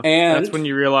 Yeah, and that's when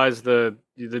you realize the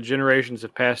generations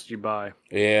have passed you by.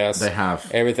 Yes, they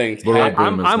have. Everything.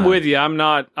 I'm with you. I'm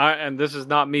not. And this is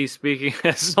not me speaking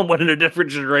as someone in a different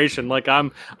generation. Like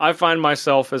I find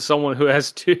myself as someone who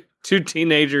has two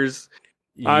teenagers.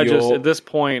 At this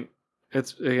point,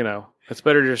 it's it's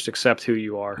better to just accept who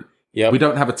you are. Yeah, we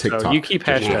don't have a TikTok. So you keep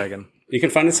hashtagging. You can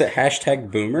find us at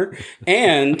hashtag Boomer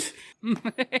and.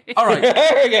 All right.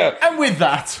 There we go. And with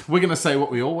that, we're going to say what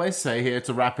we always say here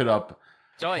to wrap it up.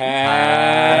 Join.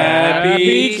 Happy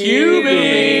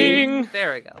cubing.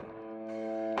 There we go.